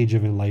second stage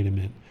of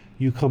enlightenment,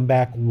 you come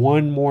back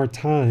one more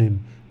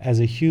time as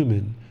a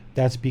human.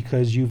 That's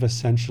because you've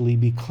essentially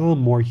become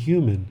more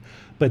human.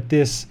 But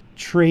this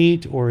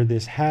trait or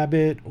this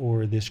habit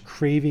or this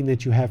craving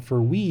that you have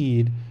for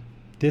weed,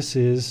 this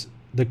is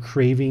the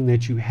craving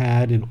that you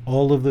had in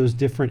all of those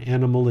different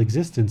animal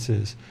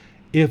existences.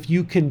 If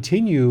you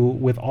continue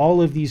with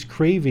all of these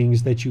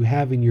cravings that you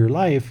have in your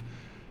life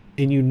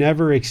and you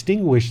never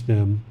extinguish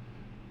them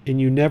and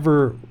you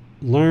never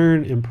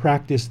learn and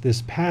practice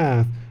this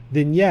path,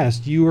 then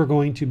yes, you are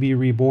going to be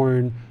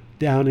reborn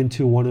down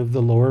into one of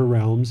the lower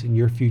realms in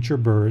your future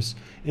births,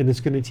 and it's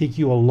going to take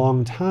you a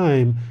long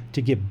time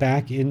to get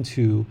back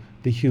into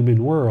the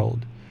human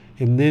world.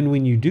 And then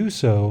when you do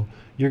so,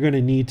 you're going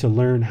to need to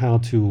learn how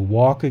to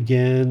walk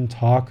again,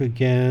 talk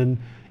again,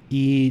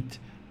 eat,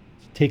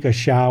 take a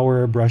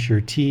shower, brush your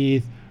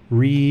teeth,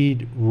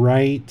 read,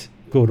 write,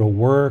 go to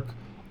work,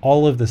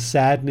 all of the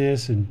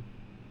sadness and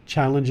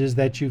challenges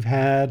that you've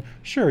had.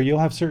 Sure, you'll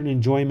have certain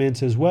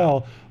enjoyments as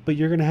well, but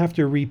you're going to have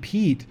to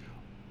repeat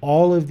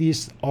all of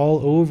these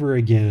all over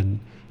again.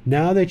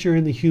 Now that you're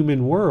in the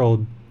human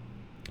world,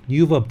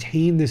 you've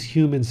obtained this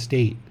human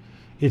state.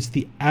 It's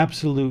the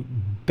absolute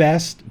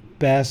best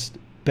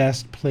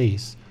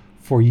place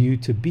for you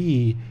to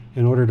be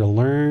in order to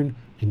learn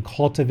and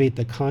cultivate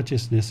the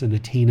consciousness and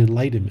attain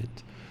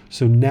enlightenment.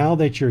 So now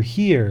that you're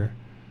here,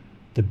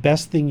 the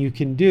best thing you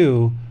can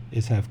do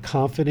is have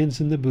confidence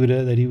in the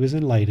Buddha that he was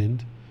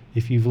enlightened.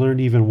 If you've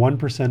learned even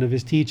 1% of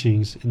his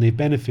teachings and they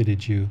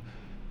benefited you,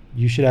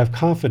 you should have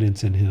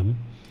confidence in him.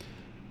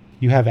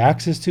 You have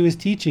access to his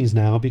teachings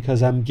now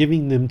because I'm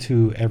giving them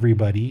to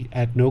everybody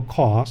at no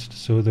cost.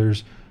 So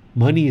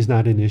money is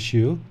not an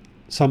issue.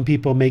 Some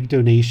people make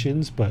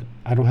donations, but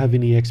I don't have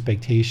any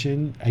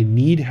expectation. I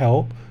need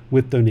help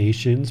with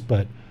donations,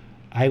 but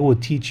I will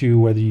teach you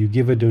whether you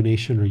give a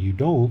donation or you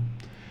don't.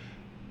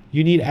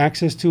 You need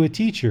access to a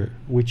teacher,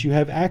 which you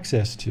have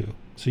access to.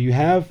 So you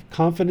have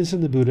confidence in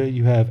the Buddha,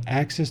 you have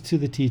access to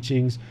the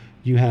teachings,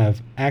 you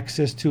have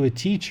access to a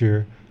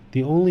teacher.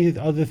 The only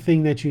other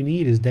thing that you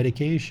need is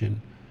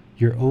dedication,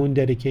 your own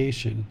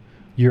dedication.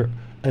 You're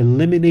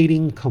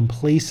eliminating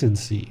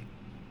complacency.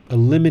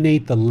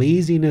 Eliminate the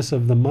laziness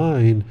of the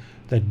mind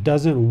that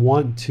doesn't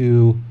want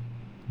to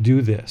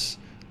do this,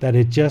 that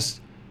it just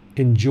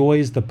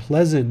enjoys the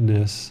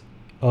pleasantness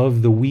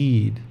of the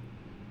weed.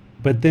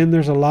 But then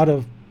there's a lot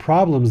of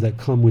problems that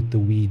come with the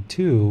weed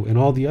too, and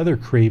all the other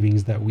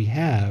cravings that we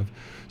have.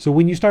 So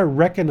when you start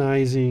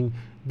recognizing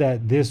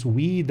that this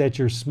weed that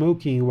you're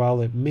smoking,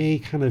 while it may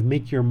kind of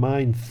make your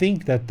mind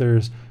think that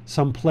there's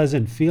some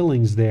pleasant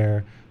feelings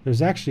there,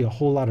 there's actually a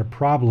whole lot of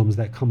problems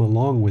that come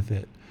along with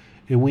it.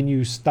 And when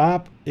you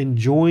stop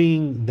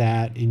enjoying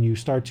that and you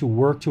start to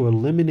work to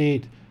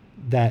eliminate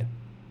that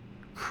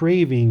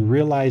craving,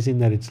 realizing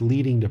that it's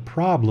leading to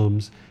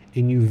problems,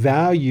 and you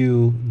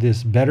value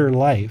this better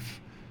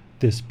life,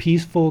 this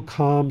peaceful,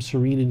 calm,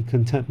 serene, and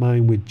content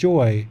mind with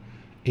joy,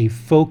 a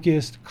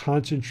focused,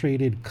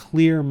 concentrated,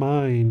 clear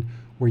mind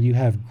where you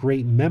have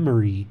great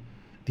memory.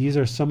 These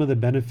are some of the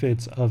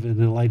benefits of an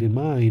enlightened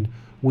mind.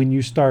 When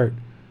you start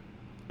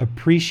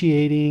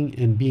appreciating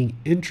and being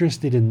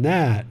interested in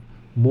that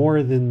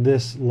more than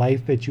this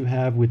life that you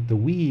have with the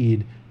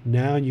weed,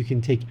 now you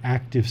can take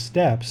active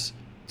steps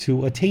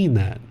to attain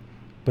that.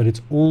 But it's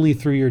only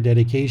through your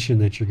dedication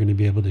that you're going to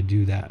be able to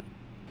do that.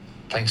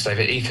 Thanks,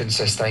 David. Ethan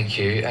says thank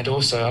you. And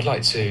also, I'd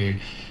like to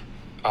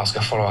ask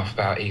a follow-up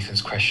about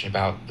Ethan's question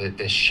about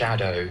this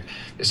shadow,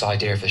 this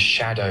idea of the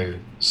shadow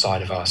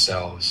side of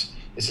ourselves.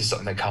 This is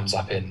something that comes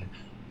up in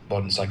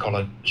modern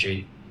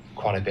psychology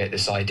quite a bit,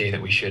 this idea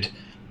that we should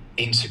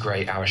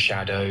integrate our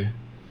shadow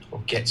or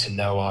get to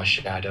know our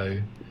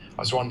shadow.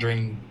 I was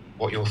wondering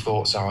what your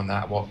thoughts are on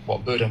that,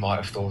 what Buddha might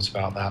have thought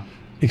about that.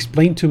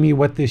 Explain to me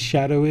what this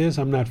shadow is.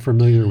 I'm not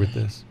familiar with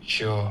this.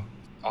 Sure.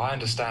 I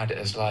understand it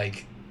as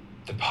like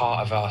the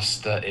part of us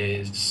that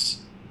is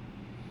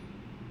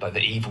like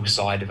the evil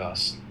side of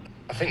us.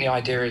 I think the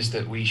idea is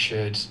that we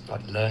should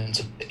like learn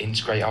to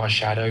integrate our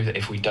shadow, that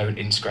if we don't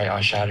integrate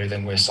our shadow,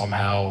 then we're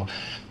somehow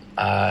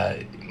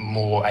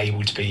more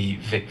able to be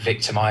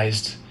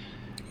victimized,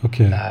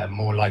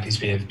 more likely to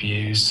be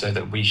abused, so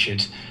that we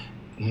should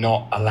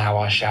not allow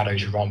our shadow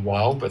to run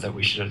wild, but that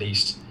we should at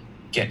least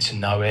get to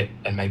know it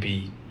and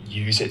maybe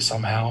use it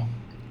somehow.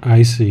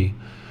 I see.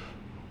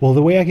 Well,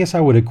 the way I guess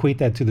I would equate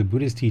that to the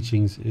Buddhist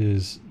teachings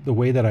is the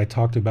way that I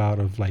talked about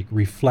of like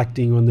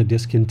reflecting on the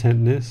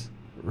discontentness,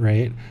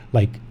 right?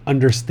 Like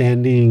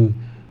understanding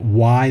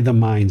why the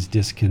mind's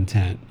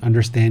discontent,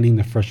 understanding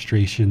the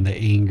frustration, the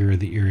anger,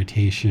 the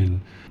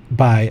irritation.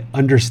 By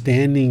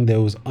understanding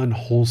those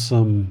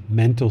unwholesome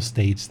mental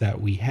states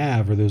that we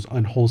have, or those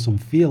unwholesome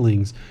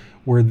feelings,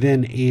 we're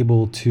then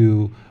able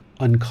to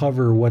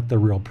uncover what the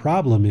real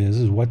problem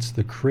is what's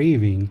the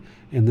craving,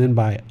 and then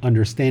by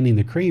understanding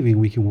the craving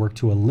we can work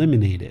to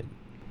eliminate it.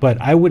 But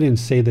I wouldn't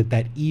say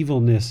that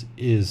evilness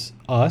is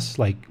us,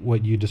 like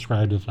what you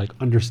described as like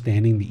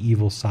understanding the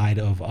evil side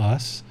of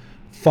us.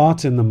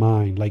 Thoughts in the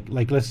mind,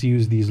 like let's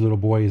use these little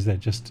boys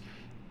that just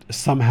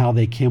somehow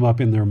they came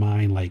up in their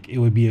mind like it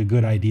would be a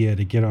good idea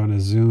to get on a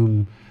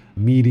Zoom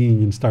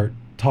meeting and start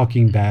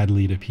talking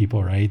badly to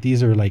people, right?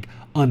 These are like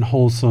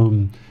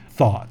unwholesome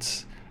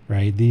thoughts,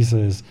 right? These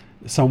is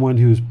someone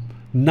who's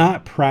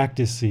not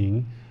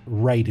practicing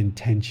right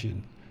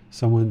intention,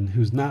 someone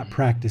who's not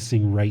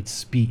practicing right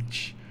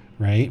speech,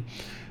 right?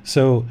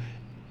 So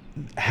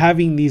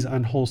having these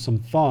unwholesome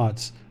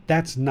thoughts,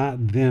 that's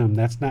not them,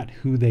 that's not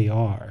who they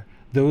are.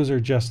 Those are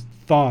just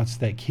thoughts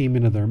that came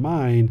into their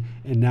mind,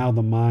 and now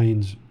the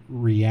mind's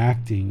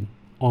reacting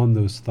on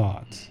those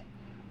thoughts,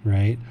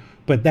 right?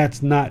 But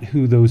that's not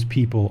who those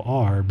people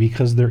are,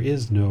 because there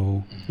is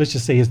no, let's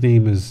just say his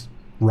name is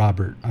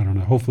Robert. I don't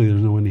know. Hopefully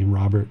there's no one named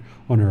Robert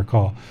on our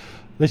call.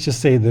 let's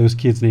just say those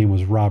kids' name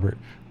was Robert.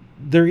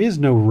 There is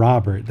no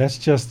Robert. That's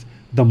just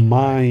the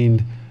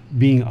mind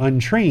being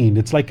untrained.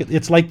 It's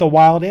like the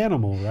wild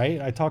animal,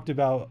 right? I talked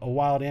about a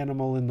wild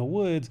animal in the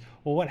woods.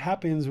 Well, what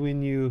happens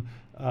when you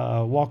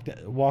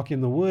walk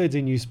in the woods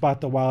and you spot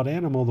the wild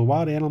animal? The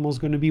wild animal is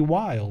going to be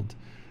wild.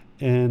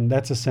 And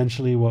that's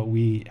essentially what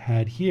we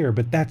had here.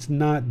 But that's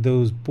not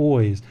those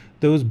boys.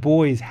 Those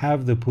boys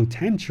have the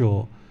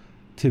potential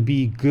to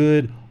be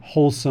good,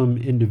 wholesome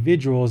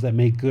individuals that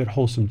make good,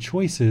 wholesome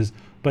choices,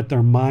 but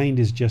their mind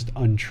is just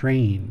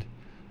untrained.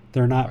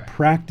 They're not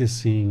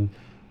practicing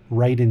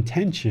right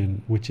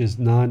intention, which is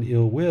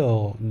non-ill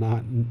will,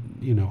 not,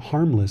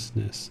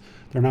 harmlessness.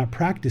 They're not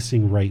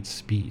practicing right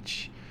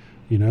speech,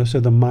 so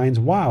the mind's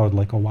wild,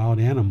 like a wild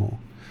animal.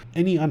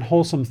 Any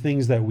unwholesome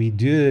things that we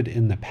did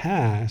in the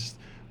past,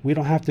 we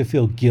don't have to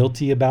feel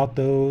guilty about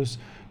those.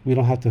 We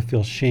don't have to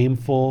feel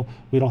shameful.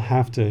 We don't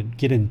have to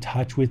get in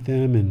touch with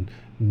them and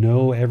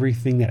know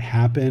everything that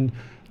happened.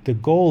 The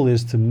goal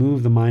is to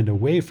move the mind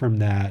away from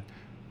that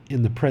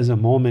in the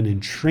present moment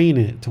and train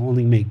it to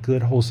only make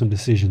good, wholesome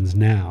decisions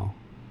now.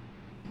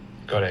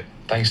 Got it.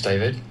 Thanks,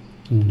 David.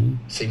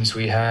 Seems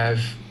we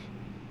have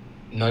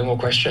no more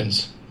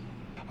questions.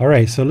 All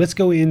right, so let's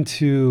go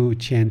into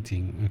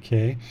chanting,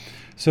 okay?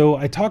 So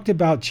I talked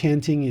about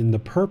chanting, and the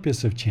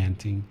purpose of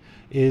chanting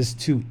is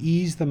to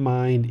ease the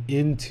mind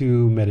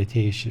into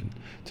meditation,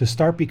 to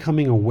start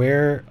becoming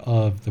aware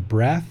of the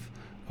breath,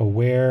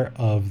 aware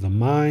of the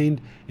mind,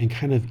 and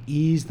kind of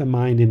ease the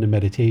mind into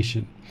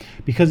meditation.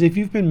 Because if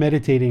you've been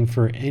meditating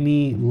for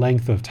any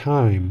length of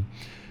time,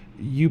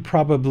 you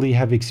probably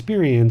have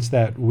experienced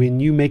that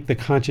when you make the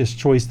conscious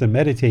choice to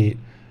meditate,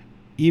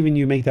 even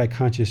you make that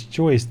conscious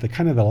choice,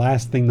 the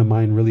last thing the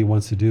mind really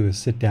wants to do is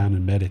sit down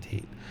and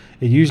meditate.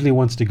 It usually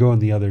wants to go in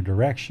the other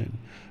direction,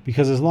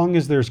 because as long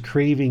as there's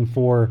craving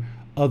for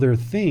other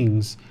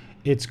things,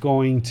 it's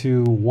going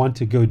to want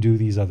to go do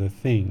these other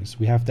things.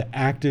 We have to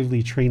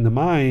actively train the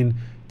mind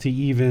to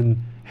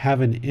even have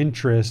an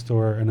interest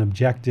or an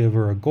objective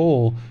or a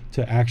goal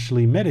to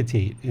actually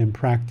meditate and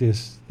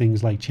practice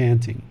things like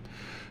chanting.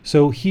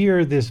 So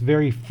here, this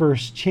very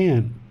first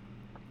chant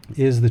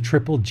is the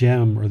triple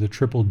gem or the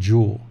triple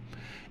jewel.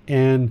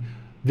 And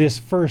this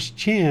first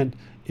chant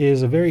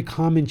is a very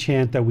common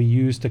chant that we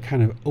use to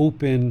kind of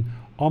open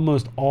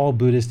almost all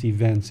Buddhist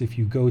events if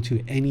you go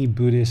to any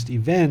Buddhist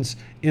events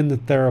in the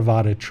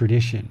Theravada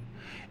tradition.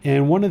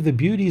 And one of the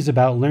beauties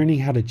about learning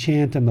how to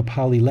chant in the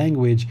Pali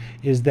language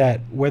is that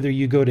whether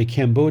you go to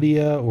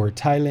Cambodia or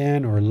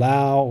Thailand or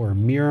Laos or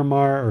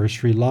Myanmar or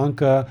Sri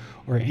Lanka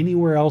or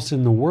anywhere else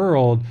in the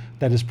world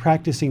that is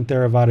practicing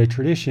Theravada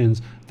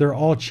traditions, they're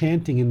all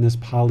chanting in this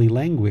Pali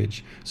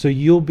language. So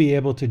you'll be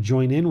able to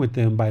join in with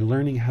them by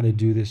learning how to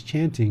do this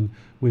chanting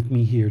with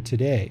me here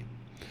today.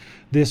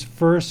 This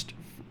first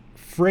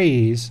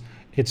phrase,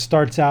 it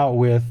starts out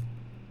with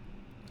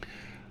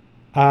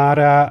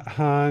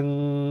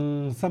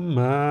Arahang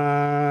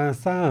Samma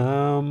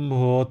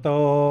Sambuddho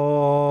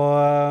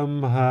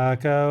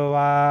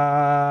Bhagava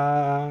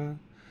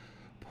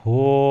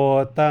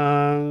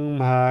Bhutang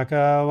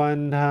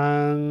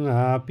Bhagavantang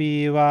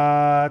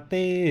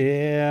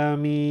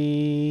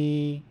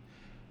Apivateyami.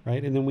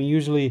 Right? And then we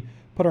usually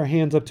put our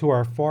hands up to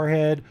our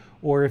forehead,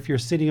 or if you're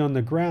sitting on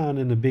the ground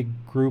in a big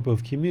group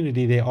of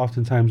community, they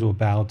oftentimes will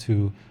bow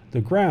to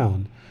the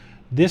ground.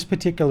 This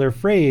particular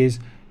phrase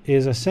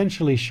is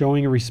essentially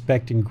showing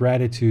respect and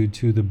gratitude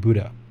to the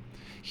Buddha.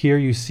 Here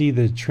you see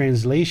the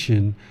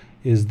translation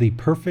is the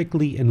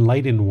perfectly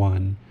enlightened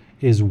one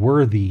is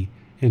worthy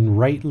and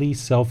rightly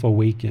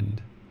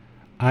self-awakened.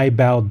 I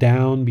bow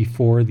down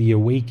before the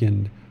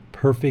awakened,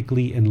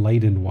 perfectly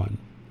enlightened one.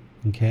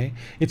 Okay?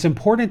 It's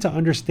important to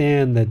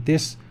understand that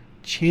this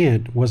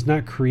chant was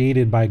not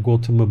created by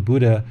Gautama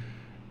Buddha.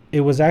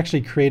 It was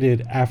actually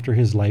created after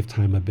his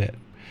lifetime a bit.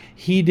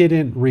 He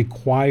didn't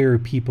require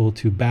people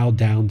to bow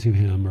down to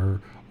him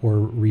or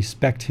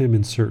respect him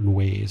in certain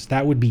ways.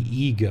 That would be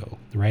ego,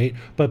 right?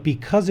 But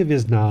because of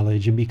his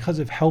knowledge and because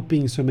of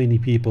helping so many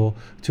people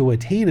to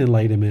attain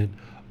enlightenment,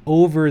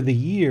 over the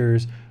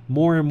years,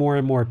 more and more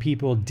and more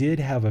people did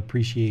have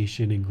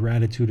appreciation and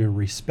gratitude and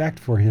respect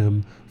for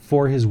him,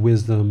 for his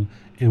wisdom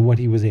and what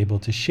he was able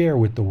to share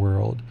with the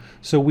world.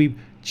 So we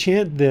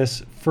chant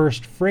this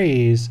first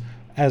phrase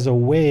as a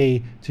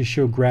way to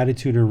show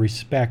gratitude and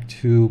respect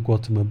to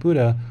Gautama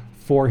Buddha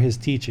for his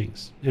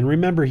teachings. And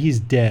remember, he's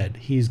dead.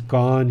 He's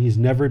gone. He's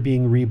never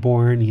being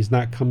reborn. He's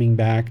not coming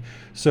back.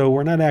 So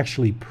we're not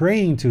actually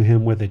praying to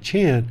him with a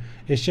chant.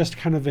 It's just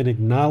kind of an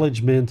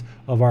acknowledgement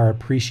of our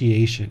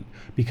appreciation.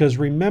 Because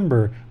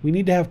remember, we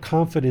need to have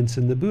confidence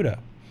in the Buddha.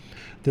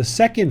 The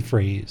second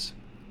phrase,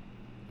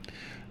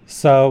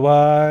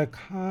 Sawakato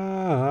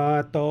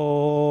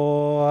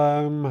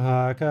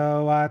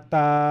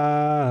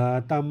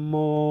Bhagavata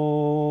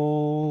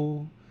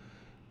Tammo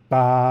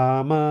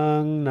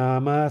Pamang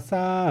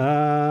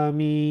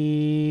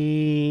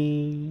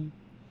Namasami.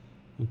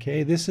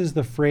 Okay, this is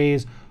the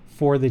phrase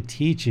for the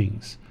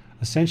teachings,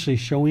 essentially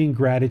showing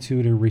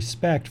gratitude and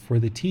respect for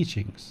the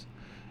teachings.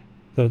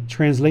 The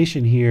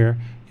translation here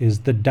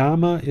is the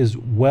Dhamma is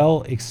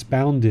well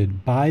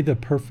expounded by the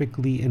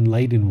perfectly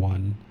enlightened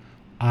one.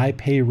 I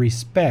pay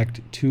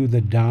respect to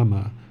the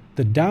Dhamma.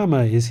 The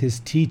Dhamma is his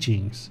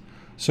teachings.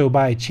 So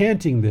by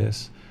chanting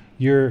this,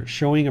 you're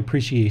showing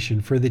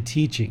appreciation for the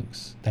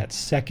teachings, that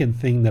second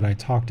thing that I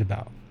talked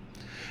about.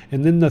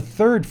 And then the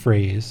third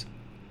phrase,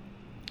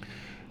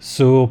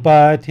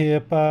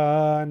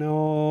 Supatipano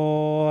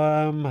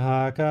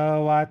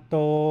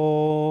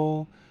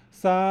bhagavato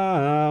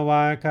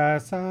sāvaka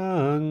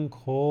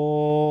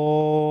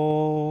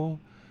saṅkho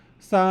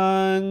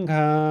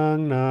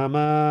saṅghang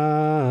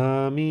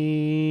namami.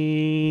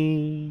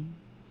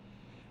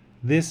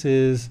 This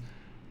is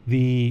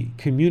the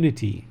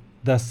community,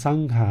 the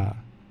Sangha.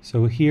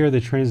 So here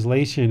the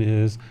translation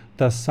is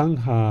the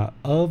Sangha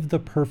of the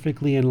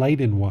perfectly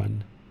enlightened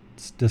one.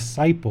 Its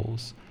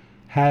disciples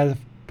have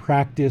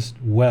practiced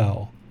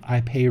well.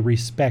 I pay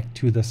respect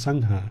to the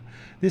Sangha.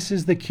 This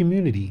is the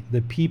community,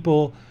 the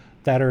people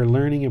that are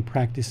learning and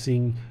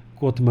practicing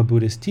Gautama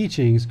Buddha's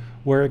teachings.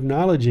 We're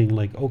acknowledging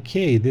like,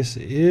 okay, this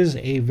is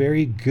a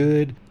very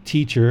good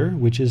teacher,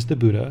 which is the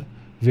Buddha,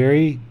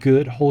 very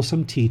good,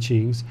 wholesome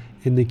teachings.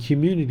 In the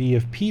community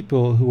of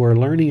people who are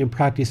learning and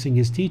practicing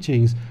his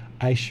teachings,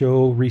 I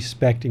show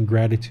respect and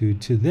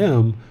gratitude to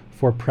them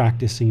for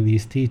practicing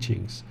these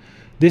teachings.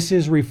 This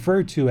is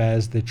referred to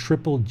as the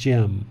triple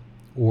gem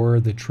or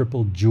the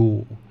triple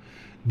jewel.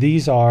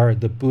 These are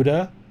the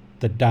Buddha,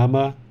 the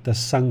Dhamma, the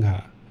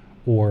Sangha,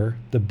 or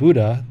the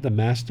Buddha, the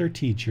master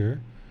teacher,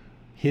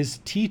 his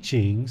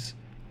teachings,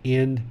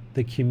 and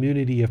the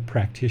community of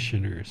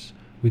practitioners.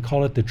 We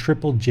call it the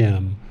triple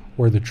gem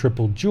or the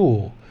triple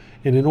jewel.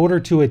 And in order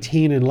to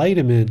attain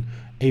enlightenment,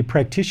 a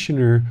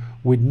practitioner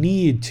would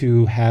need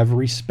to have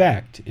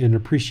respect and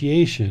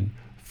appreciation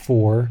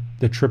for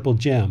the triple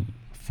gem,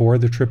 for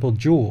the triple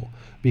jewel,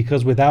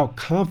 because without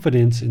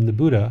confidence in the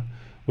Buddha,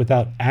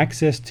 without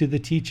access to the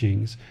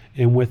teachings,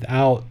 and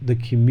without the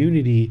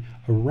community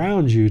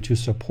around you to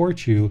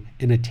support you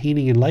in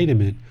attaining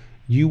enlightenment,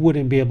 you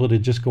wouldn't be able to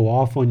just go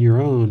off on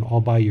your own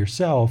all by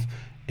yourself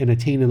and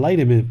attain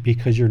enlightenment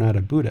because you're not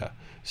a Buddha.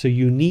 So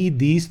you need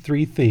these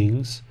three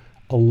things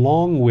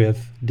along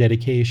with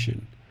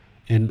dedication.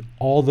 And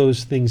all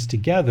those things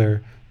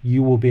together,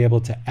 you will be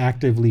able to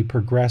actively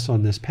progress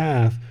on this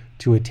path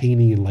to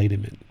attaining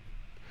enlightenment.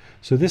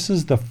 So this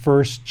is the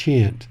first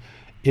chant.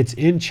 It's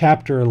in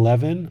chapter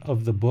 11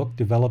 of the book,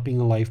 Developing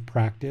a Life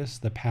Practice,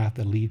 The Path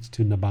That Leads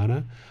to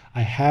Nibbana.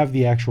 I have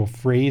the actual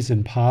phrase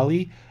in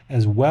Pali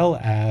as well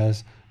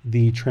as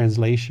the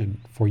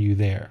translation for you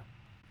there.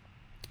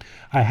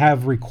 I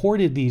have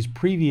recorded these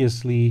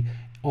previously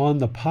on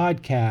the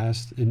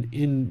podcast and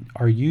in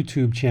our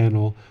YouTube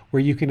channel,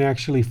 where you can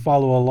actually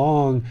follow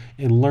along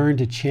and learn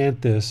to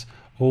chant this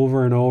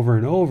over and over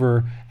and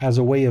over as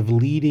a way of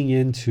leading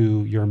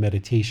into your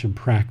meditation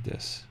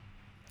practice.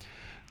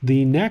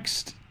 The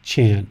next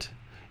chant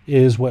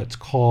is what's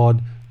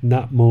called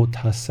Namo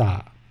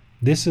Tassa.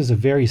 This is a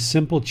very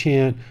simple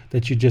chant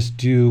that you just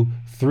do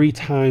 3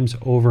 times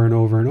over and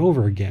over and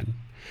over again.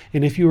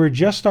 And if you were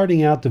just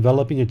starting out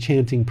developing a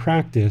chanting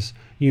practice,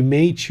 you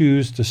may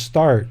choose to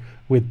start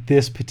with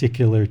this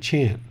particular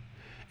chant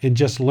and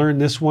just learn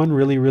this one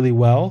really, really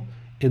well,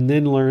 and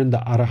then learn the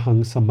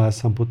Arahang Samba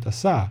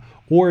Sambuddhassa.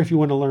 Or if you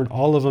want to learn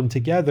all of them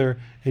together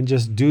and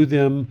just do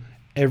them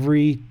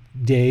every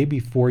day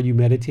before you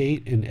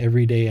meditate and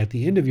every day at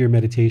the end of your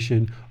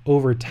meditation,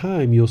 over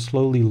time you'll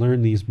slowly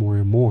learn these more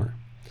and more.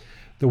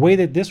 The way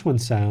that this one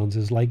sounds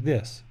is like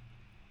this.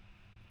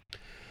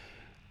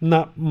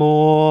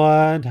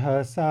 Namo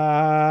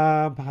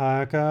Tassa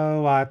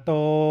Bhagavato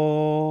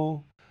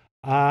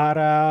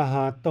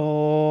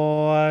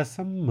Arahato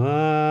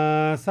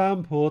Samma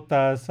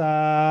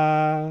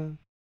Sambuddhassa.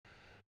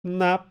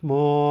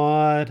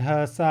 Namo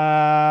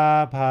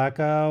Tassa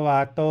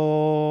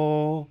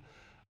Bhagavato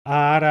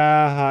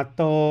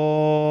Arahato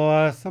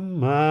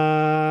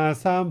Samma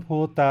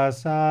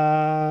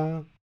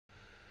Sambuddhassa.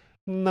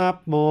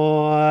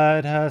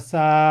 Namo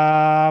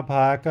Tassa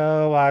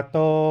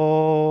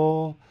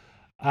Bhagavato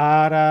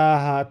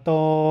Arahato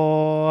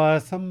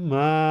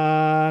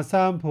Samma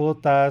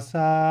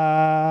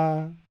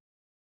Sambuddhassa.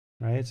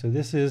 Right? So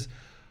this is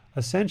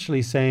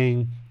essentially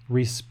saying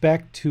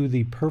respect to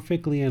the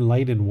perfectly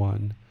enlightened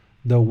one,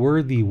 the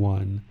worthy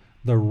one,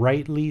 the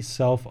rightly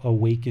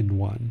self-awakened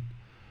one.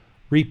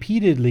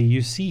 Repeatedly,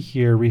 you see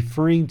here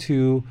referring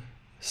to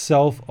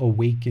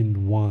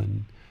self-awakened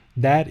one.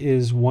 That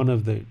is one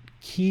of the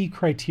key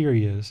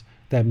criterias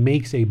that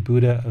makes a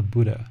Buddha a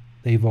Buddha.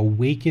 They've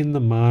awakened the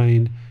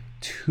mind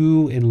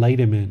to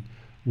enlightenment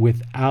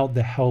without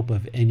the help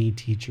of any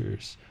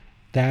teachers.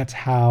 That's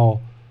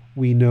how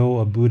we know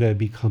a Buddha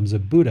becomes a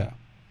Buddha.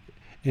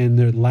 And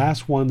the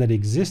last one that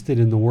existed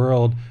in the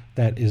world,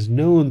 that is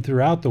known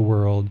throughout the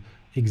world,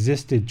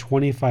 existed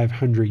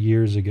 2,500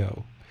 years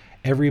ago.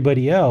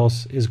 Everybody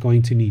else is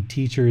going to need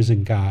teachers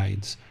and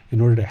guides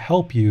in order to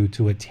help you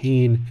to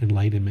attain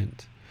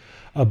enlightenment.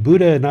 A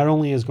Buddha not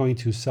only is going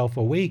to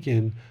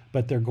self-awaken,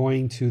 but they're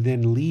going to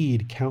then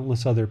lead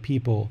countless other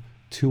people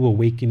to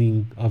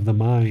awakening of the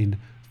mind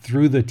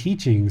through the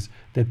teachings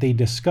that they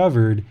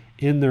discovered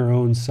in their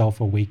own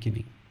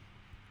self-awakening.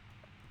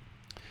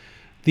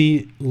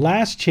 The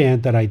last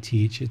chant that I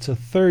teach, it's a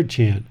third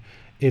chant.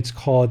 It's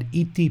called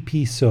Iti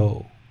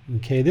Piso.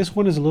 Okay, this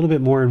one is a little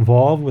bit more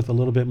involved with a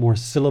little bit more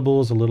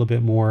syllables, a little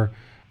bit more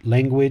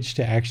language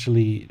to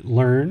actually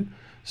learn.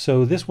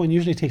 So this one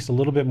usually takes a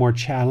little bit more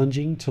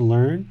challenging to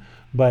learn,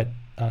 but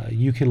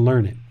you can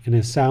learn it. And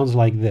it sounds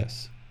like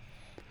this.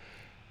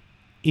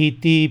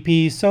 Iti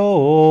piso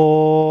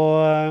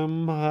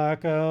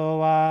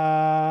bhagava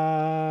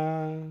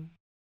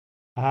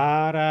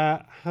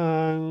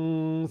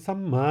arahang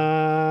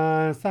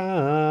samma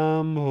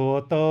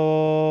sambuddho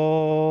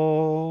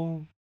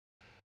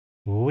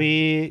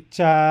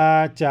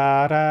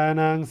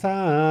vichacharanang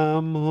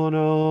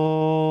samhuno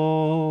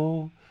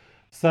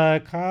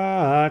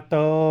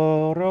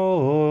Sakato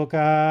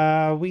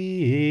roga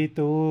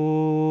vitu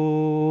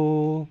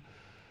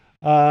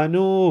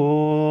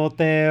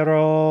anutero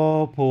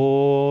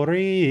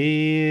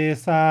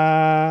purisa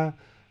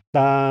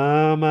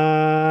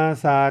tamasati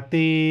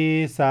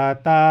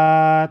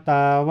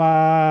satatawa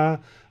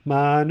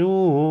manusanang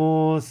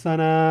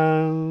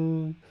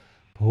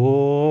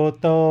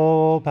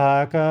bhuto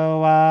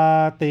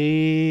bhagavati.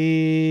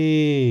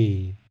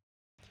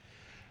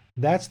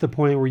 That's the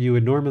point where you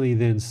would normally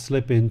then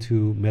slip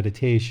into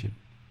meditation.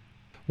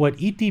 What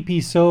Iti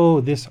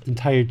Piso, this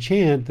entire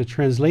chant, the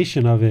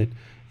translation of it,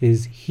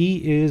 is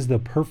He is the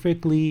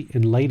perfectly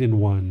enlightened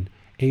one,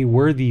 a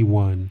worthy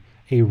one,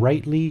 a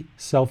rightly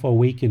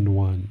self-awakened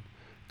one,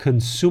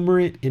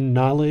 consummate in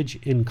knowledge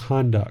and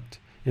conduct.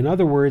 In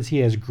other words, He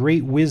has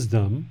great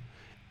wisdom,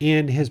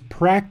 and His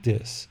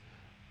practice,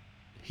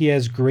 He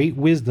has great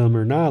wisdom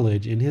or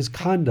knowledge in His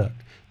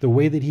conduct. The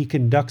way that He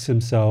conducts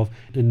Himself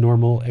in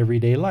normal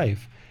everyday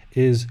life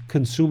is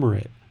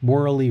consummate,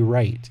 morally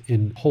right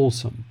and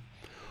wholesome.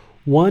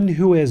 One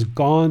who has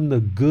gone the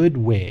good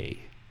way,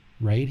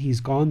 right?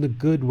 He's gone the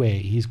good way.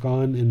 He's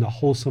gone in the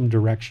wholesome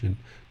direction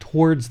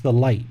towards the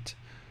light.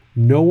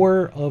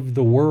 Knower of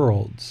the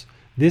worlds.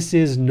 This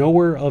is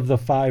knower of the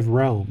 5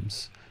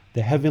 realms,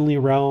 the heavenly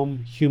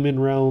realm,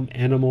 human realm,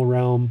 animal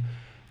realm,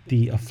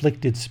 the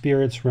afflicted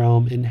spirits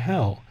realm, and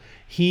hell.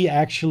 He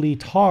actually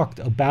talked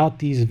about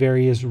these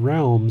various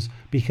realms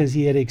because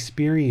he had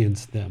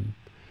experienced them.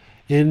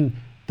 In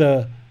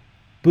the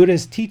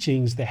Buddha's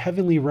teachings, the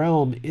heavenly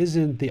realm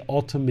isn't the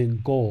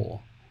ultimate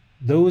goal.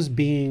 Those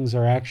beings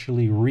are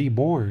actually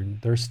reborn.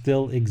 They're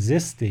still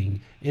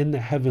existing in the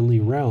heavenly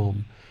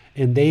realm,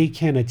 and they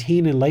can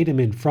attain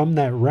enlightenment from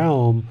that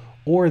realm,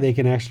 or they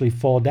can actually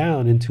fall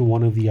down into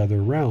one of the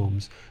other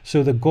realms.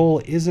 So the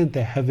goal isn't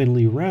the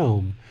heavenly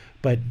realm,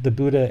 but the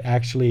Buddha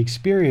actually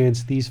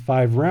experienced these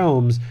 5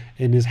 realms,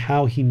 and is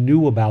how he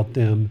knew about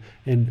them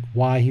and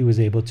why he was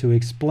able to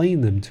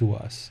explain them to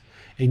us.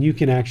 And you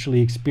can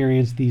actually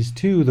experience these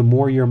too. The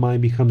more your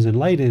mind becomes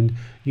enlightened,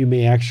 you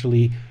may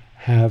actually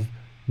have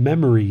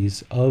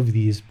memories of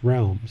these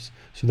realms.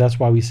 So that's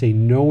why we say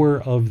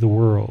knower of the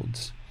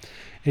worlds.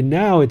 And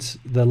now it's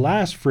the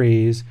last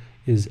phrase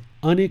is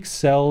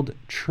unexcelled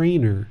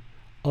trainer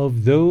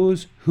of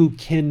those who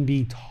can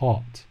be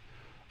taught.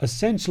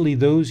 Essentially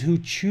those who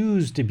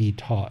choose to be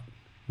taught,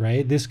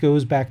 right? This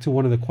goes back to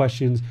one of the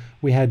questions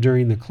we had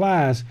during the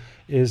class,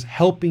 is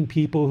helping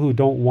people who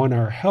don't want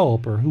our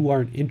help or who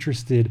aren't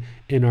interested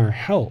in our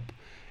help.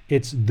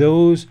 It's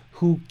those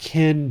who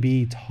can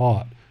be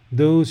taught,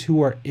 those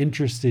who are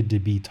interested to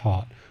be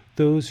taught,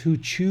 those who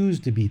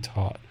choose to be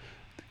taught.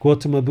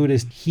 Gautama Buddha,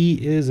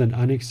 he is an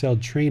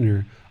unexcelled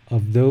trainer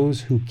of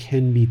those who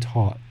can be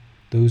taught,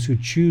 those who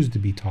choose to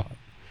be taught.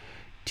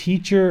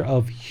 Teacher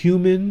of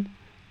human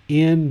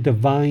and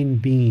divine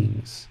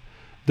beings.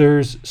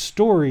 There's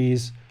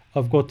stories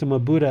of Gautama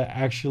Buddha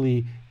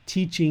actually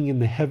teaching in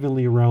the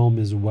heavenly realm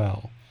as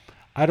well.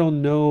 I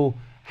don't know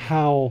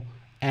how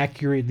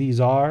accurate these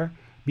are,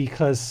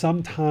 because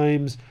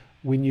sometimes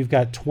when you've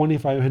got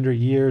 2,500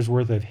 years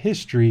worth of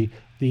history,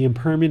 the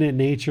impermanent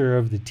nature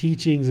of the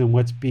teachings and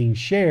what's being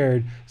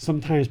shared,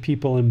 sometimes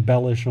people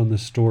embellish on the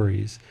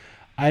stories.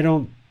 I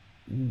don't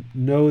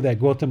know that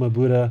Gautama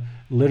Buddha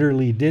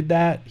literally did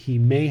that. He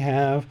may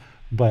have,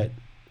 but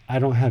I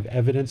don't have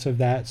evidence of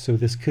that, so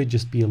this could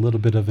just be a little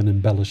bit of an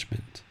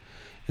embellishment.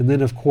 And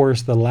then, of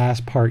course, the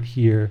last part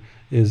here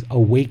is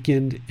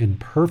awakened and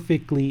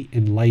perfectly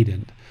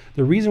enlightened.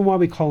 The reason why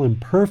we call him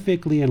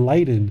perfectly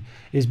enlightened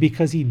is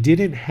because he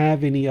didn't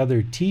have any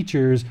other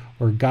teachers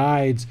or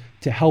guides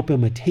to help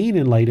him attain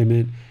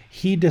enlightenment.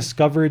 He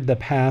discovered the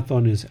path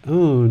on his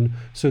own,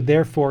 so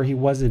therefore he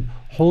wasn't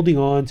holding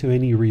on to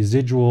any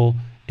residual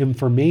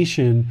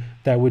information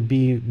that would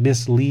be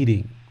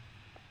misleading.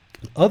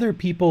 Other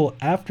people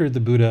after the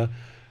Buddha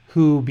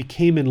who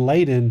became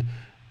enlightened,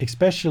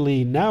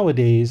 especially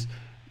nowadays,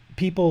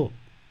 people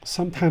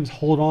sometimes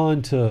hold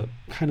on to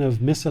kind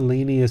of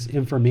miscellaneous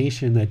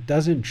information that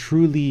doesn't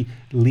truly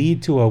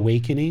lead to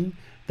awakening,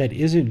 that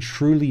isn't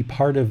truly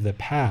part of the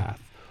path.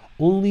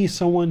 Only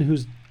someone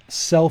who's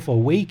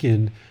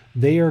self-awakened,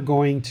 they are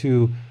going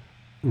to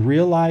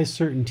realize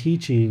certain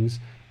teachings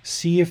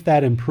see if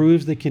that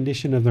improves the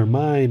condition of their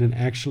mind and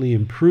actually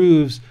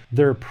improves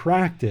their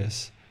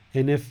practice.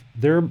 And if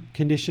their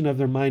condition of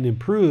their mind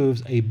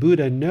improves, a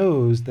Buddha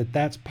knows that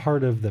that's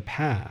part of the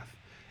path.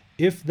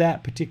 If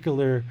that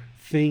particular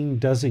thing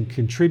doesn't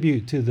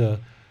contribute to the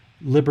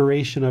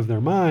liberation of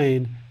their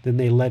mind, then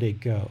they let it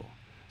go.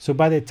 So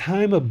by the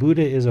time a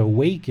Buddha is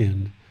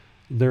awakened,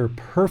 they're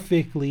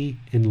perfectly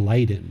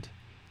enlightened.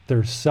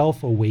 They're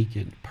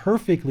self-awakened,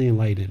 perfectly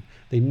enlightened.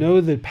 They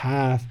know the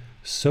path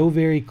so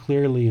very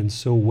clearly and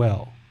so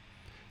well.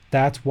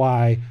 That's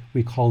why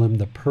we call him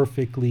the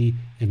perfectly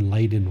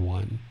enlightened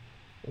one,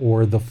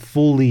 or the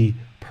fully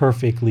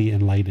perfectly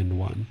enlightened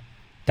one.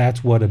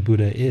 That's what a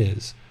Buddha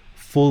is,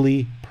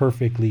 fully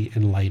perfectly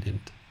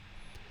enlightened.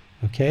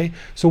 Okay?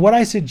 So what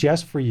I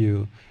suggest for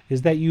you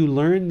is that you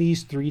learn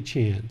these 3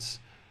 chants,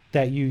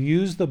 that you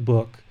use the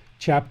book,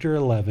 chapter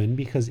 11,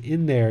 because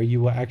in there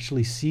you will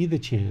actually see the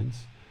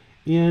chants.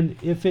 And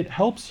if it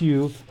helps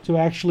you to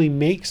actually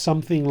make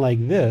something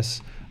like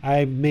this,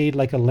 I made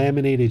like a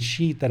laminated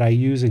sheet that I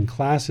use in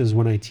classes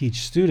when I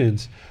teach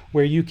students,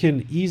 where you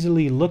can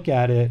easily look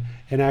at it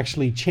and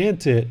actually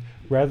chant it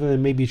rather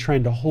than maybe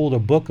trying to hold a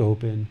book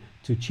open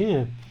to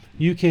chant.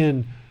 You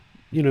can,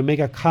 make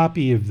a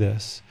copy of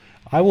this.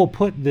 I will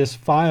put this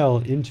file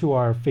into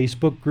our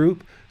Facebook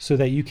group so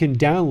that you can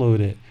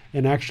download it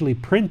and actually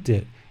print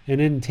it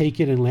and then take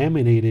it and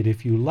laminate it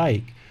if you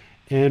like.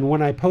 And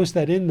when I post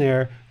that in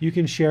there, you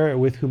can share it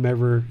with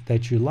whomever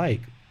that you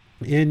like.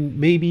 And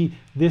maybe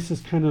this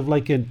is kind of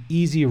like an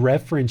easy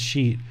reference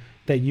sheet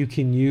that you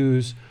can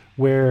use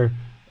where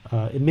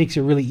it makes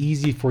it really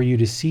easy for you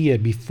to see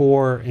it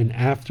before and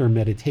after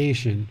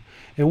meditation.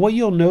 And what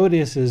you'll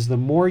notice is the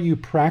more you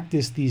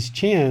practice these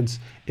chants,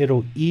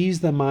 it'll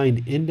ease the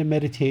mind into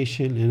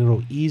meditation and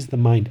it'll ease the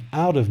mind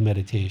out of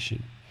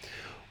meditation.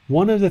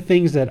 One of the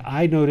things that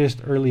I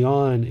noticed early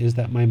on is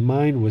that my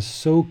mind was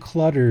so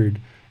cluttered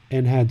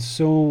and had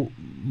so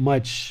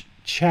much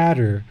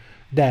chatter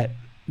that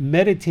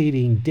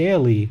meditating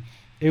daily,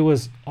 it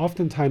was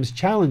oftentimes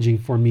challenging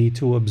for me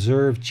to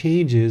observe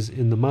changes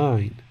in the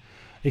mind,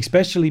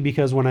 especially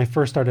because when I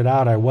first started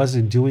out, I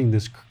wasn't doing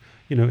this,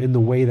 in the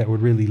way that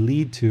would really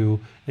lead to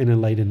an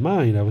enlightened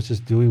mind. I was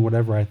just doing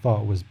whatever I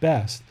thought was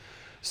best.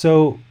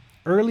 So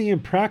early in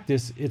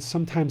practice, it's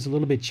sometimes a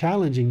little bit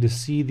challenging to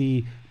see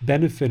the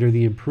benefit or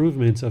the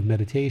improvements of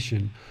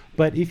meditation.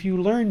 But if you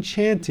learn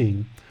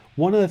chanting,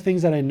 one of the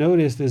things that I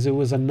noticed is it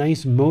was a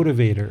nice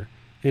motivator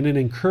and an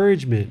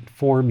encouragement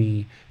for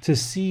me to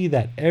see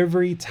that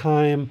every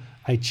time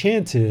I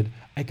chanted,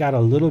 I got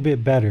a little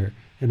bit better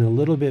and a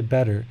little bit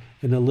better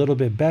and a little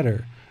bit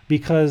better,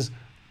 because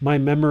my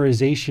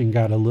memorization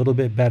got a little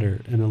bit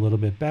better and a little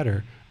bit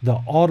better.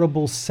 The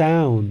audible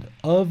sound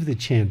of the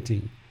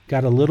chanting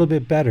got a little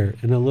bit better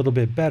and a little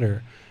bit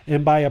better.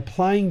 And by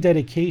applying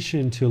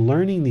dedication to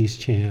learning these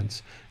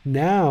chants,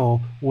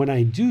 now when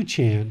I do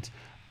chant,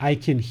 I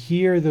can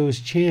hear those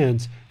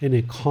chants and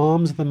it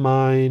calms the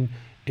mind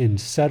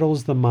and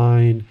settles the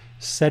mind,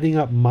 setting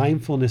up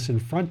mindfulness in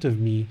front of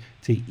me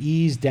to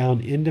ease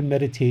down into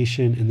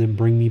meditation and then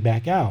bring me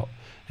back out.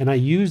 And I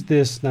use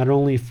this not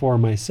only for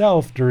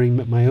myself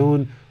during my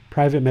own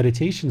private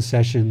meditation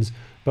sessions,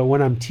 but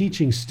when I'm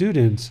teaching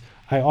students,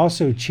 I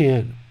also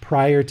chant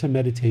prior to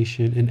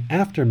meditation and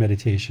after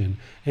meditation.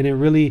 And it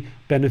really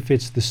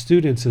benefits the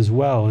students as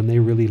well, and they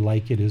really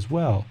like it as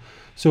well.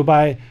 So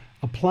by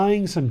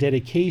applying some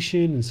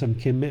dedication and some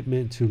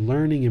commitment to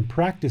learning and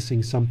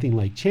practicing something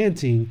like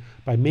chanting,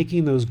 by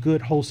making those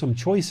good, wholesome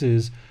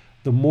choices,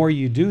 the more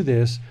you do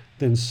this,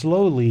 then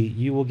slowly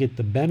you will get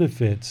the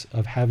benefits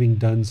of having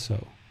done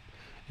so.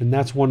 And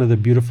that's one of the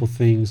beautiful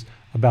things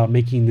about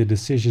making the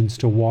decisions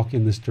to walk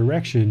in this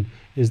direction,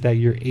 is that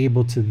you're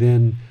able to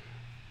then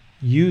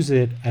use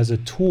it as a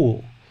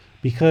tool.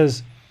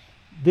 Because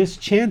this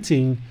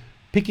chanting,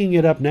 picking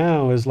it up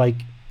now is like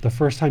the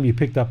first time you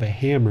picked up a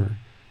hammer.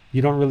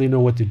 You don't really know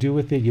what to do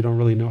with it. You don't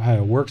really know how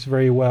it works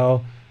very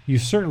well. You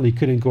certainly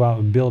couldn't go out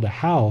and build a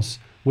house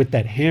with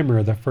that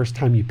hammer the first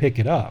time you pick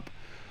it up.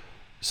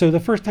 So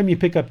the first time you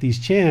pick up these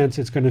chants,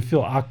 it's going to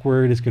feel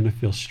awkward. It's going to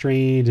feel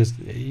strange.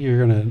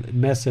 You're going to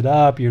mess it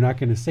up. You're not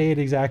going to say it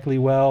exactly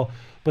well.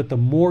 But the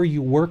more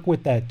you work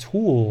with that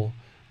tool,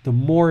 the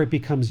more it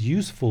becomes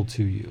useful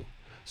to you.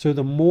 So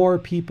the more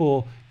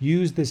people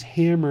use this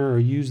hammer or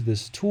use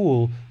this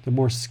tool, the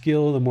more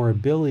skill, the more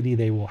ability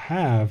they will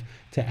have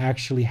to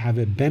actually have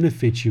it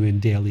benefit you in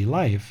daily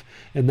life.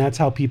 And that's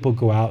how people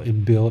go out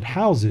and build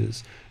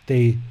houses.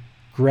 They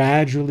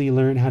gradually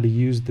learn how to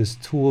use this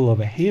tool of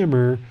a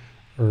hammer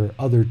or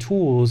other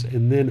tools,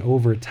 and then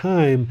over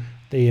time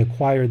they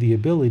acquire the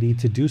ability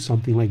to do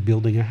something like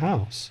building a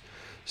house.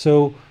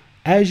 So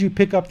as you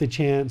pick up the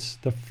chants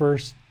the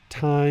first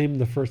time,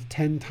 the first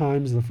 10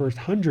 times, the first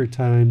 100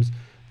 times,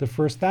 the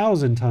first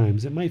 1,000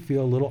 times, it might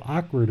feel a little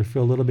awkward or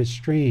feel a little bit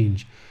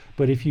strange.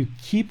 But if you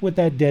keep with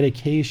that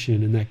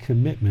dedication and that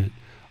commitment,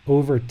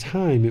 over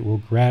time it will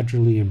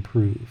gradually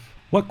improve.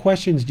 What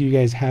questions do you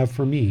guys have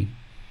for me?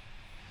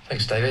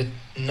 Thanks, David.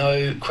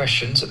 No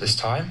questions at this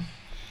time.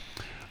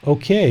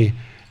 Okay.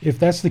 If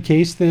that's the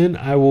case, then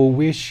I will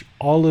wish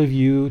all of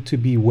you to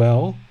be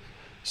well.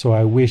 So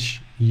I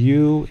wish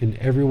you and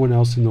everyone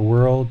else in the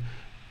world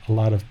a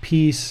lot of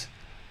peace,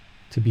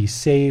 to be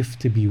safe,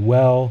 to be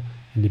well,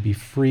 and to be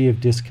free of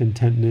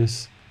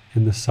discontentness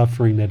and the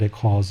suffering that it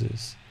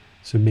causes.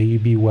 So may you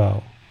be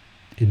well.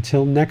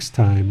 Until next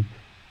time,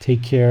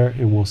 take care,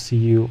 and we'll see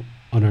you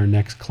on our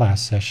next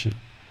class session.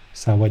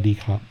 Sawadee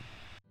krap.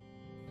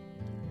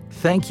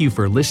 Thank you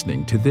for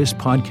listening to this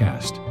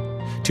podcast.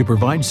 To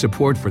provide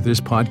support for this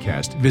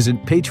podcast, visit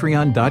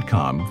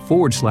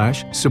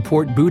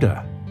patreon.com/support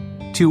Buddha.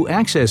 To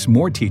access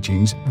more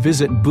teachings,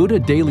 visit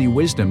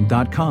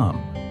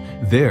buddhadailywisdom.com.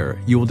 There,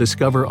 you will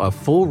discover a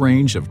full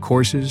range of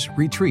courses,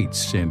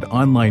 retreats, and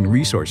online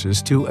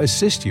resources to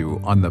assist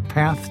you on the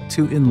path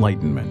to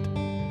enlightenment.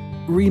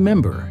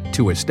 Remember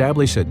to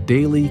establish a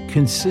daily,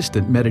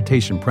 consistent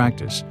meditation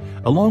practice,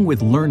 along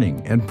with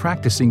learning and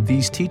practicing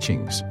these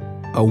teachings.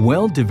 A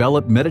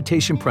well-developed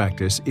meditation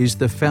practice is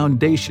the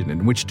foundation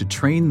in which to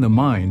train the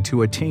mind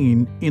to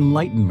attain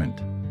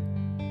enlightenment.